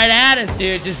coming right at us,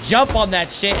 dude, just jump on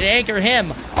that shit and anchor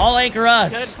him. I'll anchor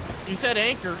us. You said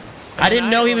anchor. I didn't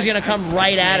know he was gonna come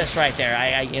right at us right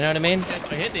there. You know what I mean?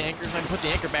 I hit the anchor, so I can put the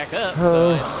anchor back up. So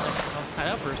I was tied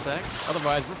up for a sec.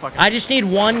 Otherwise, we're fucking. I just need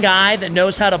one guy that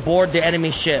knows how to board the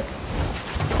enemy ship.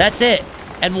 That's it.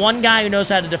 And one guy who knows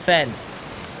how to defend.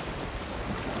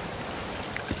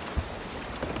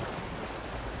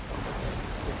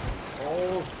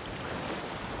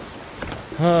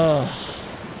 Oh.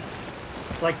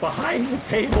 It's like behind the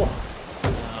table.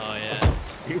 Oh yeah.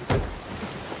 Stupid.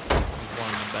 There's one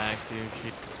in the back too.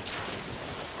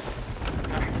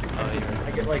 Oh yeah. I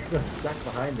get like so stuck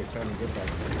behind it trying to get back.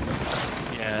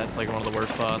 Yeah, it's like one of the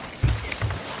worst spots.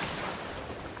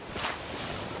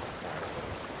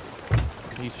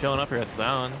 He's showing up here at the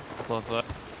island. Close up.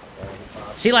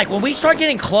 See, like, when we start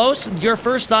getting close, your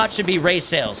first thought should be raise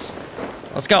sails.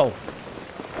 Let's go.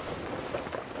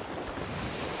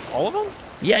 All of them?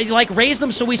 Yeah, like, raise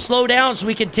them so we slow down so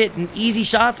we can hit easy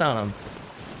shots on them.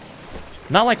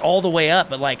 Not, like, all the way up,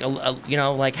 but, like, you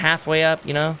know, like, halfway up,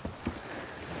 you know?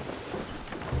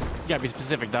 You gotta be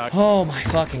specific, Doc. Oh, my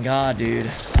fucking God,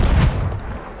 dude.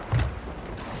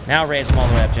 Now raise them all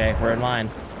the way up, Jay. We're in line.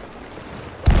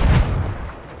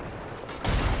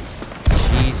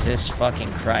 Jesus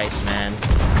fucking Christ, man.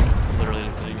 Literally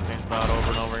just hitting the same spot over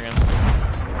and over again.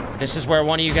 This is where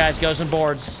one of you guys goes and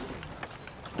boards.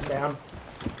 Down.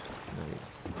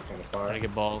 Trying to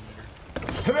get balls.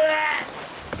 I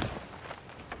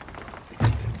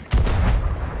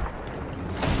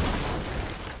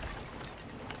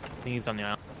think he's on the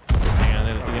island. Hang on, I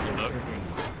think he's a boat.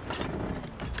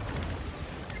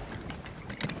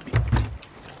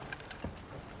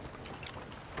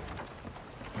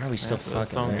 Why are we still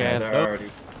fucking some there? gas. They're already.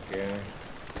 Yeah.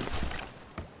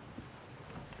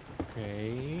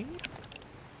 Okay.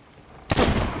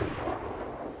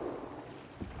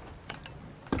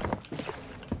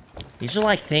 These are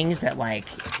like things that like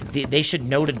they should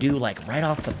know to do like right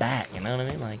off the bat, you know what I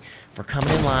mean? Like for coming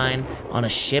in line on a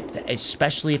ship, that,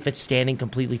 especially if it's standing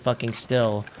completely fucking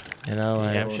still, you know?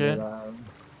 Like, Yeah, shit. No,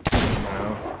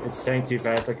 it's saying too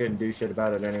fast. I couldn't do shit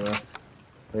about it anyway.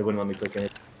 They wouldn't let me click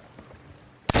it.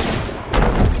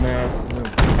 Smash. No.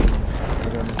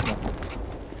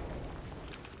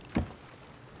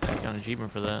 It's kind of cheaper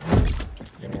for that.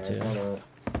 Yeah, me too.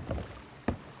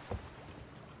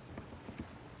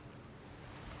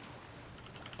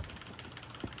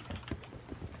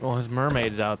 Well, his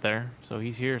mermaid's out there, so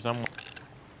he's here somewhere.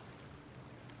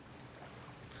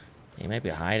 He might be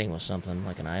hiding with something,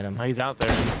 like an item. No, he's out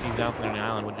there. He's out there on the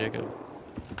island with Jacob.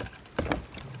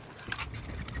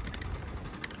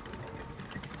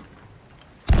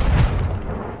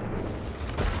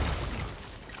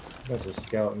 Bunch of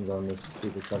skeletons on this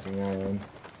stupid fucking island.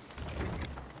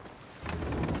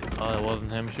 Oh, it wasn't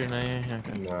him shooting at you?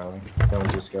 Okay. No,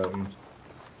 bunch of skeletons.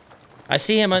 I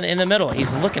see him in the middle.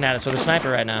 He's looking at us with a sniper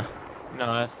right now.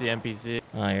 No, that's the NPC.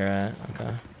 Oh, you're right.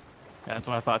 Okay. That's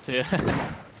what I thought too.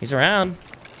 He's around.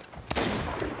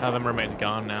 Oh, the mermaid's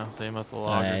gone now, so he must have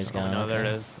logged. yeah, or he's something. gone, No, there it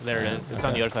okay. is. There it is. It's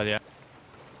on the other side, yeah.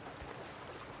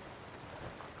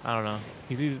 I don't know.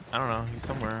 I don't know. He's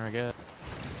somewhere, I guess.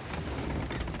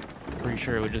 Pretty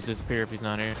sure it would just disappear if he's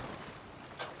not here.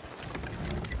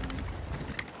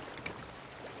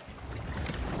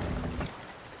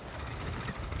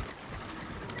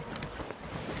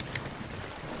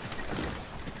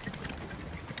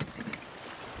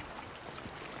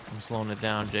 I'm slowing it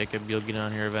down, Jacob. You'll get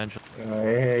on here eventually.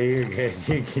 Hey, you're good.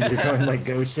 You're going like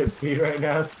ghost ship speed right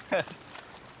now.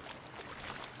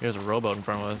 There's a rowboat in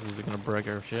front of us. Is it gonna break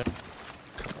our ship?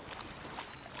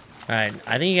 Alright,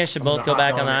 I think you guys should both go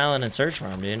back on the island and search for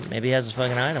him, dude. Maybe he has a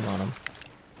fucking item on him.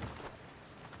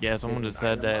 Yeah, someone just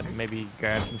said that maybe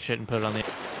grab some shit and put it on the.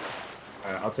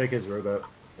 Alright, I'll take his rowboat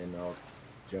and I'll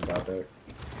jump out there.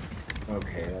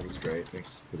 Okay, that was great.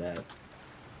 Thanks for that.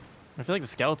 I feel like the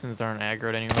skeletons aren't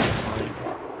aggroed anymore.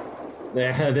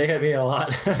 Yeah, they hit me a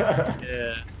lot.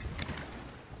 Yeah.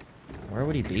 Where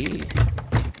would he be?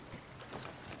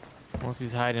 Unless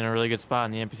he's hiding in a really good spot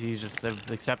and the NPCs just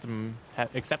have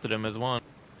accepted him as one.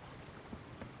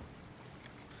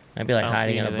 Might be like I don't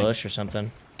hiding see in a anything. bush or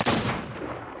something.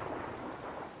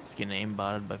 Just getting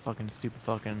aimbotted by fucking stupid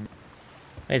fucking.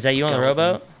 Hey, is that you on the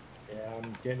rowboat? skeletons. Yeah,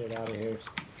 I'm getting it out of here.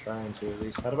 Trying to at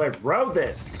least. How do I row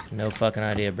this? No fucking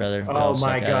idea, brother. We Oh all suck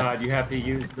my at it. god, you have to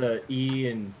use the E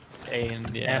and A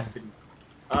and yeah. F and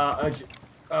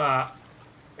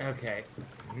okay.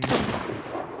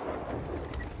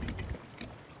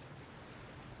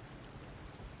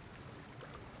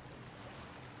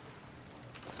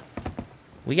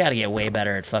 We gotta get way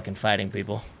better at fucking fighting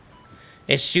people.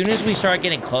 As soon as we start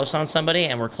getting close on somebody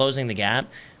and we're closing the gap,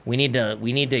 we need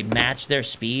to match their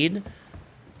speed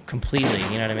completely,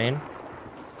 you know what I mean?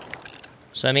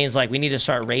 So that means like we need to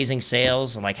start raising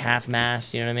sails and like half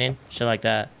mast, you know what I mean? Shit like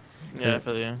that. Yeah, I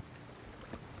feel you.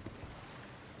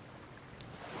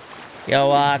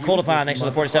 Yo, Cold Upon, thanks for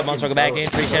the 47 months. Welcome back, dude.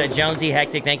 Appreciate it. Jonesy,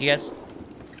 Hectic, thank you guys.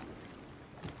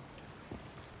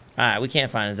 Alright, we can't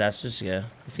find his ass. Just go.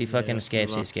 If he fucking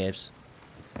escapes, he escapes.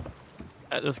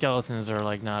 The skeletons are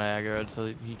like not aggroed,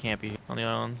 so he can't be on the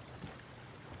island.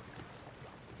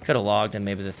 Could have logged and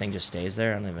maybe the thing just stays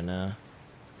there. I don't even know.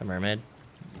 The mermaid.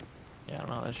 Yeah, I don't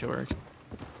know how that shit works.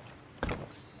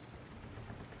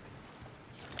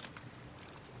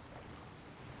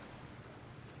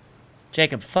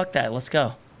 Jacob, fuck that. Let's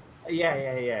go.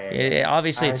 Yeah.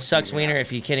 Obviously, I it sucks see wiener that.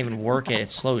 if you can't even work it.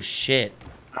 It's slow as shit.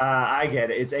 I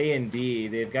get it. It's A and D.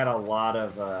 They've got a lot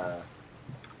of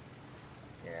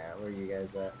yeah, where are you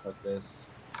guys at? Fuck this.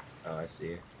 Oh, I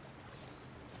see.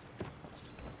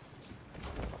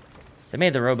 They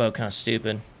made the rowboat kind of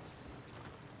stupid.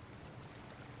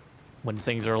 When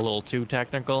things are a little too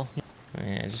technical.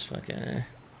 Yeah, just fucking.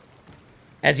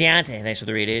 Asiante, thanks for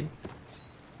the read, dude.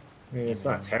 I mean, it's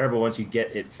not terrible once you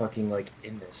get it fucking like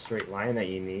in the straight line that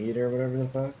you need or whatever the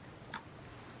fuck.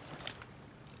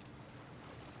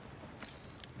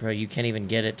 Bro, you can't even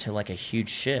get it to like a huge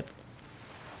ship.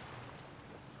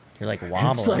 You're like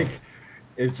wobbling. It's like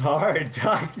it's hard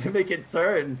Doc, to make it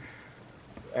turn.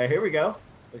 Here we go.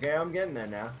 Okay, I'm getting there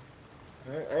now.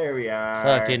 There we are.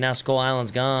 Fuck, dude, now Skull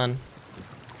Island's gone.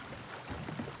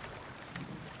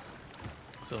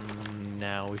 So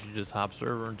now we should just hop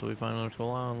server until we find another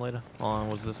Skull Island later. Hold on,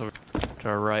 what's this over to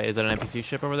our right? Is that an NPC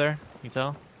ship over there? Can you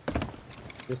tell?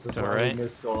 This is All why right. we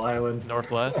miss Skull Island.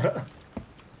 Northwest.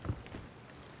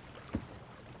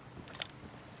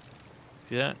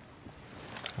 See that?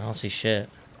 I don't see shit.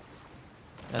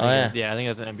 I Oh, think yeah. Yeah, I think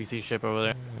that's an NPC ship over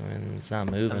there. And it's not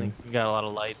I moving. think you got a lot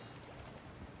of light.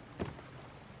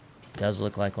 Does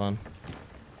look like one.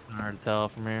 Hard to tell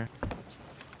from here.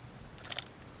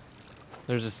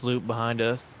 There's a sloop behind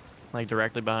us, like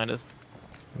directly behind us,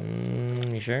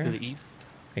 You sure? to the east.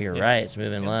 You're Yeah. right. It's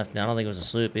moving Yeah. left. I don't think it was a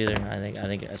sloop either. I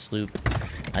think a sloop.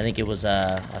 I think it was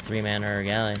a 3-man or a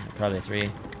galley. Probably a 3.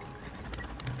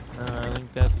 I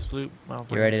think that's a sloop.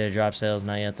 You ready to drop sails?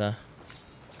 Not yet, though.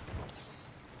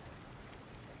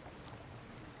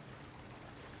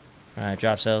 All right,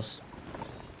 drop sails.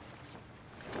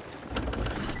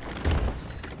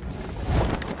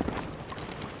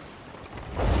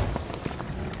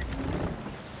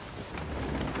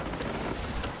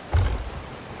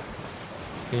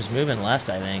 He was moving left,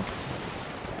 I think.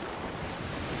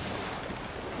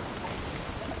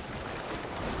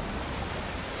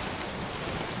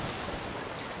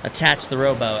 Attach the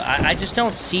rowboat. I just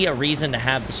don't see a reason to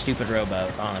have the stupid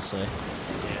rowboat, honestly. Yeah,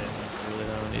 really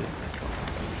don't either.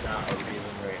 It's not a reason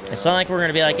right now. It's not like we're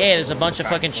gonna be like, hey, there's a bunch of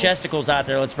fucking chesticles out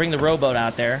there. Let's bring the rowboat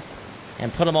out there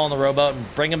and put them all on the rowboat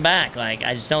and bring them back. Like,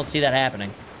 I just don't see that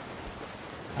happening.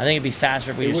 I think it'd be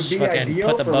faster if we It would just be fucking ideal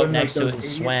put the for boat when, like, next to those it and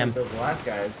idiots, swam. like those last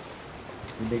guys,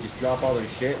 when they just drop all their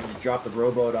shit and just drop the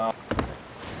rowboat off.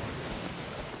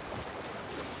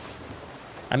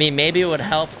 I mean, maybe it would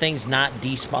help things not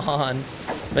despawn,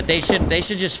 but they should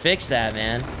just fix that,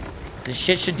 man. This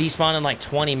shit should despawn in like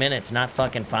 20 minutes, not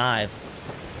fucking 5.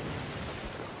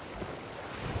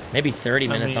 Maybe 30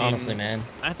 minutes, honestly, man.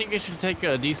 I think it should take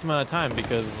a decent amount of time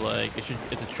because, like,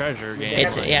 it's a treasure game.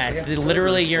 It's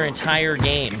literally your entire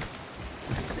game.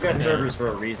 We got servers for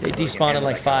a reason. They so we can despawn in handle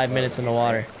like that 5 kind of minutes in the load,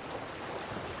 water.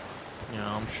 right? You know,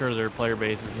 I'm sure their player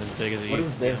base isn't as big as it What used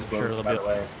is to be. this, I'm sure they'll by be. the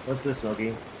way? What's this,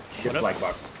 Smokey? Ship What up? flag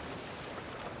box.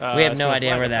 We have it's no for the idea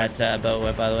flag where effect. that boat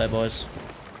went, by the way, boys.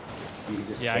 You can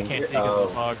just Yeah, I change can't it. see because of the Oh,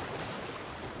 fog.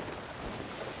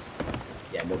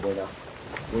 yeah, no bueno.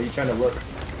 Where are you trying to look?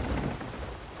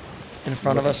 In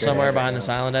front of us Looking straight somewhere ahead right behind now. this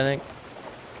island, I think.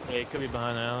 Yeah, it could be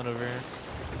behind the island over here.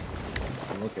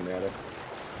 I'm looking at it.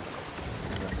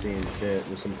 I'm not seeing shit.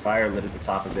 There's some fire lit at the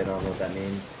top of it. I don't know what that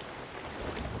means.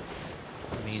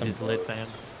 He Some just lit, fam.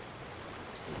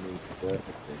 It means it's lit.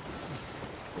 It's good.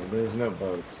 Yeah, there's no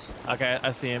boats. Okay,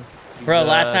 I see him. He's, Bro,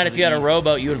 last night to if the you had a east.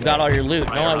 rowboat, you would have got all your loot.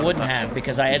 No, Right I around wouldn't the side. have,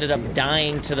 because I ended up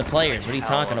dying to the players. What are you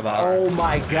talking about? Oh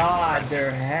my god,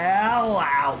 they're hell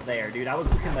out there, dude. I was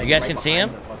looking like You guys right can see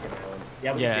behind him? the fucking island.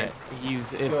 Yeah, we Yeah, can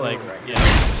see him. it's go like, over right yeah,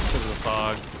 because of the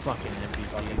fog. Fucking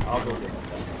NPC. I'll go get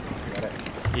them. Got it.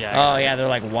 Yeah. Oh, yeah, they're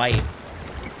like white.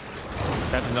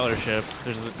 That's another ship.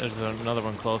 There's another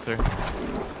one closer.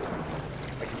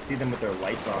 I can see them with their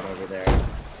lights on over there.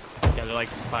 Yeah, they're like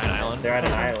by an island. They're at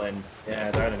an island. Yeah,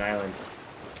 they're at an island.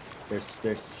 Their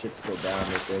shit's still down.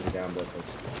 Their sails are down, but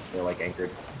they're like anchored.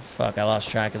 Fuck, I lost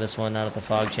track of this one now that the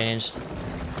fog changed.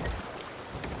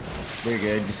 They're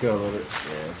good. Just go a little bit.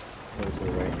 Yeah. Over to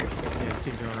the right here. Yeah, just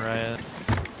keep going right.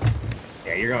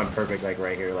 Yeah, you're going perfect, like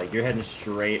right here. Like you're heading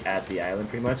straight at the island,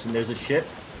 pretty much. And there's a ship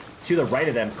to the right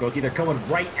of them, Smokey. They're coming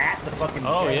right at the fucking.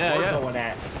 Oh, yeah, we're yeah. Going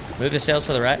at. Move the sails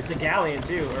to the right. It's a galleon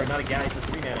too, or not a galleon. It's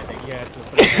a 3-man, I think. Yeah, it's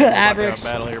just pretty Average.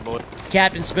 battle here, boy.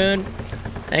 Captain Spoon.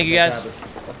 Thank you, guys. A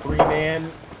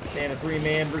 3-man and a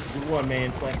 3-man versus a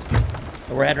 1-man.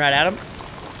 We're heading right at them.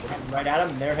 We're heading right at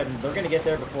them. They're gonna get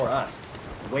there before us,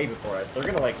 way before us. They're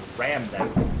gonna like ram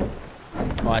them.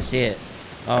 Oh, I see it.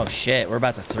 Oh, shit. We're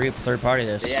about to third party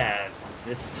this. Yeah,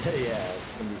 this is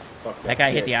it's gonna be some fucked up That guy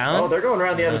hit shit. the island? Oh, they're going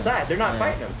around the other Uh-huh. side. They're not Yeah.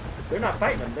 fighting them. They're not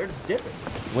fighting them. They're just dipping.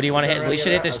 What do you want to They're hit? around We the should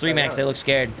other hit this outside 3 max. They island. look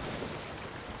scared.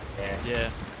 Yeah. Yeah.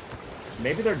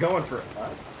 Maybe they're going for us.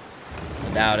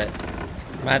 I doubt it.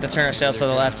 Might have to turn our sails to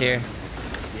the left here.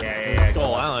 Yeah.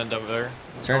 Skull Island over there.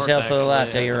 Turn North, sails to the left.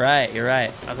 actually. Yeah, you're right. You're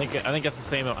right. I think that's the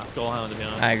same on Skull Island, to be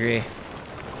honest. I agree.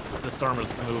 The storm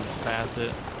has moved past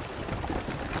it.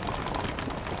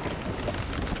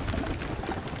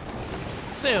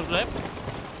 Sails left.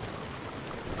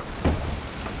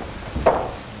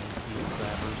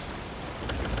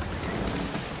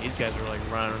 These guys are like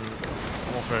running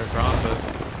almost right across us.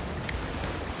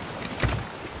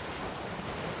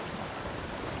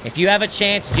 If you have a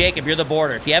chance, Jacob, you're the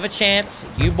boarder. If you have a chance,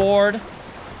 you board,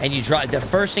 and you drop. The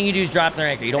first thing you do is drop their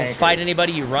anchor. You don't Anchors. fight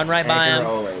anybody. You run right by Anchor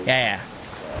them. always. Yeah.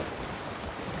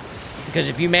 Because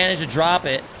if you manage to drop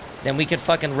it, then we could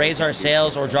fucking raise our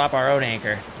sails or drop our own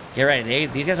anchor. Get ready.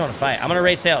 These guys want to fight. I'm gonna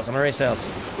raise sails.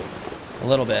 A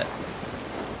little bit.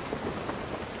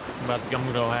 I'm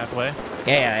gonna go halfway.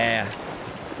 Yeah.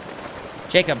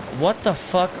 Jacob, what the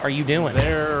fuck are you doing?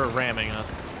 They're ramming us.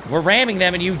 We're ramming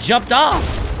them, and you jumped off.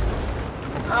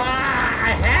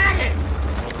 I had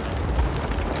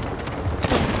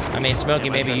it. I mean, Smokey, Yeah,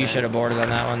 my maybe turn you then. should have boarded on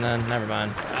that one then. Never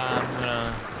mind. I'm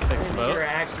gonna fix the boat. You're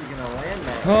actually gonna land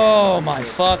that. Oh my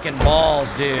fucking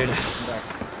balls, dude.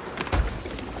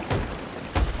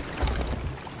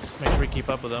 Just make sure we keep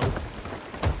up with them.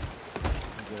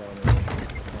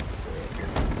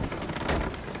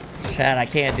 Chad, I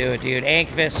can't do it, dude.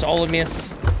 Ankvis,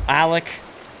 Olamis, Alec.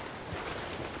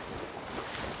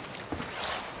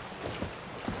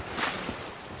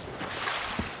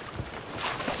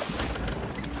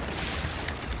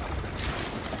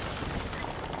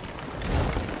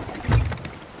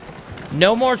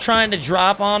 No more trying to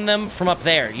drop on them from up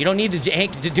there. You don't need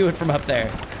to do it from up there.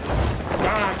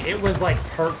 God, it was like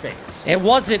perfect. It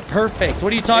wasn't perfect.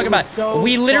 What are you talking It was about? so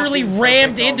We literally fucking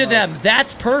rammed perfect into them. almost.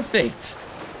 That's perfect.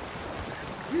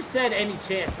 You said any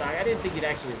chance, I didn't think you'd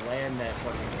actually land that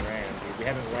fucking ram, dude. We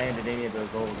haven't landed any of those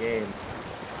the whole game.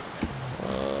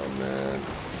 Oh, man.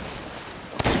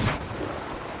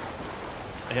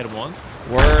 I hit him once.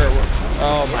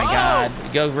 Oh my God.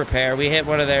 Go repair. We hit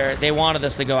one of their, they wanted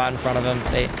us to go out in front of them.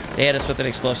 They hit us with an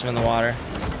explosive in the water.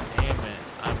 Damn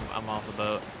it. I'm off the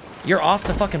boat. You're off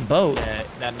the fucking boat. Yeah,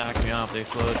 that knocked me off. They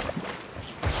exploded.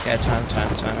 Yeah, it's fine, it's fine,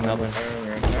 it's fine. I'm helping.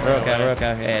 We're okay, we're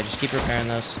okay. Yeah, just keep repairing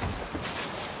those.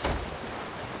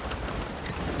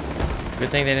 Good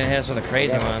thing they didn't hit us with a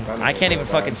crazy one. I can't even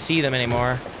fucking see them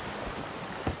anymore.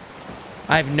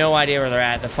 I have no idea where they're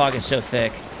at. The fog is so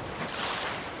thick.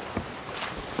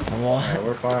 What? Yeah,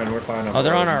 we're fine, we're fine. Oh,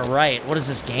 they're on our right. What is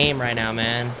this game right now,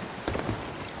 man?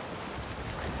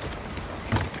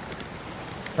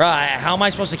 Bro, how am I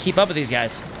supposed to keep up with these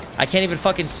guys? I can't even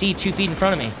fucking see 2 feet in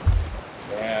front of me.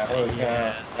 Yeah, oh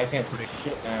yeah. I can't see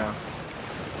shit now.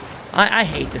 I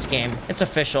hate this game. It's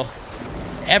official.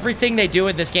 Everything they do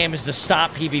in this game is to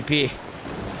stop PvP.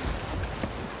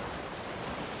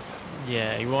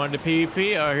 Yeah, you wanted to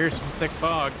PvP? Oh, here's some thick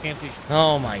fog. Can't see.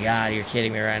 Oh my god, you're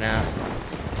kidding me right now.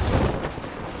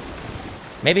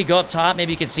 Maybe go up top.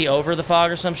 Maybe you can see over the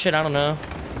fog or some shit. I don't know.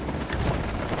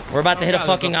 We're about to hit a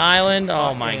fucking island.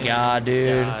 Oh my god,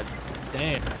 dude. God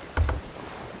damn.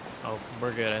 Oh,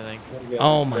 we're good, I think.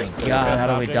 Oh my god,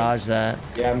 how do we dodge that?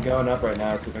 Yeah, I'm going up right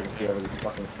now, see if I can see over this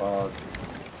fucking fog.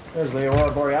 There's the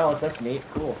Aurora Borealis, that's neat,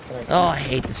 cool. Oh, I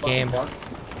hate this game. Got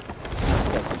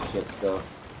some shit still.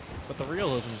 But the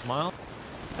realism, Smile.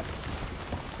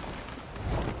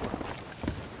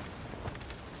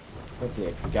 Let's see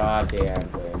a goddamn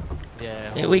thing.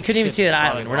 Yeah. We couldn't even shit's see that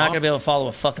falling island. We're not off. gonna be able to follow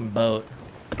a fucking boat.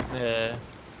 Yeah.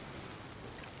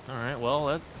 Alright, well,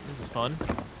 this is fun.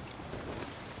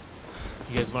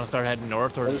 You guys want to start heading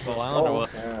north towards There's Skull the Island or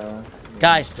skull. what?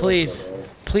 Guys, please.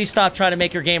 Please stop trying to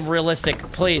make your game realistic.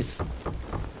 Please.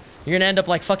 You're gonna end up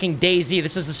like fucking DayZ.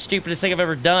 This is the stupidest thing I've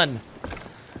ever done.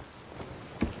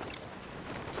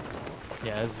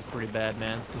 Yeah, this is pretty bad,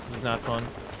 man. This is not fun.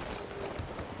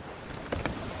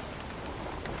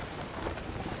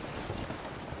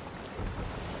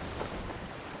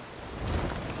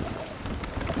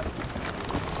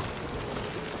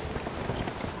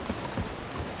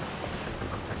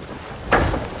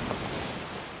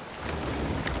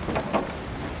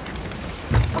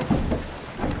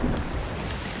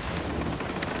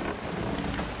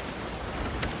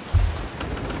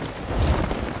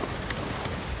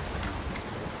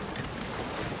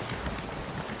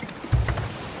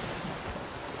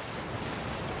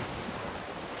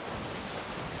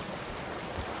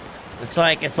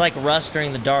 It's like Rust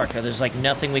during the dark. There's like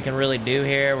nothing we can really do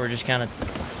here. We're just kind of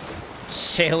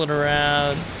sailing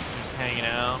around. Just hanging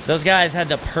out. Those guys had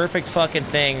the perfect fucking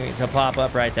thing to pop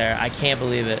up right there. I can't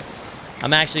believe it.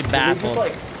 I'm actually baffled.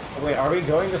 Wait, are we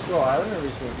going to Skull Island or are we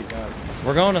just going to keep going?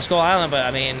 We're going to Skull Island, but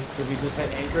I mean, Could we just hit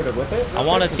anchor to whip it? I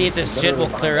want to see if this shit will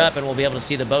clear up and we'll be able to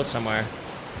see the boat somewhere.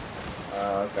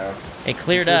 Okay. It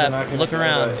cleared So they're not up. gonna Look go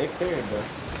around. It cleared, but...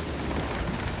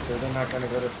 So they're not going to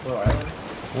go to Skull Island?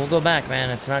 We'll go back, man.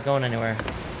 It's not going anywhere.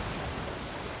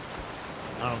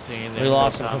 I don't see anything. We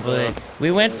lost them completely. We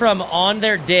went from on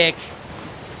their dick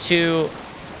to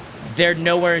they're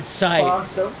nowhere in sight.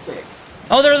 Fog's so thick.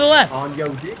 Oh, they're to the left. On your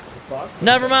dick. The fog's so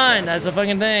Never thick. mind. That's a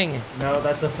fucking thing. No,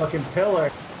 that's a fucking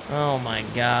pillar. Oh my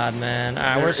god, man. All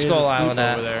right, There where's is a Skull sloop Island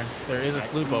at? over there. There is a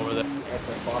sloop over there. At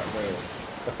the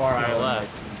far To the island.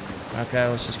 left. Okay,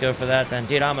 let's just go for that then.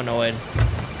 Dude, I'm annoyed.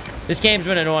 This game's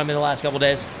been annoying me the last couple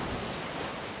days.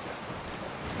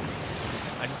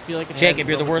 I just feel like it Jacob, has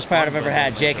you're the so worst much pirate I've fun, ever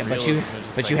had, like, Jacob, the but you realism is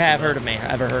just, like, have too heard much. of me.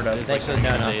 Ever heard of. It's Thanks for like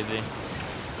the no. Daisy.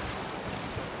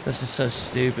 This is so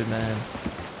stupid, man.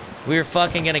 We're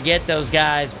fucking gonna get those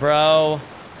guys, bro.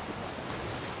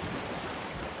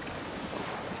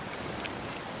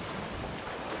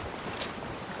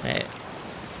 Hey.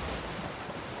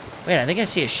 Wait, I think I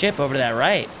see a ship over to that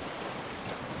right.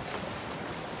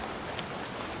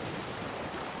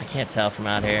 I can't tell from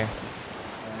out here.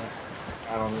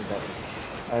 I don't need that.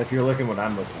 If you're looking what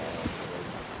I'm looking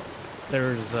at.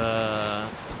 There's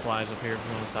supplies up here if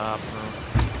you want to stop.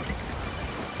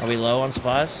 Are we low on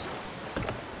supplies?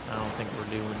 I don't think we're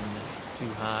doing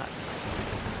too hot.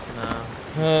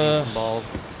 No. Need some balls.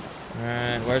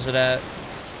 Alright, where's it at?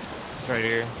 It's right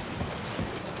here.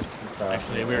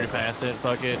 Actually, we already passed it.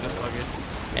 Fuck it. Just fuck it.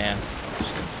 Yeah.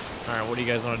 Alright, what do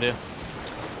you guys want to do?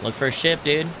 Look for a ship,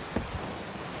 dude.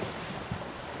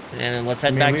 And then let's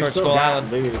head back towards Skull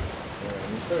Island. Loot. Yeah,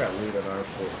 we still got loot on our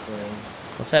shit, too.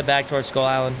 Let's head back towards Skull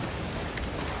Island.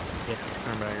 Yeah,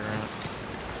 turn back around.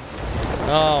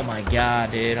 Oh my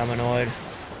god, dude, I'm annoyed.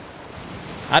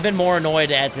 I've been more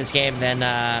annoyed at this game than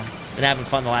having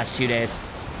fun the last 2 days.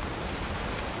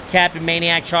 Captain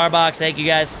Maniac Charbox, thank you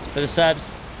guys for the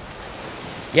subs.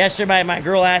 Yesterday, my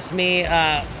girl asked me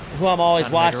who I'm always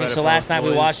watching, so last night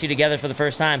we watched you together for the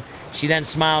first time. She then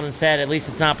smiled and said, at least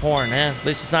it's not porn, eh? At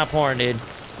least it's not porn, dude.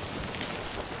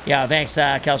 Yeah, thanks,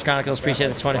 Kels Chronicles. Appreciate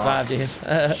the 25, dude.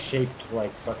 Shaped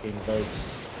like fucking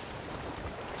boats.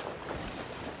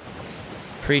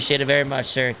 Appreciate it very much,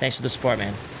 sir. Thanks for the support,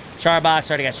 man. Charbox,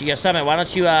 already got you. Yo, Summit, why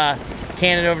don't you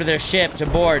cannon over to their ship to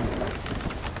board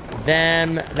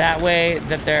them that way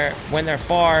that when they're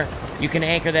far, you can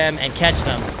anchor them and catch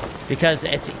them, because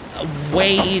it's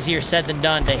way easier said than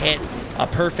done to hit a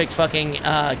perfect fucking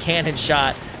cannon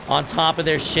shot on top of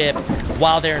their ship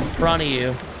while they're in front of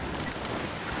you.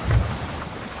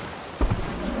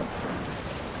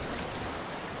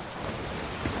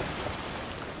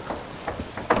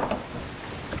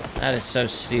 That is so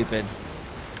stupid.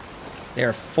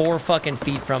 They're 4 fucking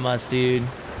feet from us, dude.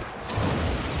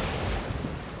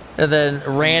 And then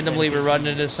randomly we're running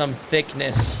into some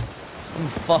thickness. Some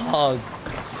fog.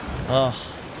 Ugh.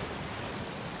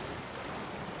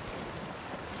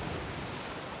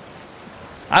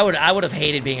 I would have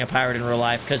hated being a pirate in real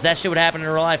life, because that shit would happen in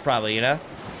real life probably, you know?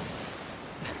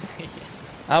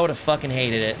 I would have fucking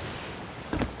hated it.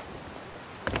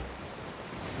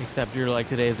 Except you're like,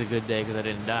 today is a good day because I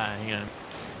didn't die, you know.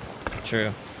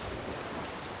 True.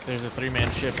 There's a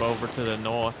 3-man ship over to the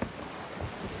north.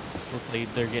 Looks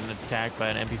like they're getting attacked by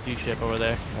an NPC ship over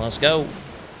there. Let's go.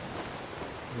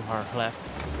 To our left.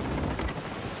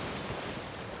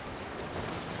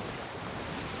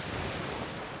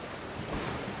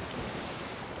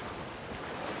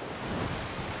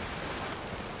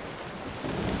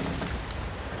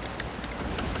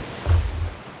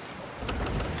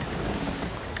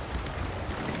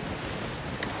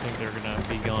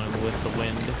 With the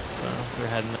wind, so they're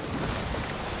heading.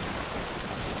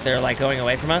 They're like going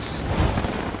away from us?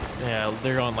 Yeah,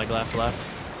 they're going like left.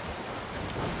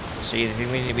 So you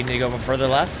think we need to go further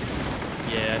left?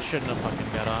 Yeah, I shouldn't have fucking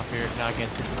got off here. Now I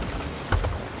can't see.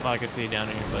 Well, I could see down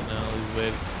here, but no, these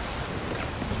waves.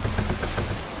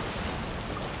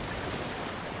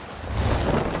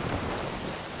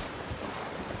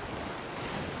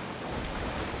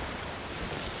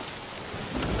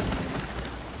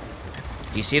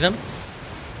 Do you see them?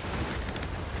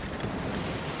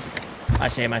 I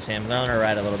see him. They're on our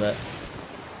right a little bit.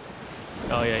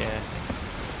 Oh, yeah.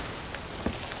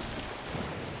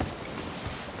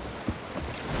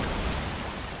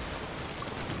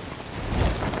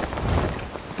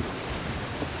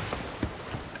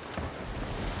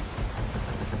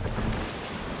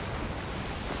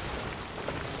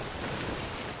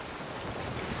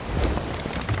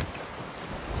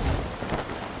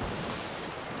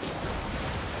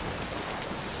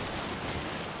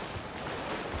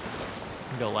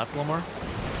 Go left a little more.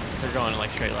 They're going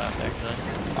like straight left,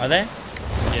 actually. Are they?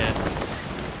 Yeah.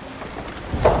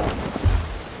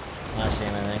 I see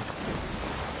him, I think.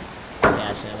 Yeah,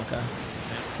 I see him, okay.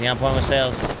 Yeah. Be on point with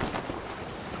sails.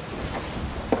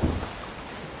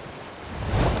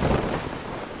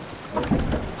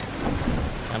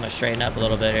 I'm gonna straighten up a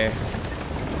little bit here.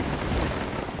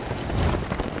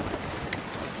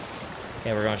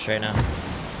 Okay, we're going straight now.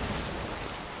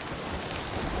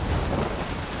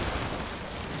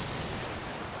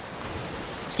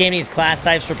 This game needs class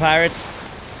types for pirates.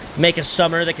 Make a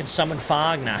summoner that can summon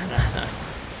fog. Nah.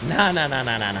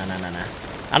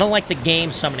 I don't like the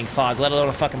game summoning fog, let alone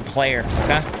a fucking player,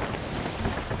 okay?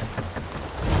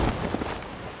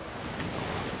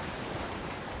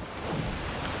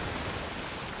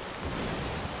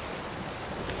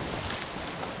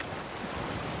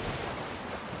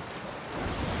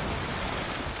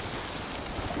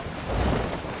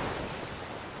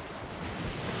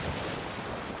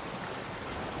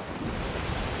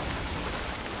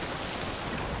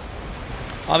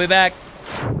 I'll be back.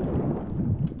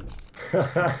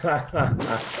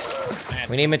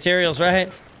 We need materials,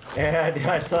 right? Yeah,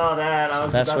 I saw that. I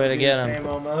was best about way to to do get the 'em. same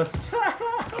almost.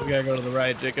 We gotta go to the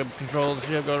right. Jacob, control the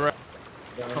ship. Go to the right.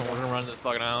 Oh, we're gonna run this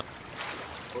fucking island.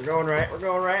 We're going right.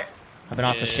 I've been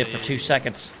off the ship for 2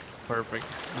 seconds. Perfect.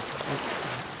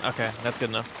 Okay, that's good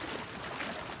enough.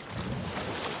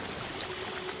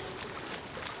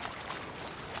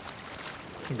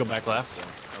 Go back left.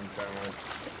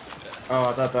 Oh,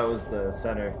 I thought that was the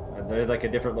center. They're like a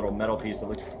different little metal piece that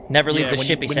looks. Never leave the when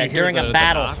ship, you he said, hear during a the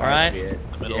battle, knock, alright? Yeah,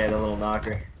 middle. the little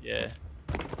knocker. Yeah.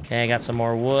 Okay, I got some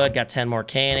more wood, got 10 more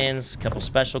cannons, a couple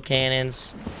special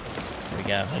cannons. There we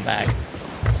go, I'm back.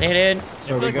 See you, dude.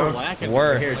 So we go.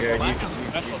 Worth. Here, Jared. You,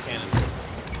 Special cannons.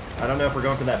 I don't know if we're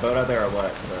going for that boat out there or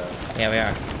what. So. Yeah, we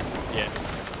are. Yeah.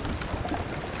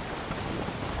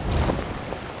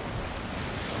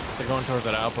 They're going towards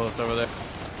that outpost over there.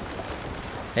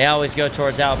 They always go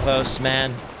towards outposts,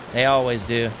 man. They always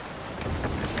do.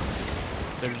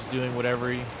 They're just doing what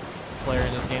every player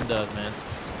in this game does, man.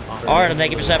 Alright,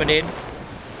 thank you for 7, dude.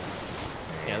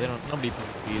 Yeah, they don't. Nobody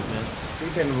PvPs, man.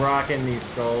 We've been rocking these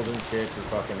skulls and shit for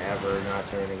fucking ever, not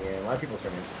turning in. A lot of people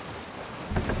turn in.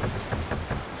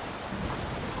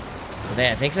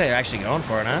 I think they're actually going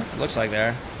for it, huh? Looks like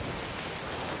they're.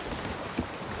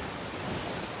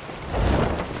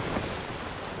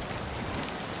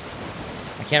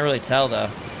 I can't really tell though.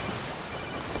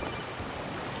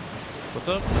 What's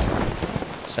up?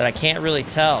 Said I can't really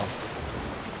tell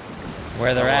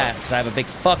where they're at because I have a big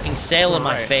fucking sail in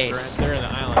my Right, face. They're in the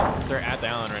island. They're at the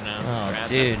island right now. Oh,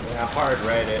 dude. Yeah, hard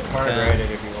right it. Hard right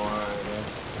it if you want.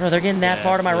 Yeah. Bro, they're getting that Yeah,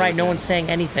 far to my it's right. really No good. one's saying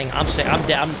anything. I'm saying I'm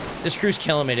dead. This crew's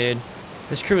killing me, dude.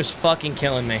 This crew is fucking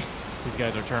killing me. These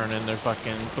guys are turning their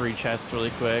fucking 3 chests really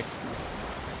quick.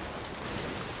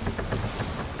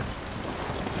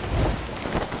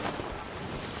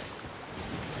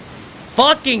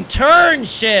 Fucking turn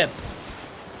ship.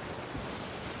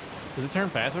 Does it turn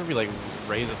faster if we like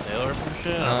raise a sail or some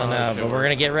shit? I don't know, but we're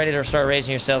gonna get ready to start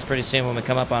raising your sails pretty soon. When we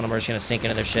come up on them, we're just gonna sink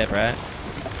into their ship, right?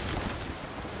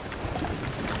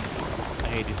 I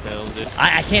hate these sails, dude.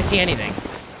 I can't see anything.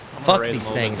 I'm gonna Fuck raise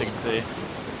these them a little bit things. so you can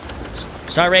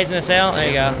see. Start raising the sail. There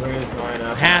you go. Raise mine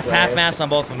up. Half mast on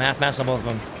both of them. Half mast on both of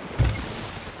them.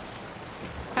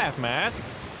 Half mast.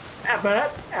 Half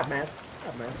mast. Half mast.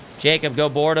 Half mast. Jacob, go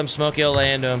board him. Smokey will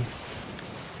land him.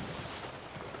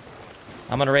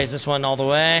 I'm gonna raise this one all the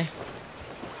way.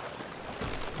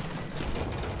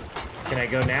 Can I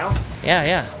go now? Yeah,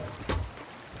 yeah.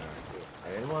 I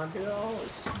didn't want to do it all.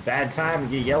 It's bad time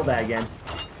to get yelled at again.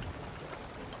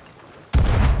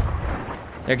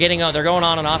 They're getting they're going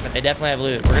on and off it. They definitely have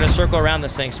loot. We're gonna circle around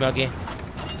this thing, Smokey.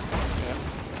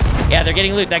 Yeah, they're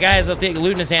getting loot. That guy has a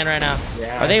loot in his hand right now.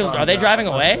 Yeah, Are they driving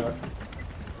away?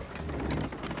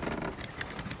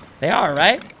 They are,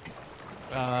 right?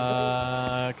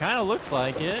 Kind of looks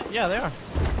like it. Yeah, they are.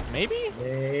 Maybe?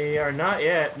 They are not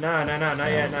yet. No, not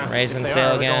yet. No. Raising the If they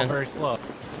sail are, they're going again. very slow.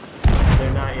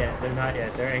 They're not yet. They're not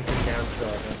yet. They're anchoring down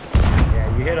still.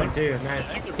 Yeah, you hit them too.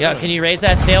 Nice. Yeah, can you raise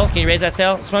that sail? Can you raise that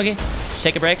sail, Smokey? Just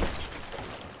take a break.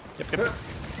 Yep. Should've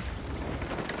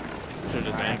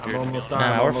just anchored. I'm almost on. No,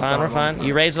 I'm we're almost fine. on, We're I'm fine. almost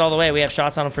You on. raise it all the way. We have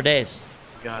shots on them for days.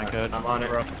 Got it, good. I'm on it.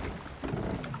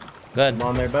 Good. I'm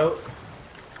on their boat.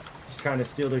 Just trying to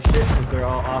steal their shit because they're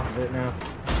all off of it now.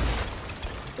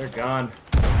 They're gone.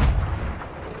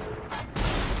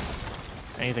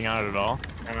 Anything on it at all?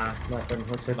 Nothing.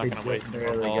 Looks like Not they gonna waste just more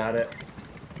barely ball. got it.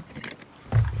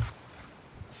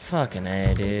 Fucking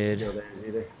A, dude. Steal theirs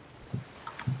either.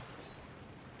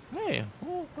 Hey,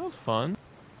 well, that was fun.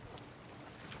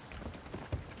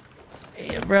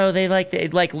 Yeah, bro, they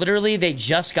literally they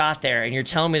just got there and you're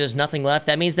telling me there's nothing left?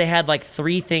 That means they had like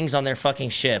 3 things on their fucking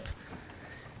ship.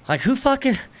 Like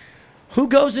who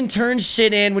goes and turns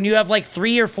shit in when you have like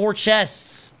 3 or 4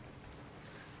 chests?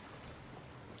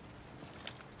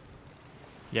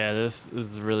 Yeah, this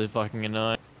is really fucking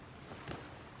annoying.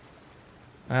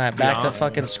 Alright, back to Yeah.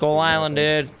 fucking Skull Island,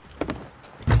 dude.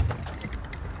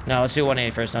 No, let's do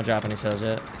 180 first, not drop any sails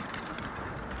yet.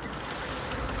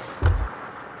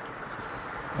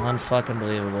 Unfucking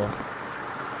believable.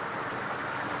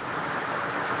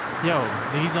 Yo,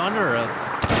 he's under us.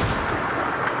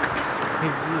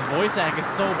 His voice act is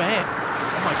so bad.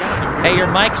 Oh my god. Hey, your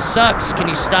mic sucks. Can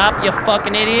you stop, you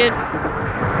fucking idiot?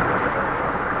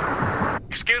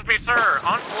 Excuse me, sir.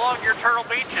 Unplug your Turtle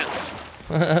Beaches.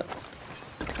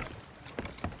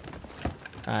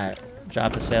 Alright,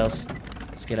 drop the sails.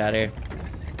 Let's get out of here.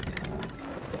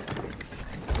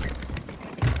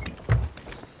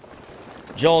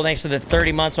 Joel, thanks for the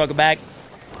 30 months. Welcome back.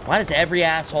 Why does every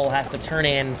asshole have to turn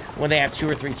in when they have 2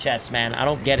 or 3 chests, man? I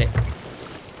don't get it.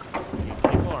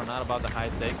 People are not about the high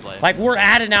stakes life. Like, we're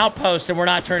at an outpost and we're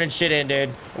not turning shit in,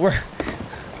 dude. We're...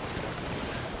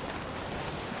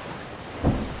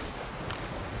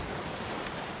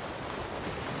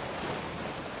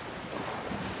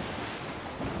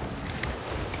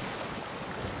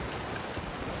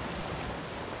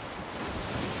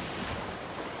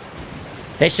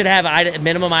 They should have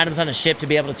minimum items on a ship to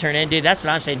be able to turn in, dude. That's what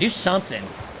I'm saying. Do something.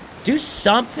 Do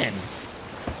something.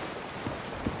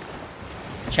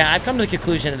 Chat, I've come to the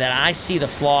conclusion that I see the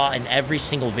flaw in every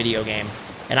single video game,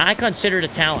 and I consider it a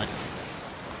talent.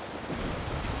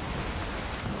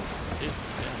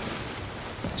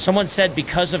 Someone said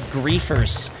because of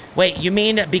griefers. Wait, you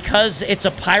mean because it's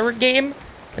a pirate game?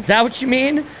 Is that what you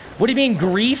mean? What do you mean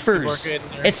griefers?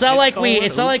 It's not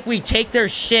like we take their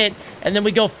shit and then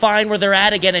we go find where they're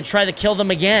at again and try to kill them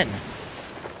again.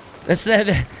 That's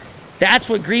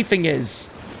what griefing is.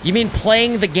 You mean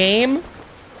playing the game?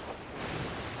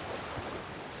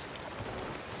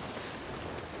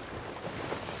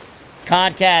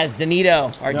 Concaz,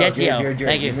 Danito, Ardentio. Jared,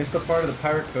 Thank you you. missed the part of the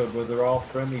pirate code where they're all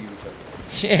friendly to each other.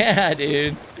 Yeah,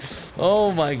 dude.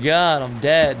 Oh my god, I'm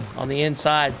dead on the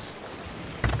insides.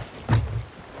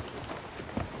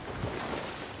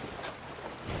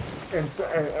 And so,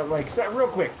 real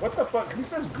quick, what the fuck? Who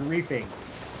says griefing?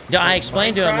 Yeah, I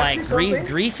explained to him, Minecraft like, or something?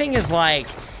 griefing is like,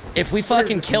 if we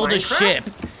fucking this, killed a Minecraft? ship,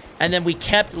 and then we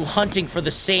kept hunting for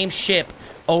the same ship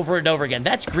over and over again.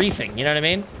 That's griefing, you know what I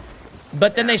mean?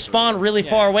 But then they spawn really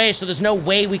far away, so there's no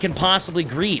way we can possibly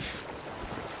grief.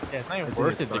 Yeah, it's not even It's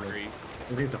worth it to funny. grieve.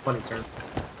 I think it's a funny term.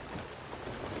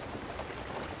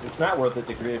 It's not worth it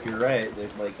to grieve if you're right. They'd,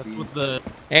 like, That's be... what the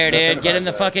There, dude, get in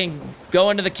the fucking,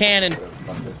 go into the cannon.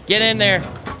 Get in there.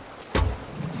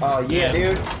 Oh, yeah,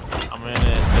 dude. I'm in it. Do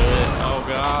it. Oh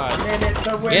god.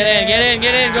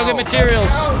 Get in, go get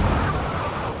materials.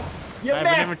 You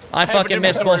missed! I fucking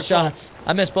missed both shots.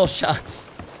 I missed both shots.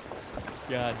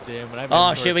 God damn it.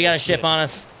 Oh shit, we got a ship on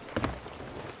us.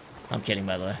 I'm kidding,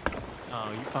 by the way. Oh,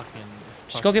 you fucking.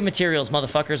 Just go get materials,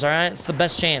 motherfuckers, alright? It's the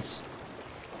best chance.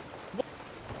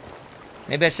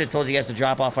 Maybe I should have told you guys to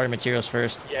drop off our materials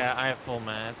first. Yeah, I have full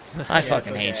mats. I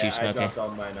fucking hate you, I Smokey. dropped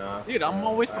all mine off. Dude, I'm so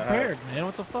always I prepared, man.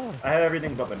 What the fuck? I had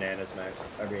everything but bananas, Max.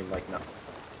 I mean, like, no.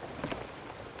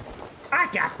 I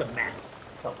got the mess.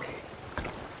 It's okay.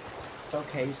 It's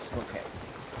okay, it's okay.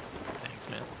 Thanks,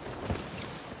 man.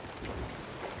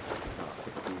 I'll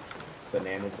pick these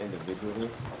bananas individually.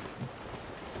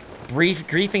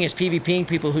 Griefing is PvPing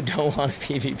people who don't want to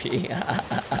PvP.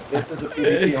 This is a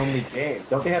PvP only game.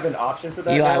 Don't they have an option for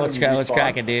that? Eli, now what's when you respawn?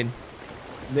 cracking, dude?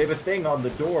 They have a thing on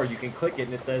the door. You can click it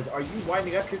and it says, "Are you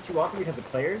winding up here too often because of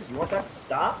players? You want that to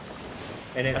stop?"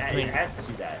 And it asks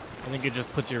you that. I think it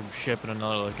just puts your ship in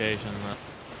another location.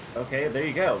 Okay, there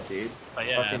you go, dude. But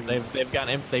yeah, Fucking- they've got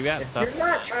If stuff. you're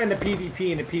not trying to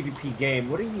PvP in a PvP game,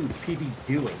 what are you PV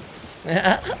doing?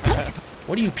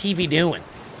 What are you PV doing?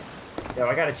 Yo,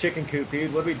 I got a chicken coop,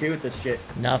 dude. What do we do with this shit?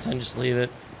 Nothing, just leave it.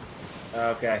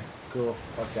 Okay, cool.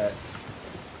 Fuck that.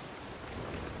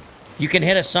 You can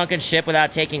hit a sunken ship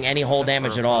without taking any hull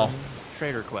damage at all.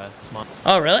 Trader quests, man.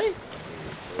 Oh, really?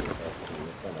 This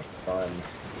sounds like fun.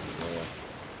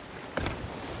 Yeah.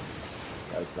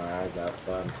 That's my eyes out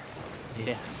fun.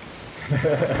 Yeah.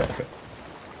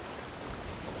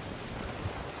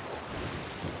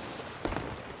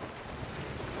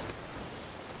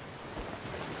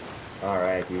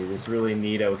 Alright, dude. This really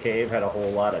neato cave had a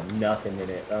whole lot of nothing in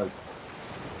it. That was...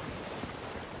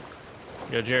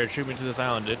 Yo, Jared, shoot me to this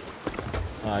island, dude.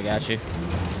 Oh, I got you.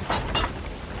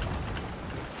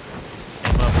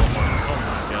 Aim up one more.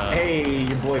 Oh my god. Hey,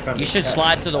 your boy found You a should cat.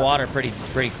 slide through the water pretty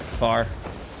far.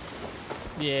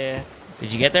 Yeah,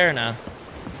 Did you get there or no?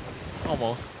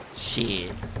 almost.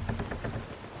 Shit.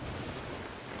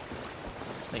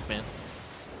 Thanks, man.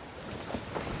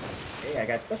 Hey, I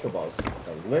got special balls. It's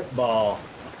a limp ball.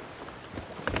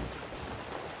 I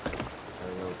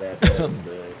don't know what that does,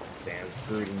 but it sounds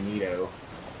pretty neato.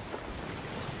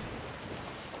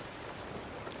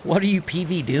 What are you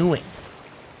PV doing?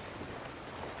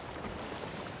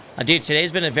 Dude,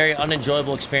 today's been a very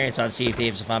unenjoyable experience on Sea of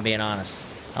Thieves, if I'm being honest.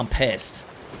 I'm pissed.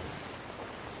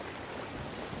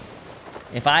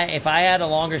 If I had a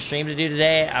longer stream to do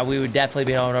today, we would definitely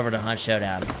be going over to Hunt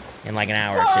Showdown in like an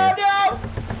hour or two. Oh,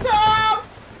 no!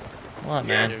 No! What,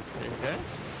 man? You okay?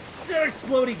 There's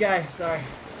explodey guy. Sorry.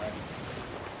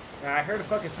 I heard a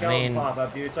fucking skeleton mean, pop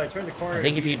up, dude, so I turned the corner. I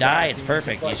think if you die, it's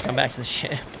perfect. You just come back to the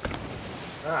ship.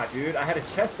 Ah, dude, I had a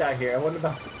chest out here. I wasn't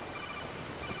about to... Got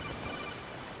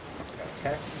a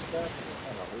chest and stuff.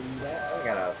 I don't know who that. I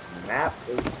got a map.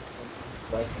 Oops, some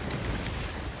quest.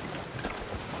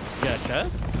 You got a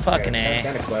chest? Fucking Kind A.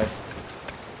 of quest.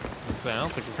 I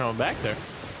don't think we're coming back there.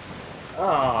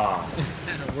 Oh.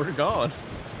 We're gone.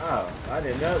 Oh, I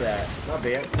didn't know that. My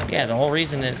bad. Yeah, the whole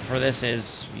reason for this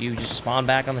is you just spawn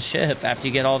back on the ship after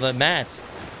you get all the mats.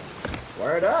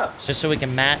 Word up. It's just so we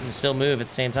can mat and still move at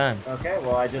the same time. Okay,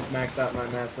 well, I just maxed out my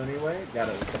mats anyway. Got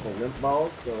a couple limp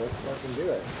balls, so let's fucking do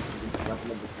it. Just jump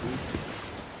into the sea.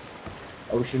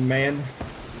 Ocean man.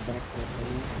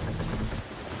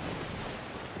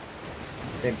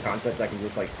 Same concept, I can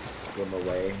just like swim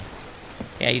away.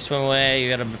 Yeah, you swim away, you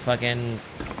got a fucking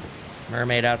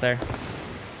mermaid out there.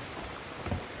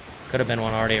 Could have been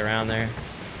one already around there.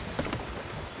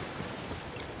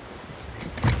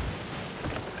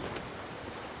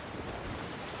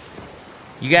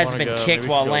 You guys have Wanna been go- kicked maybe we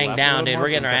while should go laying left a down, little dude. more We're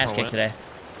so getting we our can ass catch kicked a today.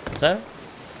 What's up?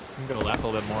 We can go left a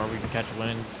little bit more. We can catch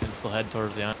wind and still head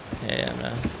towards the island. Yeah,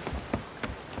 no.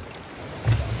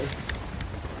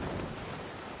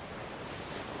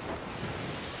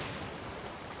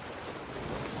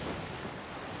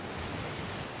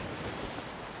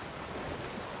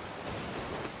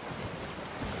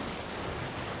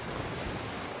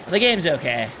 The game's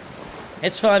okay.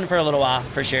 It's fun for a little while,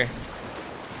 for sure.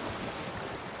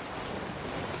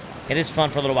 It is fun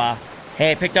for a little while.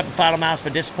 Hey, I picked up a Final Mouse,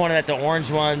 but disappointed that the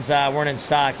orange ones weren't in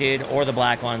stock, dude, or the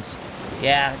black ones.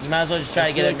 Yeah, you might as well just try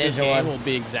to get a this ninja game one. will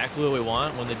be exactly what we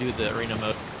want when they do the arena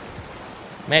mode.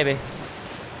 Maybe.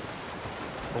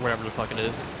 Or whatever the fuck it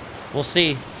is. We'll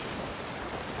see.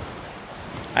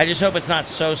 I just hope it's not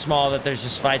so small that there's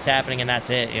just fights happening and that's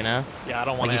it, you know? Yeah, I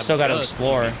don't want Like, to you still got to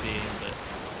explore. PvP,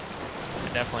 but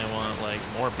I definitely want, like,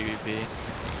 more PvP.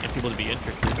 And people to be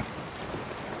interested.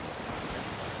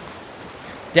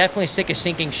 Definitely sick of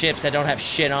sinking ships that don't have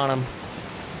shit on them.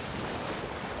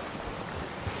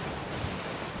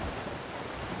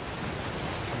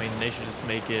 I mean, they should just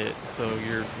make it so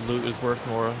your loot is worth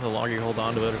more the longer you hold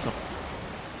on to it or something.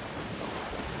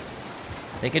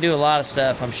 They could do a lot of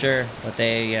stuff, I'm sure, but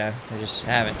they just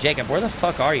haven't. Jacob, where the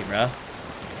fuck are you, bro?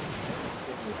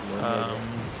 I'm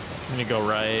gonna go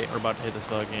right. We're about to hit this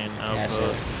fucking outpost.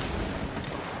 I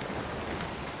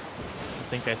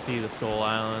think I see the Skull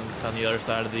Island. It's on the other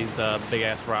side of these big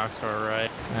ass rocks to our right.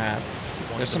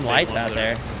 There's some lights out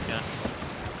there. Yeah.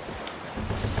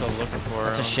 Still looking for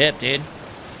That's a 'em. ship, dude.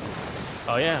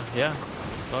 Oh yeah, yeah.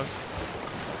 Fuck.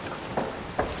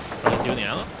 Are they doing the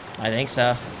island? I think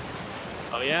so.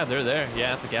 Oh yeah, they're there.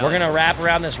 Yeah, it's a galley. We're gonna wrap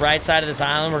around this right side of this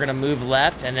island. We're gonna move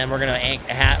left, and then we're gonna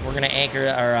anchor,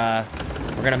 or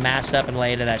we're gonna mast up and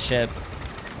lay to that ship.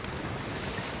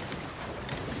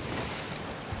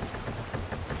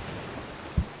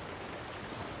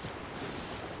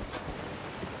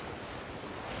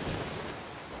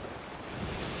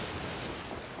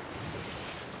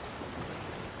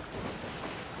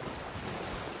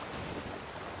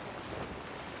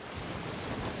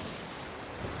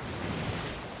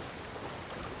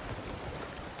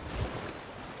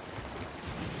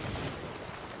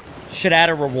 Should add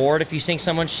a reward if you sink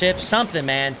someone's ship. Something,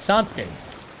 man. Something.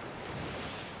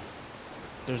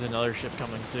 There's another ship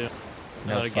coming too.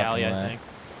 No Another galley, fucking I way. think.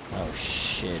 Oh,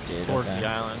 shit, dude. Towards Okay. the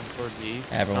island, towards the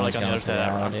east. Everyone's Kinda going like for on the the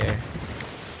other island side of that here.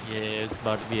 rock. Yeah, it's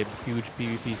about to be a huge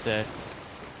PvP set.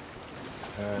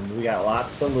 And we got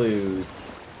lots to lose.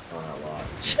 Oh, not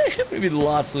lots. Maybe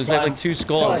lots to lose. We have like 2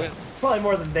 skulls. Probably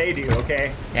more than they do,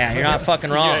 okay? Yeah, you're not fucking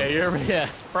wrong. Yeah,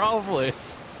 probably.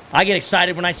 I get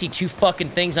excited when I see 2 fucking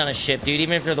things on a ship, dude.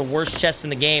 Even if they're the worst chests in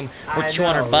the game, I worth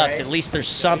 200 know, bucks. right? At least there's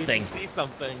something. See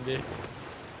something, dude.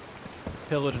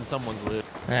 Pillaging someone's loot.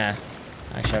 Yeah.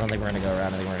 Actually, I don't think we're gonna go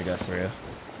around. I think we're gonna go through.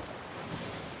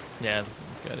 Yeah, it's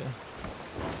good.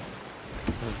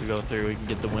 If we go through, we can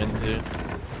get the wind too.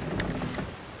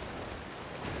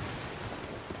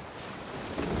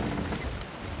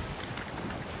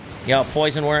 Yo,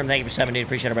 Poison Worm, thank you for 7, dude.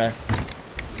 Appreciate it, brother.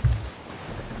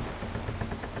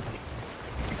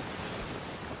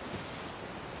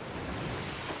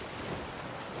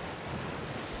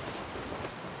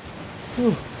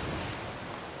 Whew.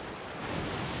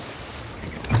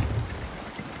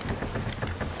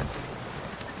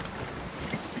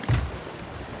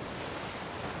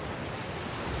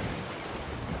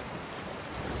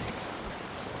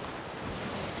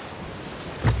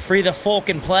 Free the folk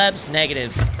and plebs?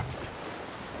 Negative.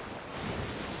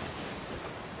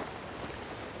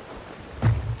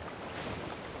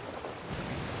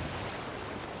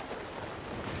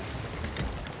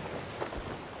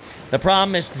 The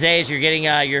problem is today is you're getting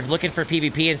you're looking for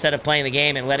PvP instead of playing the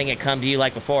game and letting it come to you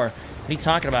like before. What are you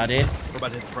talking about, dude? We're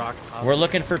about to hit the rock. We're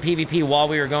looking for PvP while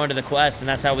we were going to the quest, and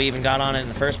that's how we even got on it in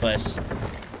the first place.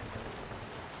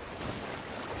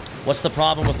 What's the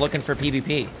problem with looking for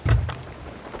PvP?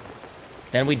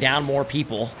 Then we down more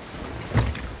people.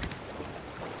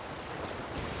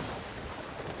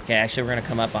 Okay, actually, we're gonna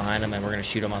come up behind them and we're gonna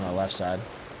shoot them on the left side.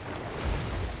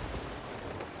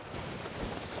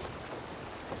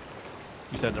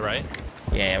 You said the right?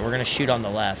 Yeah, we're gonna shoot on the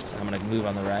left. I'm gonna move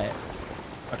on the right.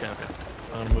 Okay, okay.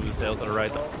 I'm gonna move the sail to the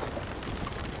right though.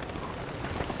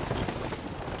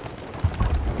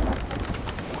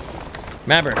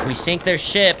 Remember, if we sink their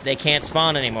ship, they can't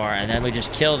spawn anymore, and then we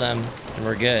just kill them, and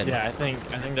we're good. Yeah, I think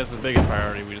that's the biggest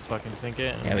priority. We just fucking sink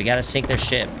it. Yeah, we gotta sink their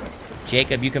ship.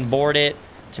 Jacob, you can board it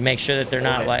to make sure that they're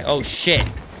not like, oh shit.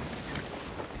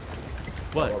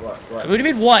 What? What do you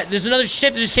mean what? There's another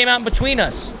ship that just came out in between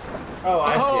us. Oh,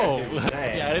 I see. I see Oh, what you're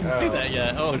saying. yeah, I didn't see that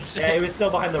yet. Oh shit. Yeah, he was still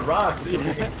behind the rock.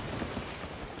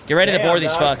 Get ready to Damn, board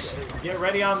these dog. fucks. Get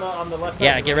ready on the left side.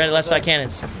 Yeah, get ready to left side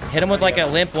cannons. Hit them with like a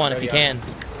limp one if you can.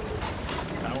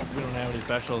 We don't have any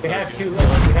specials. We so have if 2 you-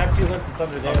 limps. We have 2 limps that's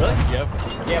under there. Oh, really? Yep.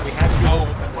 Yeah, we have 2 Oh,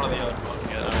 limps. one of the other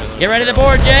ones. Yeah, okay, Get ready to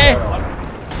board, Jay.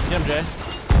 Get him, Jay.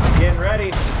 I'm getting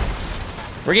ready.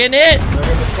 We're getting hit. They're,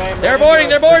 the same They're way boarding,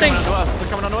 as they're us. boarding. They're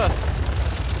coming onto us.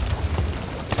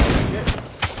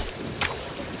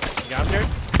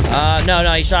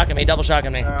 No, he's shocking me. Double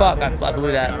shocking me. Fuck, I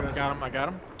blew that. I got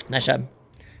him. Nice shot.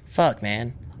 Fuck,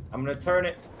 man. I'm gonna turn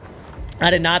it. I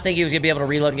did not think he was gonna be able to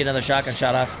reload and get another shotgun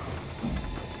shot off.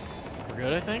 We're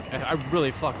good, I think. I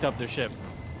really fucked up their ship.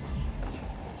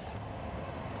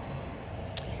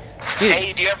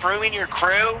 Hey, do you have room in your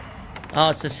crew? Oh,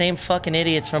 it's the same fucking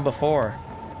idiots from before.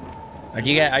 Are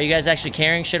you guys actually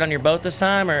carrying shit on your boat this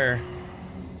time, or?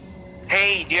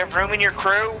 Hey, do you have room in your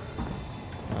crew?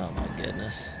 Oh my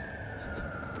goodness.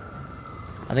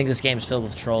 I think this game's filled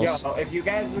with trolls. Yo, if you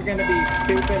guys are gonna be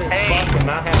stupid as fuck and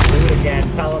not have loot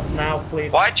again, tell us now,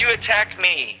 please. Why'd you attack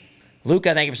me?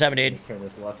 Luca, thank you for 7, dude. Turn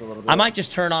this left a little bit. I might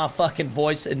just turn off fucking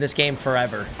voice in this game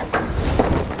forever.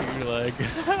 You're like...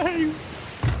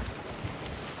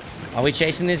 Are we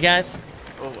chasing these guys?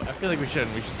 Oh, I feel like we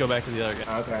shouldn't. We should go back to the other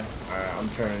guy. Okay. Alright, I'm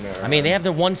turning it around. I mean, they have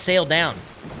their one sail down.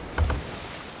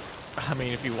 I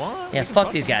mean, if you want. Yeah,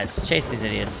 fuck these guys. Chase these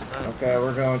idiots. Okay,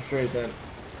 we're going straight then.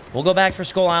 We'll go back for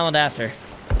Skull Island after.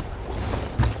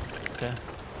 Okay.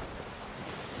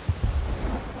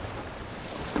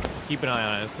 Just keep an eye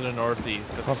on it. It's to the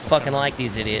northeast. I don't fucking like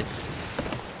these idiots.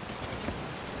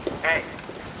 Hey,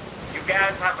 you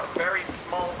guys have a very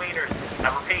small wieners.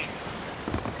 I repeat,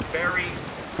 very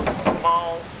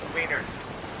small wieners.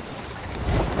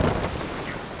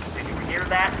 Did you hear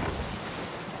that?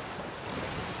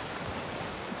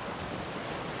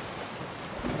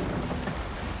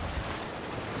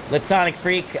 Liptonic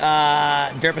Freak,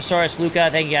 Derposaurus, Luca,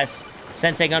 thank you guys.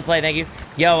 Sensei Gunplay, thank you.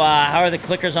 Yo, how are the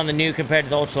clickers on the new compared to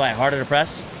the ultralight? Harder to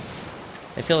press?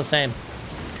 They feel the same.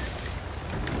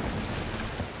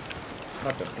 I'm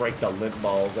about to break the lip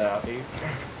balls out, dude.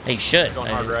 They should.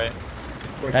 Going hard right.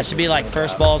 That should be like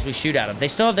first balls we shoot at them. They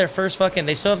still have their first fucking,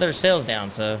 they still have their sails down,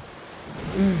 so.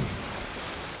 Maybe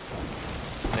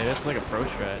it's like a pro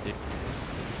strat, dude.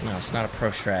 No, it's not a pro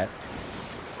strat.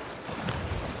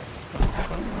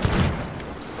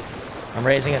 I'm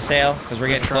raising a sail because we're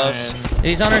getting close.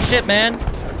 He's on our ship, man.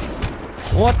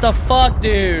 What the fuck,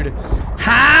 dude?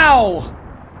 How?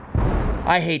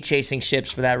 I hate chasing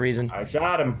ships for that reason. I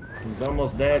shot him. He's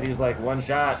almost dead. He's like one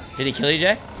shot. Did he kill you,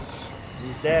 Jay?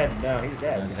 He's dead. No, he's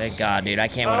dead. Okay, thank God, dude. I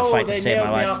can't win a fight to save my they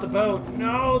nailed me life. off the boat.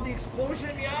 No, the explosion.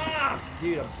 Yes,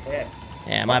 dude, I'm pissed.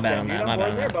 Yeah, my bad on that. My bad on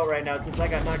I'm on their that. boat right now since I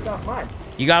got knocked off mine.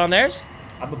 You got on theirs?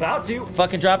 I'm about to.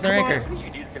 Fucking drop their Come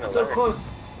anchor. on. So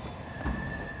close.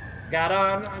 Got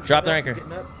on. I'm Drop their getting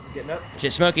anchor. up, getting up.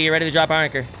 Smokey, you ready to drop our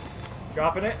anchor?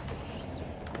 Dropping it.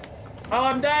 Oh,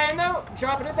 I'm dying though.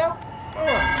 Dropping it though. Oh.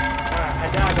 I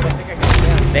died, but I think I got it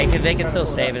down. They can still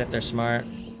save it if they're smart.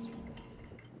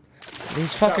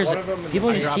 These fuckers,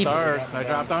 people just keep. I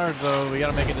dropped ours, though. We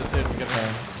gotta make a decision.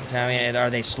 I mean, are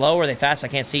they slow or are they fast? I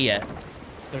can't see yet.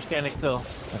 They're standing still.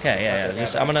 Okay, yeah.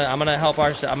 Just, I'm gonna help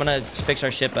our. I'm gonna fix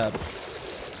our ship up.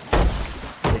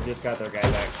 They just got their guy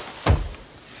back.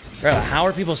 Bro, how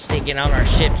are people sneaking on our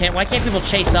ship? Why can't people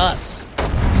chase us?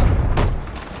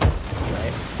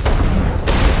 Right.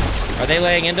 Are they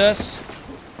laying into us?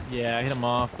 Yeah, I hit them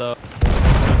off though.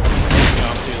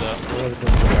 Off too, though.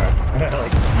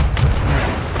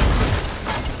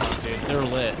 Dude, they're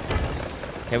lit.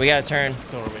 Okay, we gotta turn.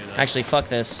 So are we though. Actually, fuck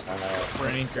this. We're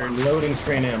anchored. I'm loading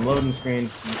screen in. I'm loading screen.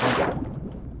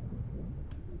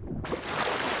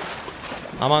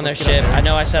 I'm on their ship. I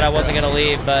know I said I wasn't gonna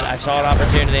leave, but I saw an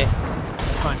opportunity.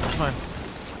 Fine, fine.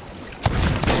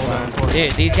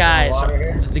 Dude, these guys,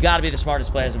 they gotta be the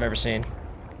smartest players I've ever seen.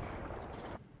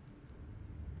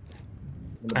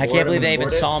 I can't believe they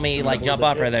even saw me like jump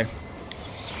off right there.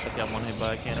 Just got one hit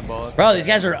by a cannonball. Bro, these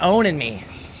guys are owning me.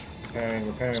 Repairing,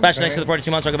 Especially next to the 42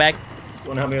 months, welcome back. Want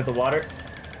to help me with the water?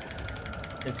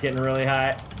 It's getting really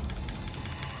high.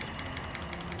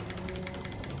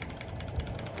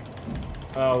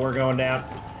 Oh, we're going down.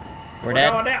 We're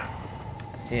dead? Going down.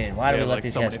 Dude, why do we let like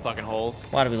these so guys... many fucking holes.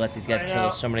 Why do we let these guys I kill know.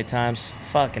 us so many times?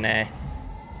 Fucking A.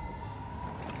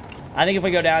 I think if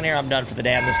we go down here, I'm done for the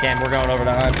day on this game. We're going over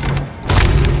to hunt.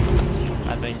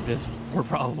 I think we're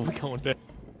probably going down.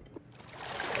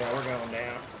 Yeah, we're going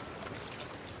down.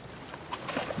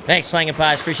 Thanks, Slangin'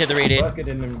 Pies. Appreciate the read, dude.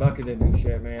 Bucketed and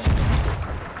shit, man.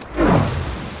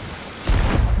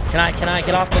 Can I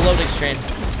get off the loading screen?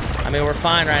 I mean, we're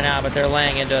fine right now, but they're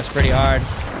laying into us pretty hard.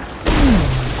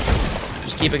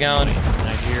 Just keep it going.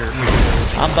 I hear.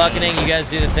 I'm bucketing. You guys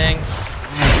do the thing.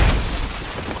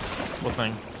 What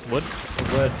thing? Wood?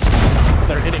 Wood.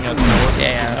 They're hitting us.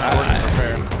 Yeah,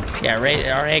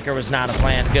 our anchor was not a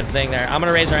plan. Good thing there. I'm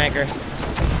gonna raise our anchor.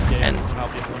 Yeah, And- I'll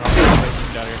help you.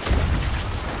 Down here.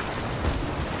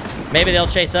 Maybe they'll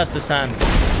chase us this time.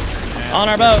 Yeah, On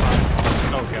our boat.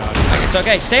 Oh god. It's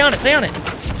okay. Stay on it. Stay on it.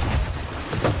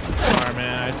 Alright,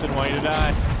 man. I just didn't want you to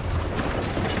die.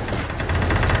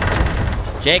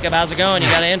 Jacob, how's it going? You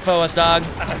gotta info us, dog.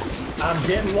 I'm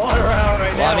getting water out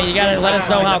right now. Well, I mean, you gotta let us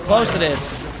know how close it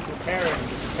is. Just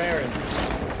preparing.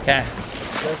 Okay.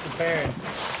 Just preparing.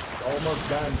 It's almost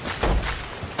done.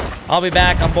 I'll be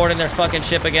back. I'm boarding their fucking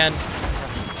ship again.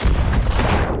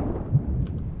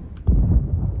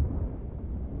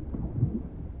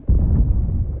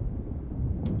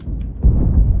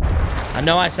 I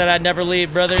know I said I'd never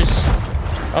leave, brothers.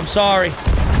 I'm sorry.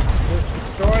 Just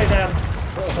destroy them.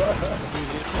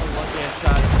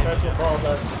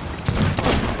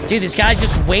 Dude, this guy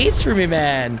just waits for me,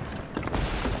 man.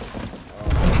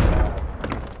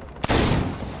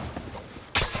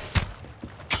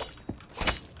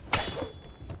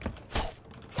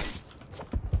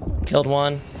 Killed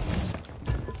one.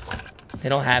 They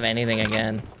don't have anything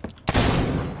again.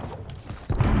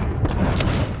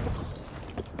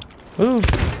 Move.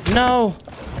 No.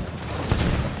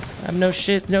 I have no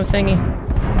shit, no thingy.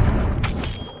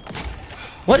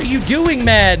 What are you doing,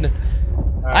 man?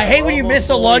 I hate when you miss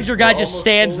a lunger guy just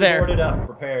stands there.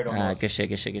 Good shit,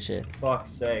 good shit, good shit. Fuck's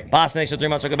sake. Boss, thanks for 3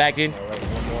 months. Welcome back, dude.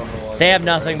 Right, They have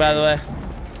nothing, by the way.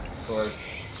 Of course.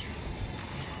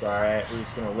 It's alright. We're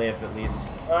just gonna live at least.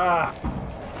 Ah!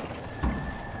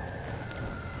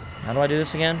 How do I do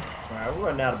this again? Alright, we're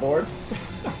running out of boards.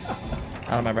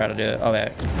 I don't remember how to do it. Oh,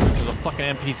 wait. There's a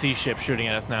fucking NPC ship shooting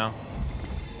at us now.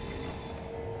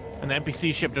 And the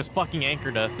NPC ship just fucking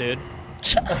anchored us, dude.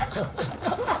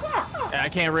 I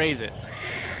can't raise it.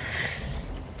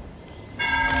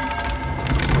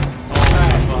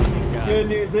 Oh, good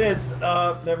news is,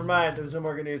 never mind. There's no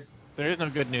more good news. There is no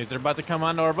good news. They're about to come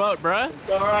onto our boat, bruh.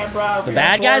 It's alright, bro. The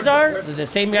bad guys are? The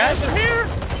same guys? They're here.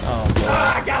 Oh, boy.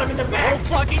 Ah, I got him in the back.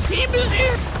 Fucking team is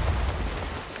here.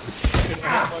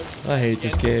 I hate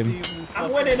this game.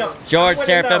 I'm winning them. George,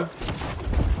 Seraphim.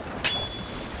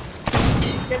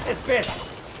 Get this bitch.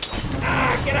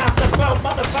 Ah, get off the boat,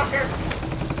 motherfucker.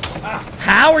 Ah.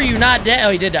 How are you not dead?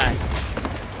 Oh, he did die.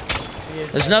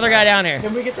 There's another guy down here.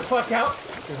 Can we get the fuck out?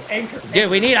 There's anchor.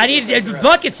 Dude, I need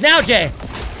buckets now, Jay.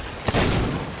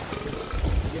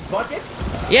 Your buckets?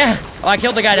 Yeah. Oh, I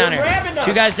killed the guy down here.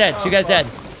 Two guys dead. Two guys dead.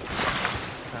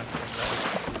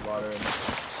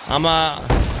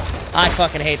 I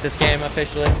fucking hate this game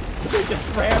officially. They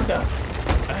just rammed us.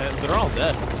 They're all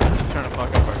dead. I'm just trying to fuck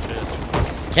up our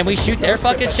shit. Can we shoot their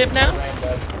fucking ship now?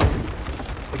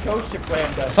 The ghost ship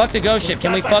rammed us. Fuck the ghost ship.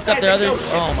 Can we fuck up their other?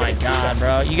 Oh my god,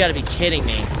 bro. You gotta be kidding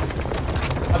me.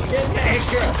 I'm getting the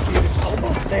anchor. Dude, it's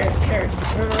almost there. Karen,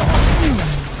 turn around.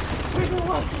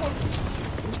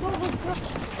 It's almost done.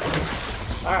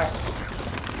 Alright.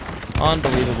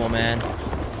 Unbelievable, man.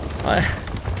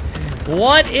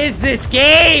 What is this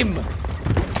game?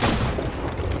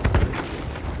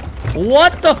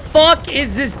 What the fuck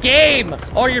is this game?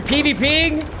 Oh, you're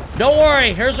PvPing? Don't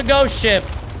worry, here's a ghost ship.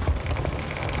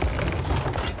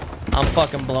 I'm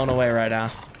fucking blown away right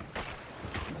now.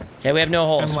 Okay, we have no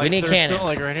holes. Like, we need cannons. Still,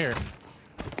 like right here.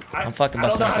 I'm fucking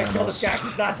busting up I don't know how to kill this cannonballs. guy.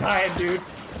 He's not dying, dude.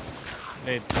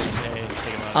 Hey,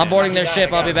 take him out. I'm boarding their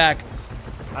ship. I'll be back.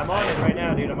 I'm on it right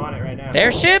now, dude. I'm on it right now.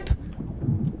 Their ship?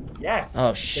 Yes. Oh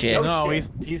The shit. ghost No,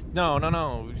 ship. he's no. You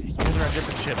guys are on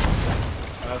different ships.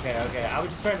 Okay. I was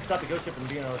just trying to stop the ghost ship from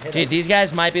being able to hit Dude, us. these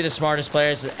guys might be the smartest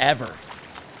players ever.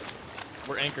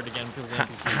 We're anchored again because of the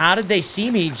NPC. How did they see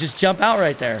me just jump out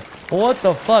right there? What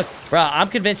the fuck? Bro, I'm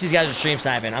convinced these guys are stream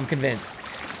sniping. I'm convinced.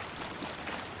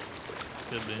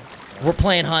 Could be. We're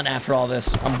playing Hunt after all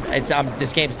this.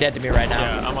 This game's dead to me right now.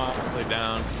 Yeah, I'm honestly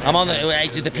down. I'm on the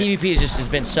PvP has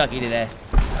been sucky today.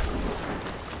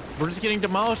 We're just getting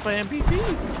demolished by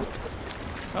NPCs.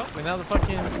 Oh, and now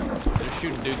they're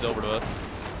shooting dudes over to us.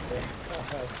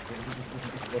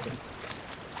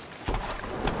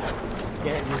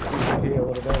 Can't just PvP a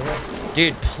little bit, right?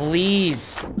 Dude,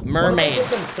 please. Mermaid. What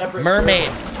about them separate Mermaid,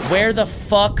 servers? where the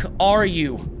fuck are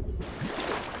you?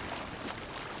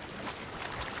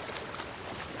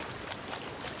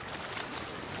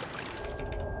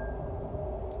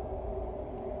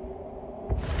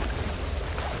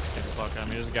 Fuck him,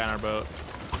 there's a guy on our boat.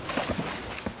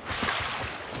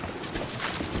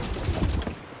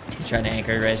 I'm trying to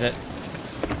anchor raise it.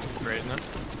 Great, isn't it?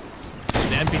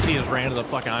 The NPC just ran to the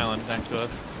fucking island next to us.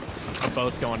 Our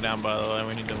boat's going down, by the way.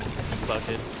 We need to buck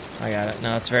it. I got it.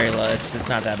 No, it's very low. It's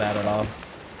not that bad at all. It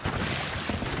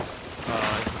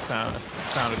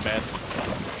sounded bad.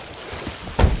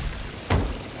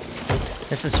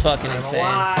 This is fucking I'm insane.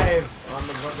 alive on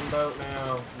the fucking boat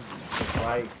now. Jesus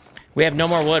Christ. We have no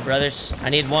more wood, brothers. I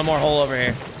need one more hole over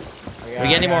here. We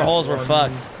get any more holes, we're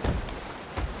fucked.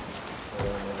 I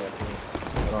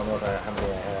don't know how many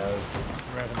I have.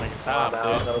 We're gonna have to make a stop, That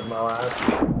dude. was my last.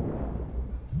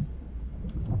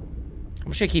 I'm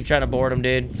I'm just gonna keep trying to board them,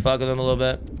 dude. Fuck with them a little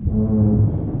bit.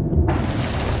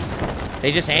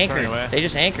 They just anchored. They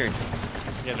just anchored.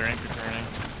 Yeah, they're anchor turning.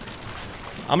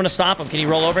 I'm gonna stop them. Can you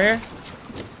roll over here?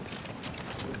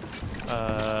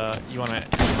 You wanna...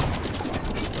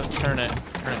 Let's turn it.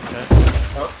 Turn it.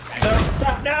 Oh, no,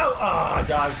 stop, no! Oh,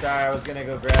 dog, sorry. I was gonna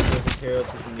go grab those materials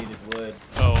because we needed wood.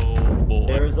 Oh, boy.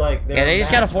 There was like... Yeah, they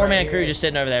just got a 4-man right crew here. just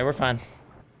sitting over there. We're fine.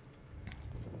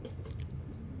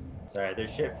 Sorry,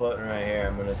 there's shit floating right here.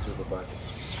 I'm gonna swoop a bunch.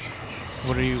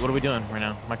 What are we doing right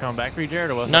now? Am I coming back for you,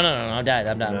 Jared, or what? No, I'm done.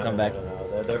 I'm done. I'm coming back.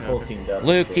 No. They're full teamed up.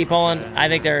 Luke, Shit. T-Poland, I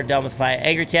think they're done with the fight.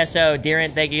 Angry Tiesto,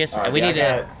 Deeren, thank you guys. Alright,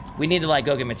 We need to like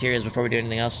go get materials before we do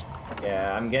anything else.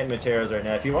 Yeah, I'm getting materials right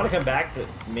now. If you want to come back to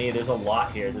me, there's a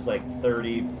lot here. There's like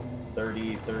 30,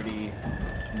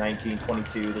 19,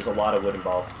 22. There's a lot of wooden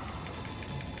balls.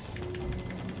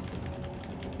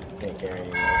 Can't carry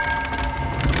anymore.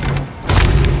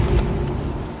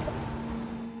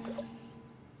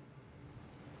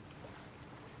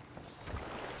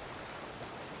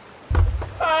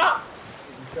 Ah!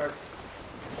 Shark.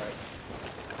 Sorry.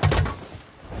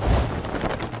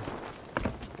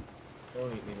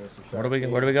 Don't eat me, Mr. Shark.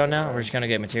 Where do we go now? We're just gonna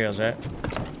get materials, right?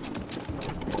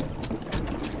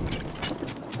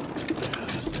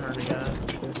 Just turning on.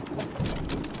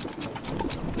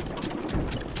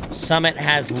 Summit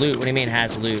has loot. What do you mean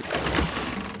has loot?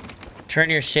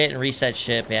 Turn your shit and reset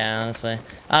ship. Yeah, honestly,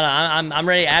 I don't know. I'm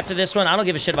ready. After this one, I don't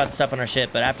give a shit about the stuff on our ship.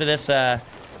 But after this,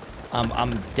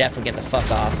 I'm definitely getting the fuck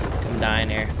off. I'm dying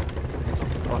here.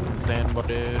 Fucking sandbar,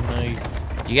 dude. Nice.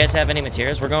 Do you guys have any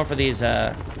materials? We're going for these.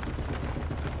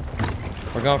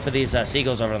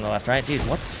 Seagulls over on the left, right? Dude,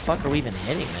 what the fuck are we even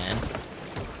hitting, man?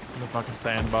 The fucking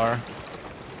sandbar.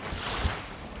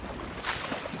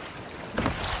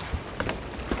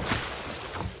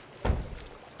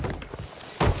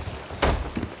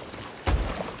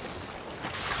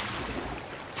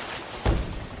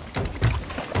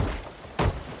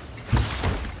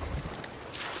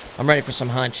 I'm ready for some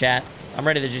hunt, chat. I'm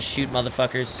ready to just shoot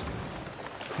motherfuckers.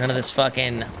 None of this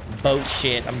fucking boat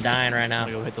shit. I'm dying right I'm now.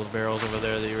 gonna go hit those barrels over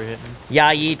there that you were hitting.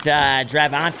 Yayit,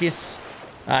 Dravantis,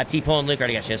 T-Pole and Luke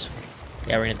already got shiz.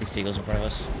 Yeah, we're gonna hit these seagulls in front of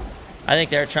us. I think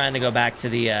they're trying to go back to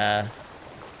the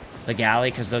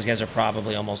galley because those guys are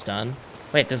probably almost done.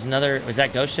 Wait, there's another. Was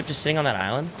that ghost ship just sitting on that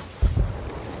island?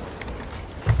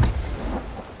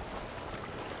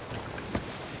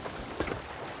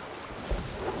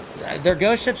 Their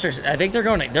ghost ships are. I think they're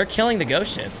going. They're killing the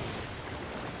ghost ship.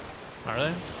 Are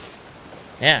they?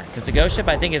 Yeah, because the ghost ship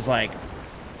I think is like.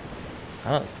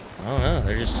 I don't know.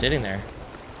 They're just sitting there.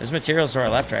 There's materials to our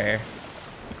left right here.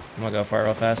 I'm gonna go for it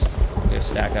real fast. Go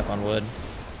stack up on wood.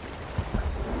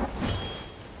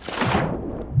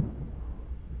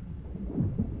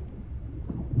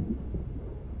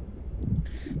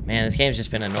 Man, this game's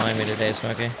just been annoying me today,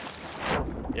 Smokey.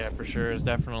 Yeah, for sure. It's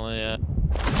definitely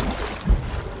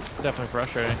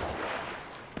frustrating.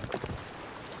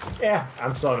 Yeah,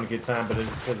 I'm still having a good time, but it's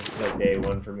because it's like day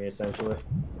one for me, essentially.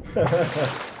 Well,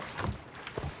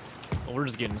 we're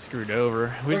just getting screwed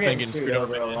over. We've been getting screwed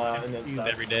over a lot, and it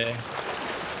sucks. every day. I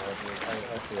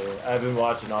feel it. I've been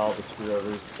watching all the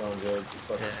screwovers on good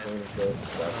fucking streams, but it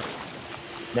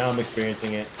sucks. Now I'm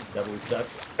experiencing it. It doubly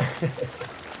sucks.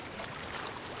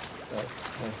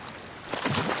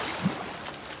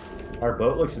 Our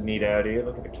boat looks neat out, dude.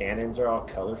 Look at the cannons are all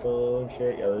colorful and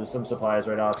shit. Yo, there's some supplies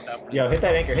right off. Yo, hit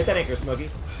that anchor, Smokey.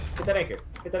 Hit that anchor.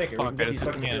 We can get these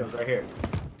fucking materials right here.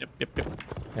 Yep.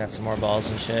 Got some more balls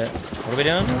and shit. What are we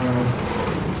doing?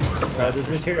 There's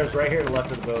materials right here to the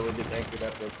left of the boat. We just anchored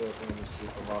up real quick and just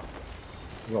sweep them off.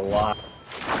 There's a lot.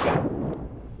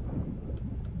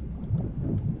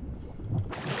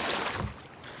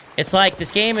 It's like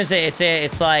this game is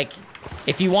it's like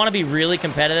if you want to be really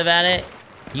competitive at it,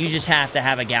 you just have to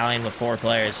have a galleon with 4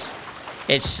 players.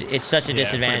 It's such a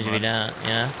disadvantage if you don't, you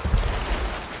know?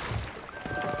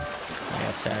 I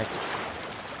got sacked.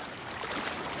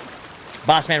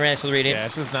 Boss man ran for the reading. Yeah,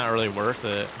 it's just not really worth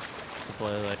it to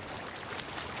play like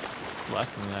less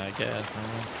than that, I guess. I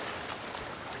don't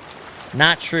know.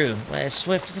 Not true.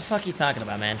 Swift, what the fuck are you talking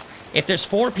about, man? If there's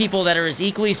 4 people that are as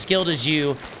equally skilled as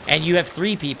you, and you have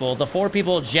 3 people, the 4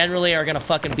 people generally are gonna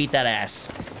fucking beat that ass.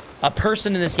 A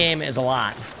person in this game is a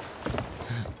lot.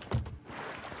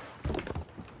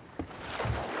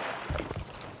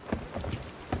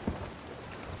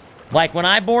 Like, when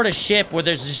I board a ship where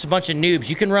there's just a bunch of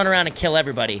noobs, you can run around and kill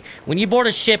everybody. When you board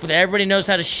a ship where everybody knows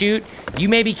how to shoot, you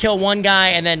maybe kill one guy,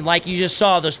 and then, like you just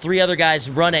saw, those 3 other guys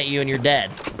run at you and you're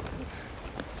dead.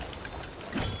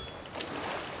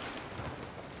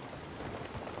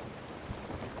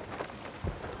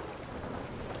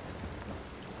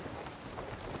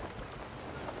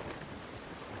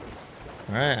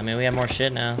 Alright, I mean, we have more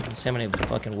shit now. Let's see how many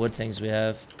fucking wood things we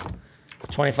have.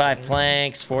 25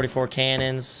 planks, 44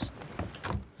 cannons,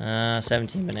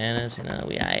 17 bananas. You know,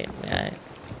 we aight. I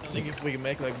think if we can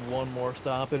make like one more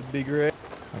stop, it'd be great.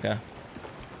 Okay.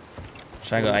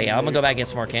 Should I go? Yeah, I'm gonna go back and get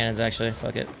some more cannons, actually.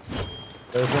 Fuck it.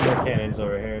 There's no more cannons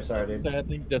over here. Sorry, dude. I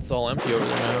think that's all empty over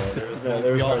there now. There was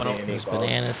We all hardly went any There's balls.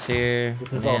 bananas here.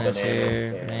 This is all Bananas here.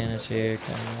 bananas, yeah. Bananas here.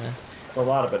 Kinda. It's a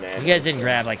lot of bananas. You guys didn't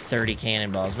grab like 30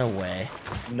 cannonballs. No way.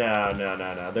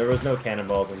 No. There was no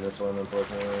cannonballs in this one,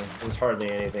 unfortunately. There was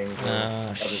hardly anything.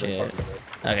 Oh, shit.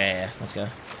 Okay, yeah. Let's go.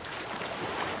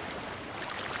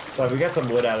 So we got some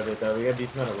wood out of it, though. We got a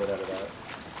decent amount of wood out of that.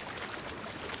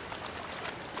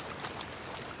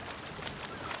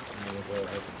 I'm gonna go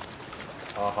ahead.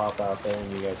 I'll hop out there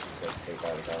and you guys just like take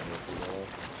out without me if you want.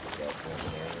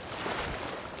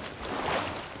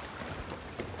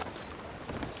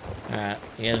 Yeah, Alright,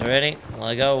 you guys ready?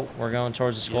 Let go. We're going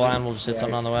towards the school line. We'll just hit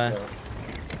something on the way.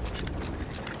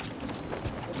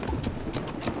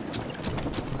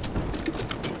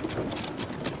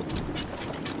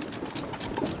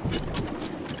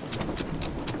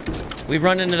 We've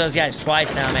run into those guys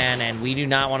twice now, man, and we do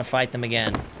not want to fight them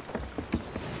again.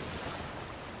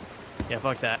 Yeah,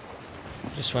 fuck that.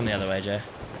 Just swim the other way, Jay.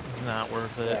 It's not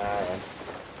worth it. Yeah.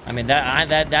 I mean,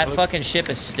 that fucking ship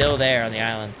is still there on the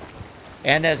island.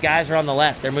 And those guys are on the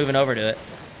left. They're moving over to it.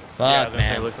 Yeah, I was Fuck, gonna say,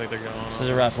 man. it looks like they're going. This is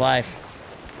a rough life.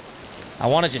 I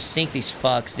want to just sink these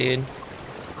fucks, dude.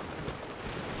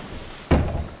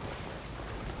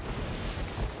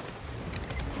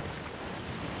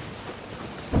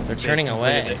 They're turning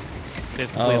away. They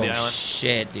just completed Oh, the island.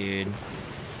 shit, dude.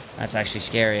 That's actually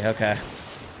scary. Okay.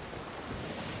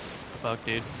 Fuck,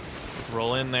 dude.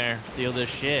 Roll in there. Steal this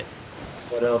shit.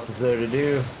 What else is there to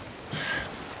do?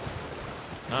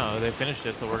 No, they finished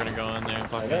it, so we're gonna go in there and I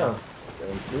fucking. know.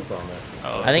 And sleep on that.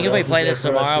 Oh, I think if What we else play is this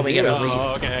there for us tomorrow, to we get do? a.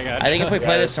 Oh, okay, I got it. I think if we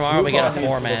play this tomorrow, we get a swoop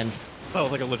on these 4-man. That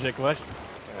was like a legit question.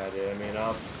 Yeah, dude, I mean,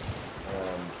 I'll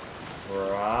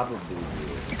probably do.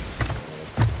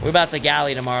 We're about the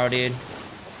galley tomorrow, dude.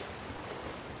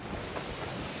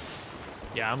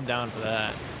 Yeah, I'm down for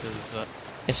that. Cause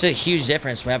It's a huge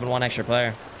difference from having one extra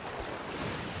player.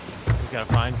 just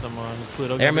gotta find someone.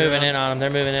 Pluto They're gonna be moving around? in on him. They're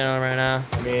moving in on him right now.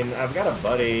 I mean, I've got a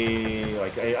buddy,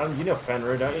 like, you know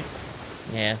Fenrir, don't you?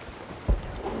 Yeah.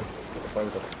 Play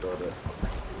with us for sure, but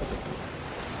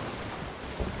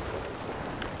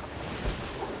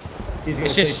he's gonna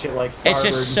It's say just, shit like it's starboard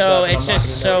and just stuff, so, and it's I'm not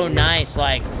just gonna know so what it nice.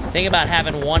 Like, think about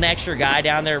having one extra guy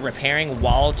down there repairing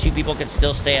while 2 people can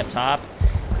still stay up top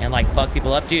and like fuck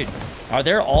people up, dude. Are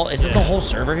there all? Is it the whole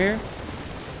server here?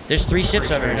 There's 3 ships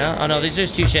over here, no? Oh no, there's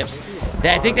just 2 ships.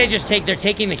 I think they just they're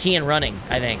taking the key and running.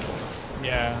 I think.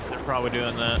 Yeah, they're probably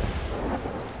doing that.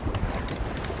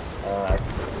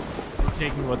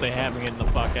 Taking what they have and getting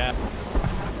the fuck out.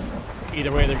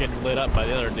 Either way, they're getting lit up by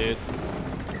the other dudes.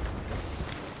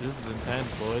 This is intense,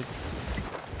 boys.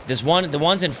 The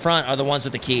ones in front are the ones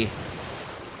with the key.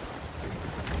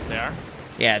 They are?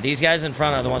 Yeah, these guys in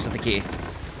front are the ones with the key.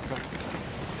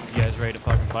 You guys ready to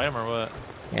fucking fight them or what?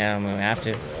 Yeah, I'm gonna have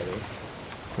to.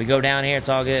 We go down here, it's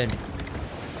all good.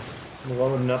 I'm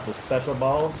loading up with special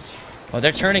balls. Oh,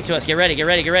 they're turning to us. Get ready, get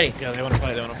ready, get ready. Yeah, they want to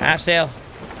fight. They want to fight. Half sail.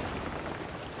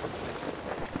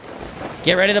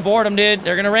 Get ready to board them, dude.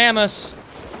 They're gonna ram us.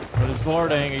 What is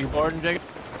boarding? Are you boarding, Jacob?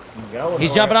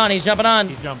 He's jumping on, he's jumping on.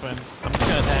 He's jumping. I'm just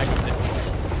gonna attack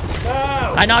him.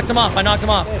 No! I knocked him off, I knocked him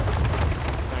off.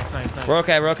 Nice. We're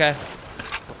okay, we're okay.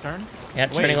 Let's turn. Yeah,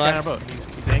 Wait, turning he's left. down our boat.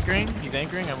 He's anchoring. He's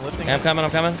anchoring. I'm lifting Yeah, I'm him. coming,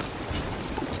 I'm coming.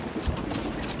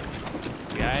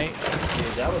 Guy. Dude,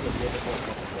 that was a beautiful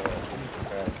fucking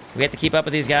surprise. We have to keep up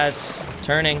with these guys.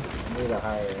 Turning. I need a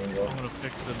higher angle. I'm gonna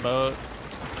fix the boat.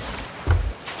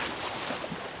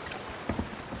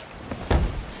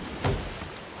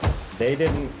 They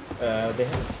didn't, they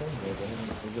haven't turned me.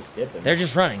 They're just dipping. They're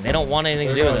just running. They don't want anything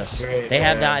to do They're with going us. straight, They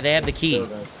have yeah. the key. Still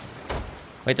don't.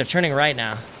 Wait, they're turning right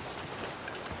now.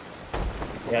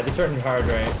 Yeah, they're turning hard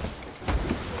right.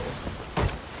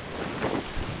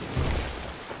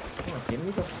 Come on, give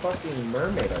me the fucking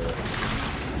mermaid already.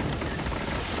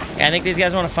 Yeah, I think these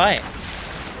guys want to fight.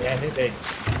 Yeah, I think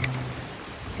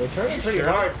they're turning pretty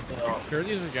hard still. Sure,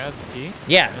 these are guys with the key.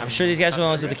 Yeah, I'm sure these guys are the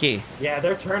ones with the key. Yeah,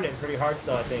 they're turning pretty hard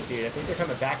still, I think, dude. I think they're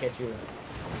coming back at you.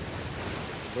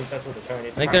 I think that's what they're trying to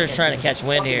do. I think they're just trying to catch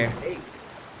wind here. Can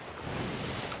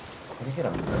I get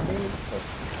a mermaid? For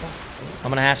fuck's sake. I'm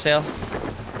gonna half sail.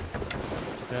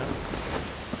 Yeah.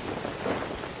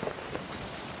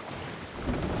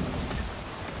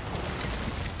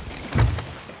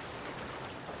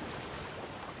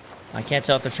 I can't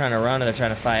tell if they're trying to run or they're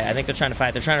trying to fight. I think they're trying to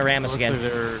fight. They're trying to ram us Looks again.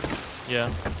 like they're, yeah.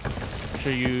 show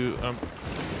you.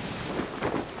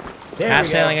 There Half we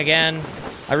go. sailing again.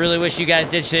 I really wish you guys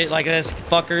did shit like this,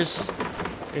 fuckers.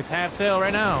 It's half sail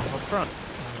right now up front.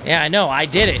 Yeah, I know. I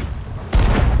did it.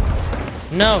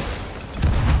 No.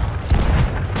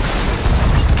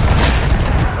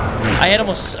 I hit him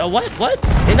with... what? What?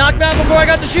 They knocked me out before I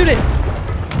got to shoot it.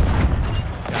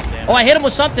 Oh, I hit him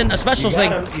with something. A special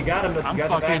thing. You got him. I'm You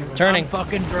got the fucking back. Turning. I'm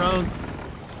fucking drunk.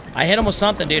 I hit him with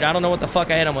something, dude. I don't know what the fuck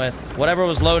I hit him with. Whatever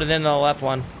was loaded into the left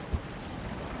one.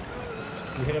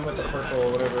 You hit him with the purple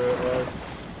or whatever it was.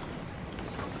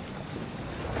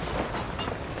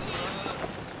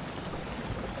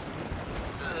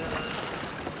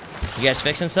 You guys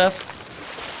fixing stuff?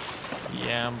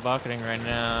 Yeah, I'm bucketing right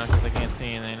now because I can't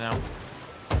see anything now.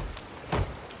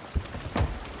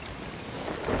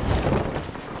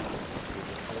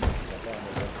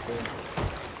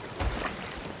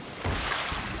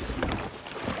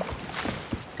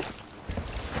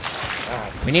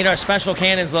 We need our special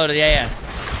cannons loaded. Yeah, yeah.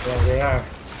 Yeah, they are.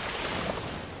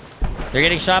 They're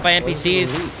getting shot by Where's the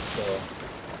NPCs. leak, so?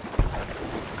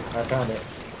 I found it.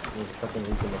 There's a fucking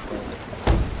leak in the front.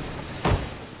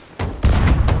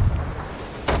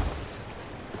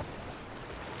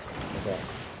 Okay.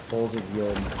 Holes of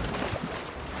yield.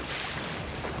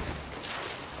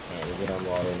 Alright, we're good on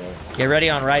water now. Get ready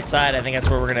on right side. I think that's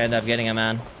where we're gonna end up getting him,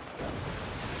 man.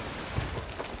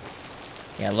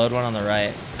 Yeah, load one on the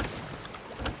right.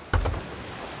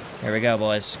 Here we go,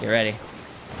 boys. Get ready.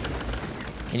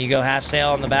 Can you go half sail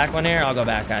on the back one here? I'll go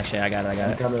back. Actually, I got it. I got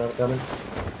I'm it. coming, I'm coming.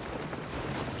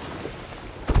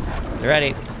 You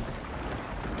ready?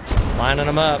 Lining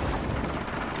them up.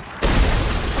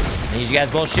 Need you guys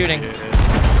both shooting.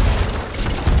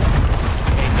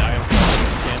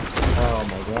 Oh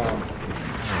my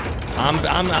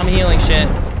god. I'm healing shit.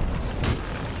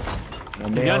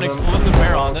 He's got an explosive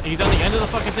barrel. He's on the end of the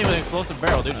fucking thing with an explosive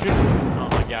barrel, dude. Shoot him. Oh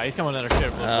my god, he's coming at our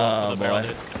ship. Oh, the barrel, boy.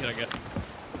 dude. He's gonna get.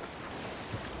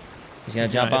 He's gonna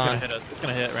jump on. It's gonna hit us. It's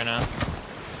gonna hit right now.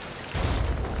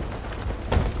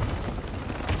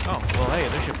 Oh, well, hey,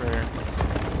 their ship right here.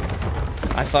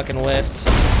 I fucking whiffed.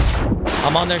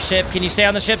 I'm on their ship. Can you stay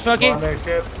on the ship, Smokey? I'm on their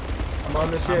ship. I'm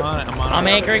on the ship. I'm on it. I'm on it. I'm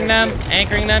anchoring them.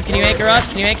 Anchoring them. Can you anchor us?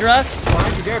 Can you anchor us?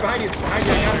 Behind you, Jared, behind you. Behind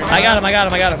you. I got him. I got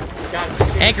him. I got him. Got it.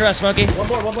 Anchor us, Smokey. One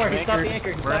more. He stopped the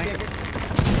anchor. He stopped the Right. anchor.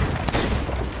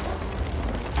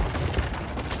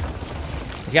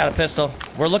 He's got a pistol.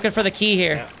 We're looking for the key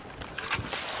here. Yeah.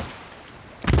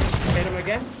 Hit him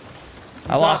again.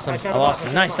 I lost him. I shot I lost off.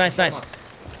 him. Nice, nice, nice.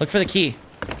 Look for the key.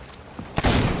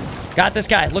 Got this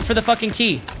guy. Look for the fucking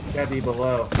key. Gotta be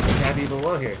below. Gotta be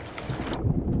below here.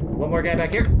 One more guy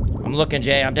back here. I'm looking,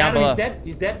 Jay. I'm down Got him, below. He's dead.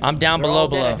 He's dead. I'm down They're below, all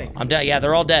dead, I below. think. I'm down. Yeah,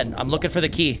 they're all dead. I'm looking for the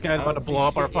key. This guy's about to don't see blow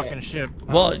up our shit yet. fucking ship.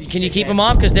 Well, see can you shit keep yet. them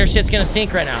off? Because their shit's gonna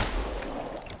sink right now.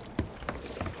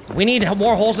 We need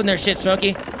more holes in their shit,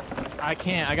 Smokey. I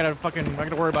can't. I gotta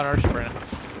worry about our ship right now.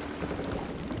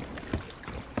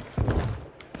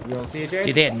 You don't see it, Jared?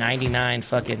 Dude, they had 99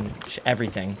 fucking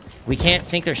everything. We can't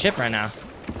sink their ship right now.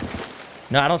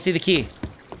 No, I don't see the key.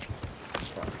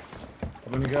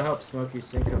 I'm gonna go help Smokey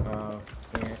sink him.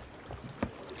 Can't.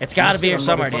 It's gotta be here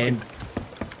somewhere, dude.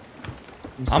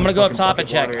 I'm gonna go up top and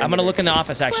check. I'm gonna look in the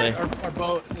office, actually. Our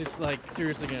boat is like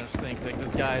seriously gonna sink. Like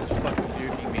this guy is fucking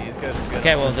juking me. He's good.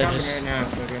 Okay, well, they're Come just... here now,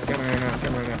 Smokey. Come here now.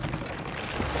 Come here now.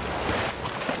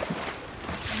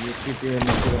 You keep doing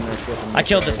this to them, they're flipping I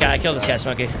killed this this guy. I killed this guy,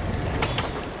 Smokey.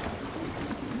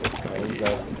 Okay, he's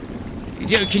dead.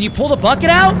 Dude, can you pull the bucket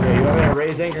out? Yeah, you want me to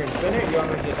raise anchor and spin it? You want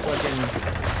me to just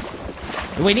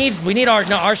fucking... We need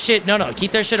our shit. No, keep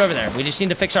their shit over there. We just need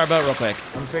to fix our boat real quick.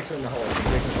 I'm fixing the hole. I'm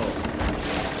fixing the hole.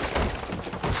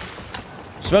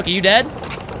 Smokey, you dead?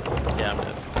 Yeah, I'm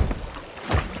dead.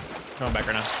 Coming back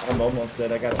right now. I'm almost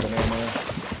dead. I got a banana.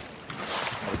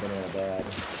 Got a banana bad.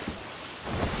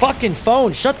 Fucking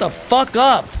phone, shut the fuck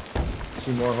up.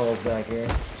 2 more holes back here.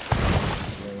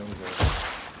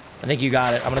 I think you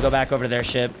got it. I'm gonna go back over to their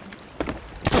ship.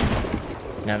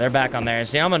 Now they're back on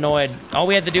theirs. See, I'm annoyed. All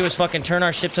we had to do was fucking turn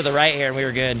our ship to the right here and we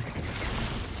were good.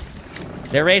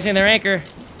 They're raising their anchor.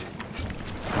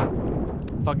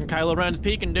 Fucking Kylo Ren's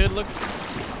peeking, dude. Look.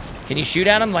 Can you shoot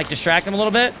at him, like distract him a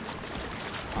little bit?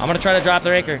 I'm gonna try to drop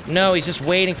their anchor. No, he's just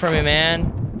waiting for me,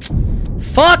 man.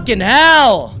 Fucking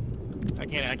hell!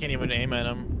 I can't even aim at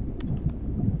him.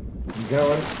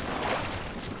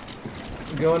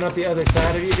 I'm going up the other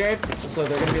side of you, Jared. So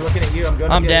they're gonna be looking at you. I'm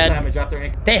going I'm to the dead. other side. I'm gonna drop their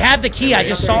anchor. They have the key. I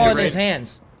just saw it in his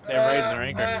hands. They're raising their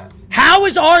anchor. How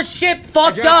is our ship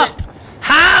fucked dropped up?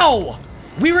 How?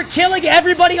 We were killing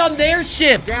everybody on their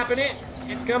ship. Dropping it.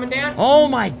 It's coming down. Oh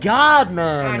my god, I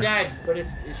man. died, but it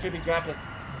should be dropping.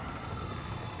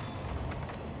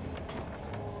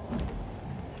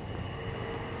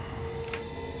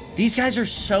 These guys are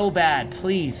so bad.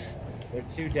 Please. They're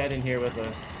too dead in here with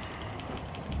us.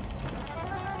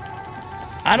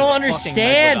 I don't Fucking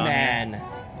understand, Megalodon. man.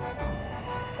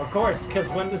 Of course, because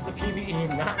when does the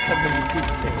PvE not come into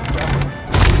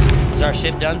PvP? Is our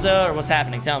ship donezo or what's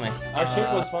happening? Tell me. Our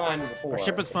ship was fine before. Our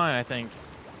ship is fine, I think.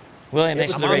 William, It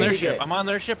thanks was for I'm the on their raid. good. ship. I'm on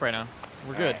their ship right now.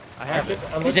 We're good. I Our have ship, it.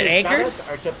 unless Is it they shot anchored? us,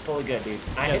 our ship's fully good, dude.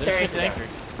 I Yeah, hit their their ship's anchor. anchored.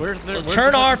 Where's their?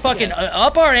 Turn our fucking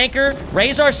up our anchor,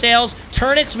 raise our sails,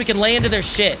 turn it so we can lay into their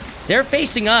shit. They're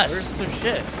facing Where's us. their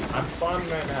shit? I'm spawning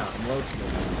right now. I'm low speed.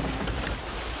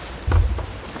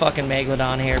 Fucking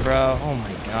Megalodon here, bro. Oh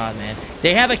my god, man.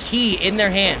 They have a key in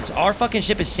their hands. Our fucking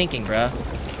ship is sinking, bro.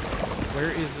 Where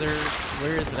is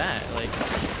it at? Like,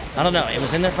 I don't know. It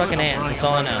was in their fucking hands. That's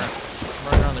all I know. I'm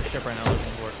running around their ship right now looking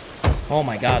for it. Oh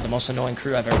my god, the most annoying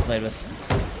crew I've ever played with.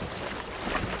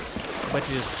 I bet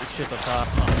you this shit's up top.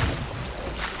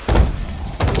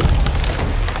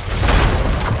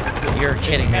 You're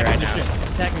kidding me right now.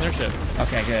 Attacking their ship.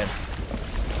 Okay, good.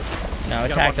 No, You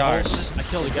gotta attacked walk ours. over. I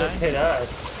killed a guy. Just hit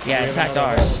us. Yeah, We have attacked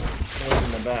another ours. one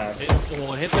in the back.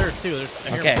 Well, hit theirs too. There's, I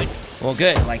hear Okay. them Well,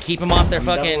 good. Like, keep them off their I'm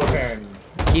double fucking... repairing.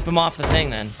 Keep them off the thing,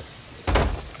 then.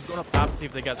 going up top to see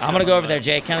if they got. I'm gonna go over there,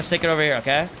 Jay. Kind of stick it over here,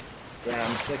 okay? Yeah,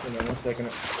 I'm sticking it. I'm sticking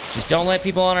it. Just don't let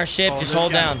people on our ship. Just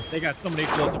hold down. They got so many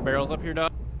explosive barrels up here,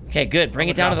 dog. Okay, good. Bring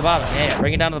it down to the bottom. Yeah,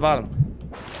 bring it down to the bottom.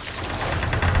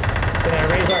 Can I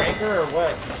raise our anchor or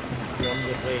what? You want me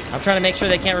to just wait? I'm trying to make sure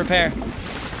they can't repair.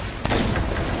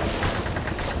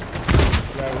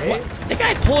 Should I raise? The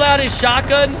guy pulled out his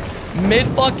shotgun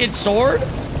mid-fucking sword?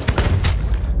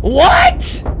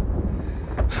 What?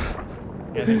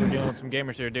 Yeah, I think we're dealing with some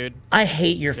gamers here, dude. I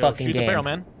hate your Yo, fucking shoot game. the barrel,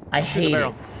 man. I Shoot the hate it.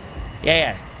 barrel.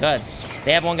 Yeah, good.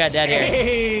 They have one guy dead here.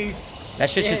 Hey, That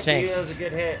shit should sink. Dude, that was a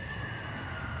good hit.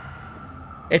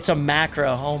 It's a macro.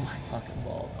 Oh my fucking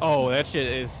balls. Oh, that shit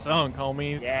is sunk,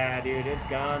 homie. Yeah, dude, it's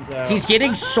gonzo. He's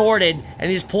getting sorted, and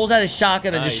he just pulls out his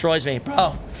shotgun and Nice. destroys me.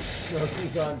 Bro.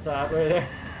 He's on top right there.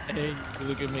 Hey,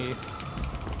 look at me.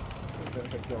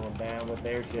 They're going down with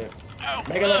their shit. Oh,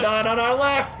 Megalodon on our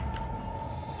left.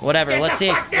 Whatever, Get let's the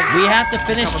see. fuck down! We have to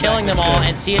finish killing them all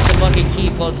and see if the fucking key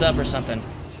floats up or something.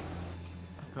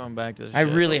 Coming back to the I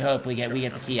ship. really hope we get the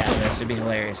key out of this. It'd be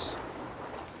hilarious.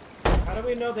 How do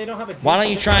we know they don't have a? Why don't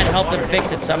you try and help them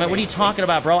fix it, Summit? What are you talking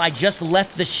about, bro? I just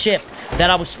left the ship that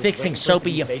I was fixing,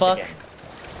 Soapy, you fuck.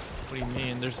 What do you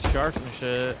mean? There's sharks and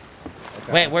shit.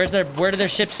 Wait, where did their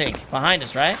ship sink? Behind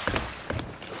us, right?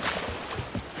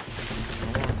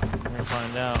 We're gonna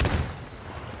find out.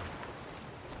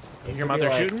 You hear them out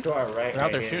there shooting? To our right, They're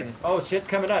out there here. shooting. Oh, shit's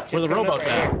coming up. Where Shit's the coming up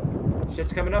robots right here.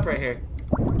 Shit's coming up right here.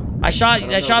 I shot know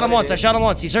him what once. it I is. shot him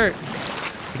once. He's hurt.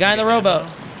 The guy in the rowboat.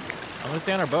 I'm gonna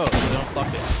stay on our boat so they don't fuck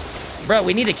it. Bro,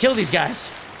 we need to kill these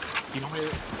guys. You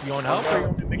want help or you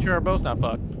want me to make sure our boat's not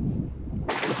fucked?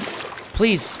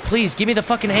 Please, please, give me the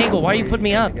fucking angle. Why are you putting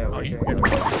me up? Where's you your angle?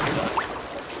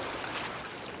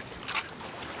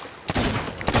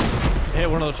 Hit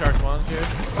one of those sharks once, dude.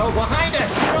 Oh, behind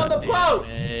us! Get on the boat!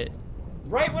 Damn it.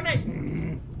 Right when I.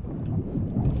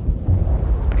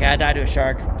 Okay, I died to a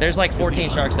shark. There's like 14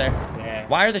 sharks there. Yeah.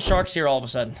 Why are the sharks here all of a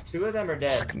sudden? 2 of them are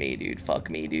dead. Fuck me, dude. Fuck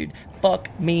me, dude.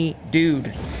 Fuck me,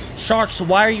 dude. Sharks,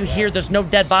 why are you here? There's no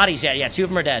dead bodies yet. Yeah, 2 of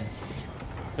them are dead.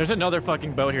 There's another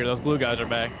fucking boat here. Those blue guys are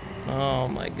back. Oh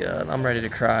my god, I'm ready to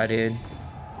cry, dude.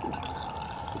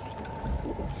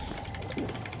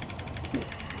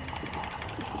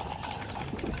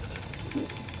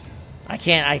 I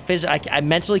can't, I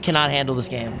mentally cannot handle this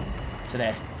game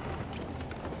today.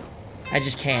 I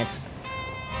just can't.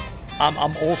 I'm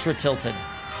ultra tilted.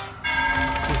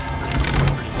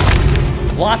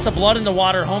 Lots of blood in the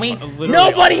water, homie. Literally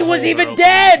Nobody all was over even open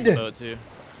dead! Boat too.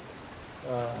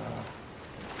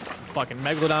 Fucking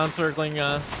Megalodon circling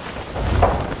us.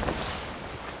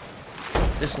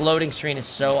 This loading screen is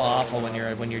so awful when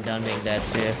you're done being dead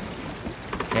too.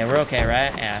 Okay, we're okay,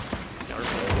 right? Yeah.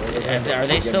 Are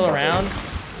they still around?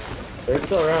 They're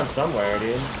still around somewhere,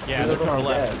 dude. Yeah, 2 they're of them far are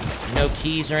left. dead. No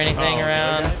keys or anything Oh,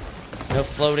 around? okay. No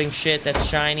floating shit that's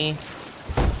shiny?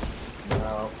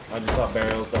 No, I just saw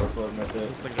barrels that were floating. That's it.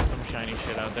 Looks like there's some shiny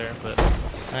shit out there, but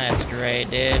That's great,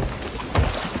 dude.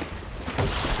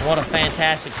 What a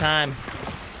fantastic time.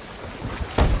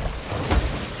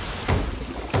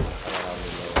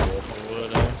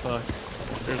 wood, fuck.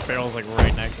 There's barrels like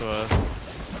right next to us.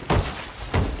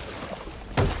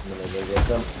 I'm gonna go get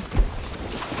some.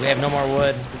 We have no more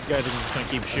wood. These guys are just gonna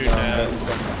keep shooting at us.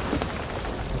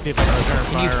 Let's see if they're gonna return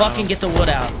Can you fire fucking on get the wood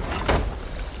out? them.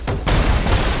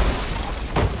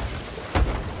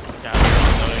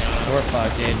 Yeah, We're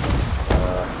fucked, dude.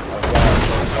 I've got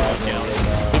 25 million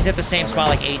now. He's hit the same spot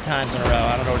like 8 times in a row.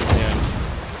 I don't know what he's doing.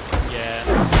 at?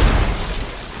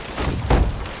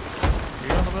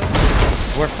 You on the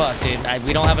boat? We're fucked, dude.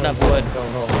 We don't have enough wood.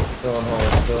 Filling holes, filling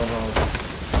holes, filling holes.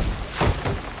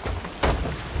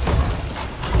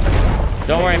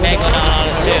 Don't worry, Meg. Not on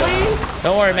us too.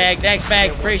 Don't worry, Meg. Thanks,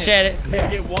 Meg. Appreciate it.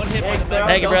 Get one hit by the bro.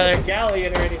 Thank you, Don't brother. get the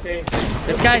galleon or anything.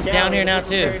 This guy's down here now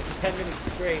too. For 10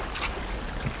 minutes straight.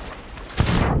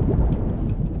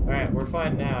 All right, we're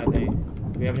fine now. I think.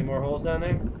 Do we have any more holes down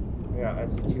there? Yeah, I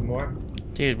see 2 more.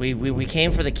 Dude, we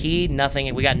came for the key.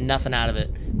 Nothing. We got nothing out of it.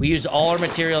 We used all our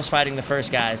materials fighting the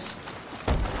first guys.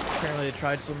 Apparently they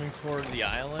tried swimming toward the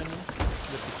island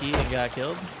with the key and got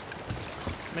killed.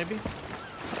 Maybe?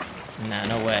 Nah,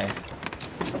 no way.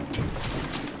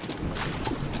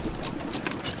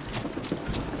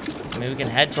 I mean, we can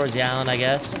head towards the island, I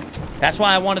guess. That's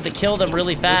why I wanted to kill them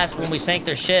really fast when we sank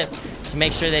their ship, to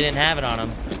make sure they didn't have it on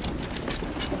them.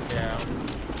 Yeah.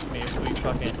 I mean,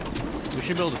 we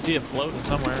should be able to see it floating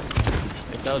somewhere.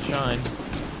 It does shine.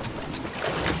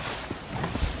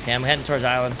 Yeah, I'm heading towards the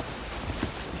island.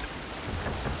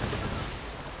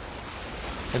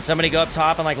 Can somebody go up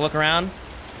top and like look around?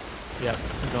 Yep,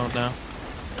 I'm going now.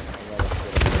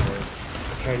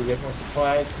 Try to get more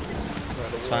supplies.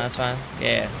 That's fine, that's fine.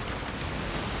 Yeah.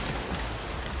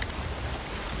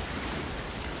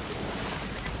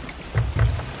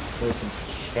 There's some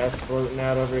chests floating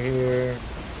out over here.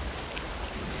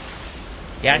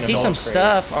 Yeah, I see some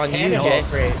stuff on you, Cannonball Jay.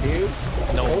 crate, dude.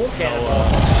 No, Old no,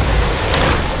 cannonball.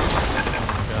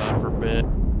 God forbid.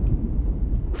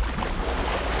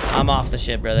 I'm off the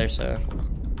ship, brother, so.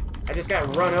 I just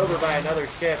got run over by another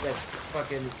ship that's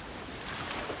fucking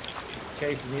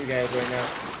chasing you guys right now.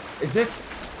 Is this?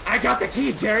 I got the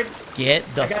key, Jared. Get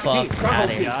the I got fuck the key. out of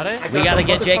Key. here. Got it? I got We gotta the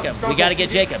get motherfucking Jacob. We struggle gotta get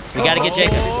key. Jacob. We gotta get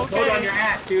Jacob. Load on your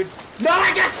ass, dude. No,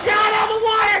 I got shot out of the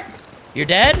water. You're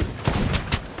dead?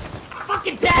 I'm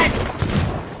fucking dead.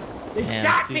 They Man,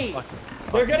 shot these me. fucking-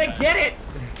 They're gonna get it.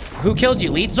 Who killed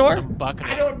you, Leadzor? Bucking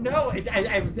I it. don't know.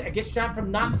 I get shot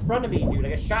from not in front of me, dude. I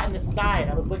got shot in the side.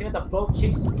 I was looking at the boat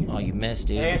chasing you. Oh, you missed,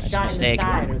 dude. And I got That's a shot mistake. in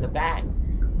the side or the back.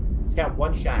 Just got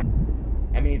one shot.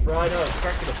 I mean, for all I know, it's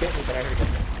shark could have bit me, but I heard it.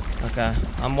 Okay.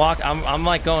 I'm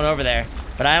like going over there,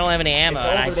 but I don't have any ammo. It's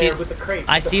And over I see there with the crates,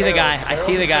 I with see the barrels. guy. I Barrels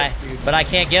see the and guy, crates, dude. but I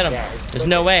can't get him. Yeah, it's There's with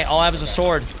no the- way. All I have is a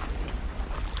sword.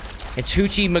 It's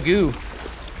Hoochie Magoo.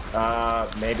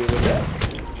 Maybe we'll get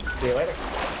it. See you later.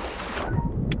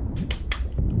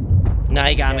 Nah,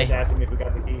 he got You me. guys asking me if we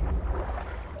got the key.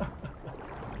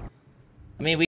 I mean,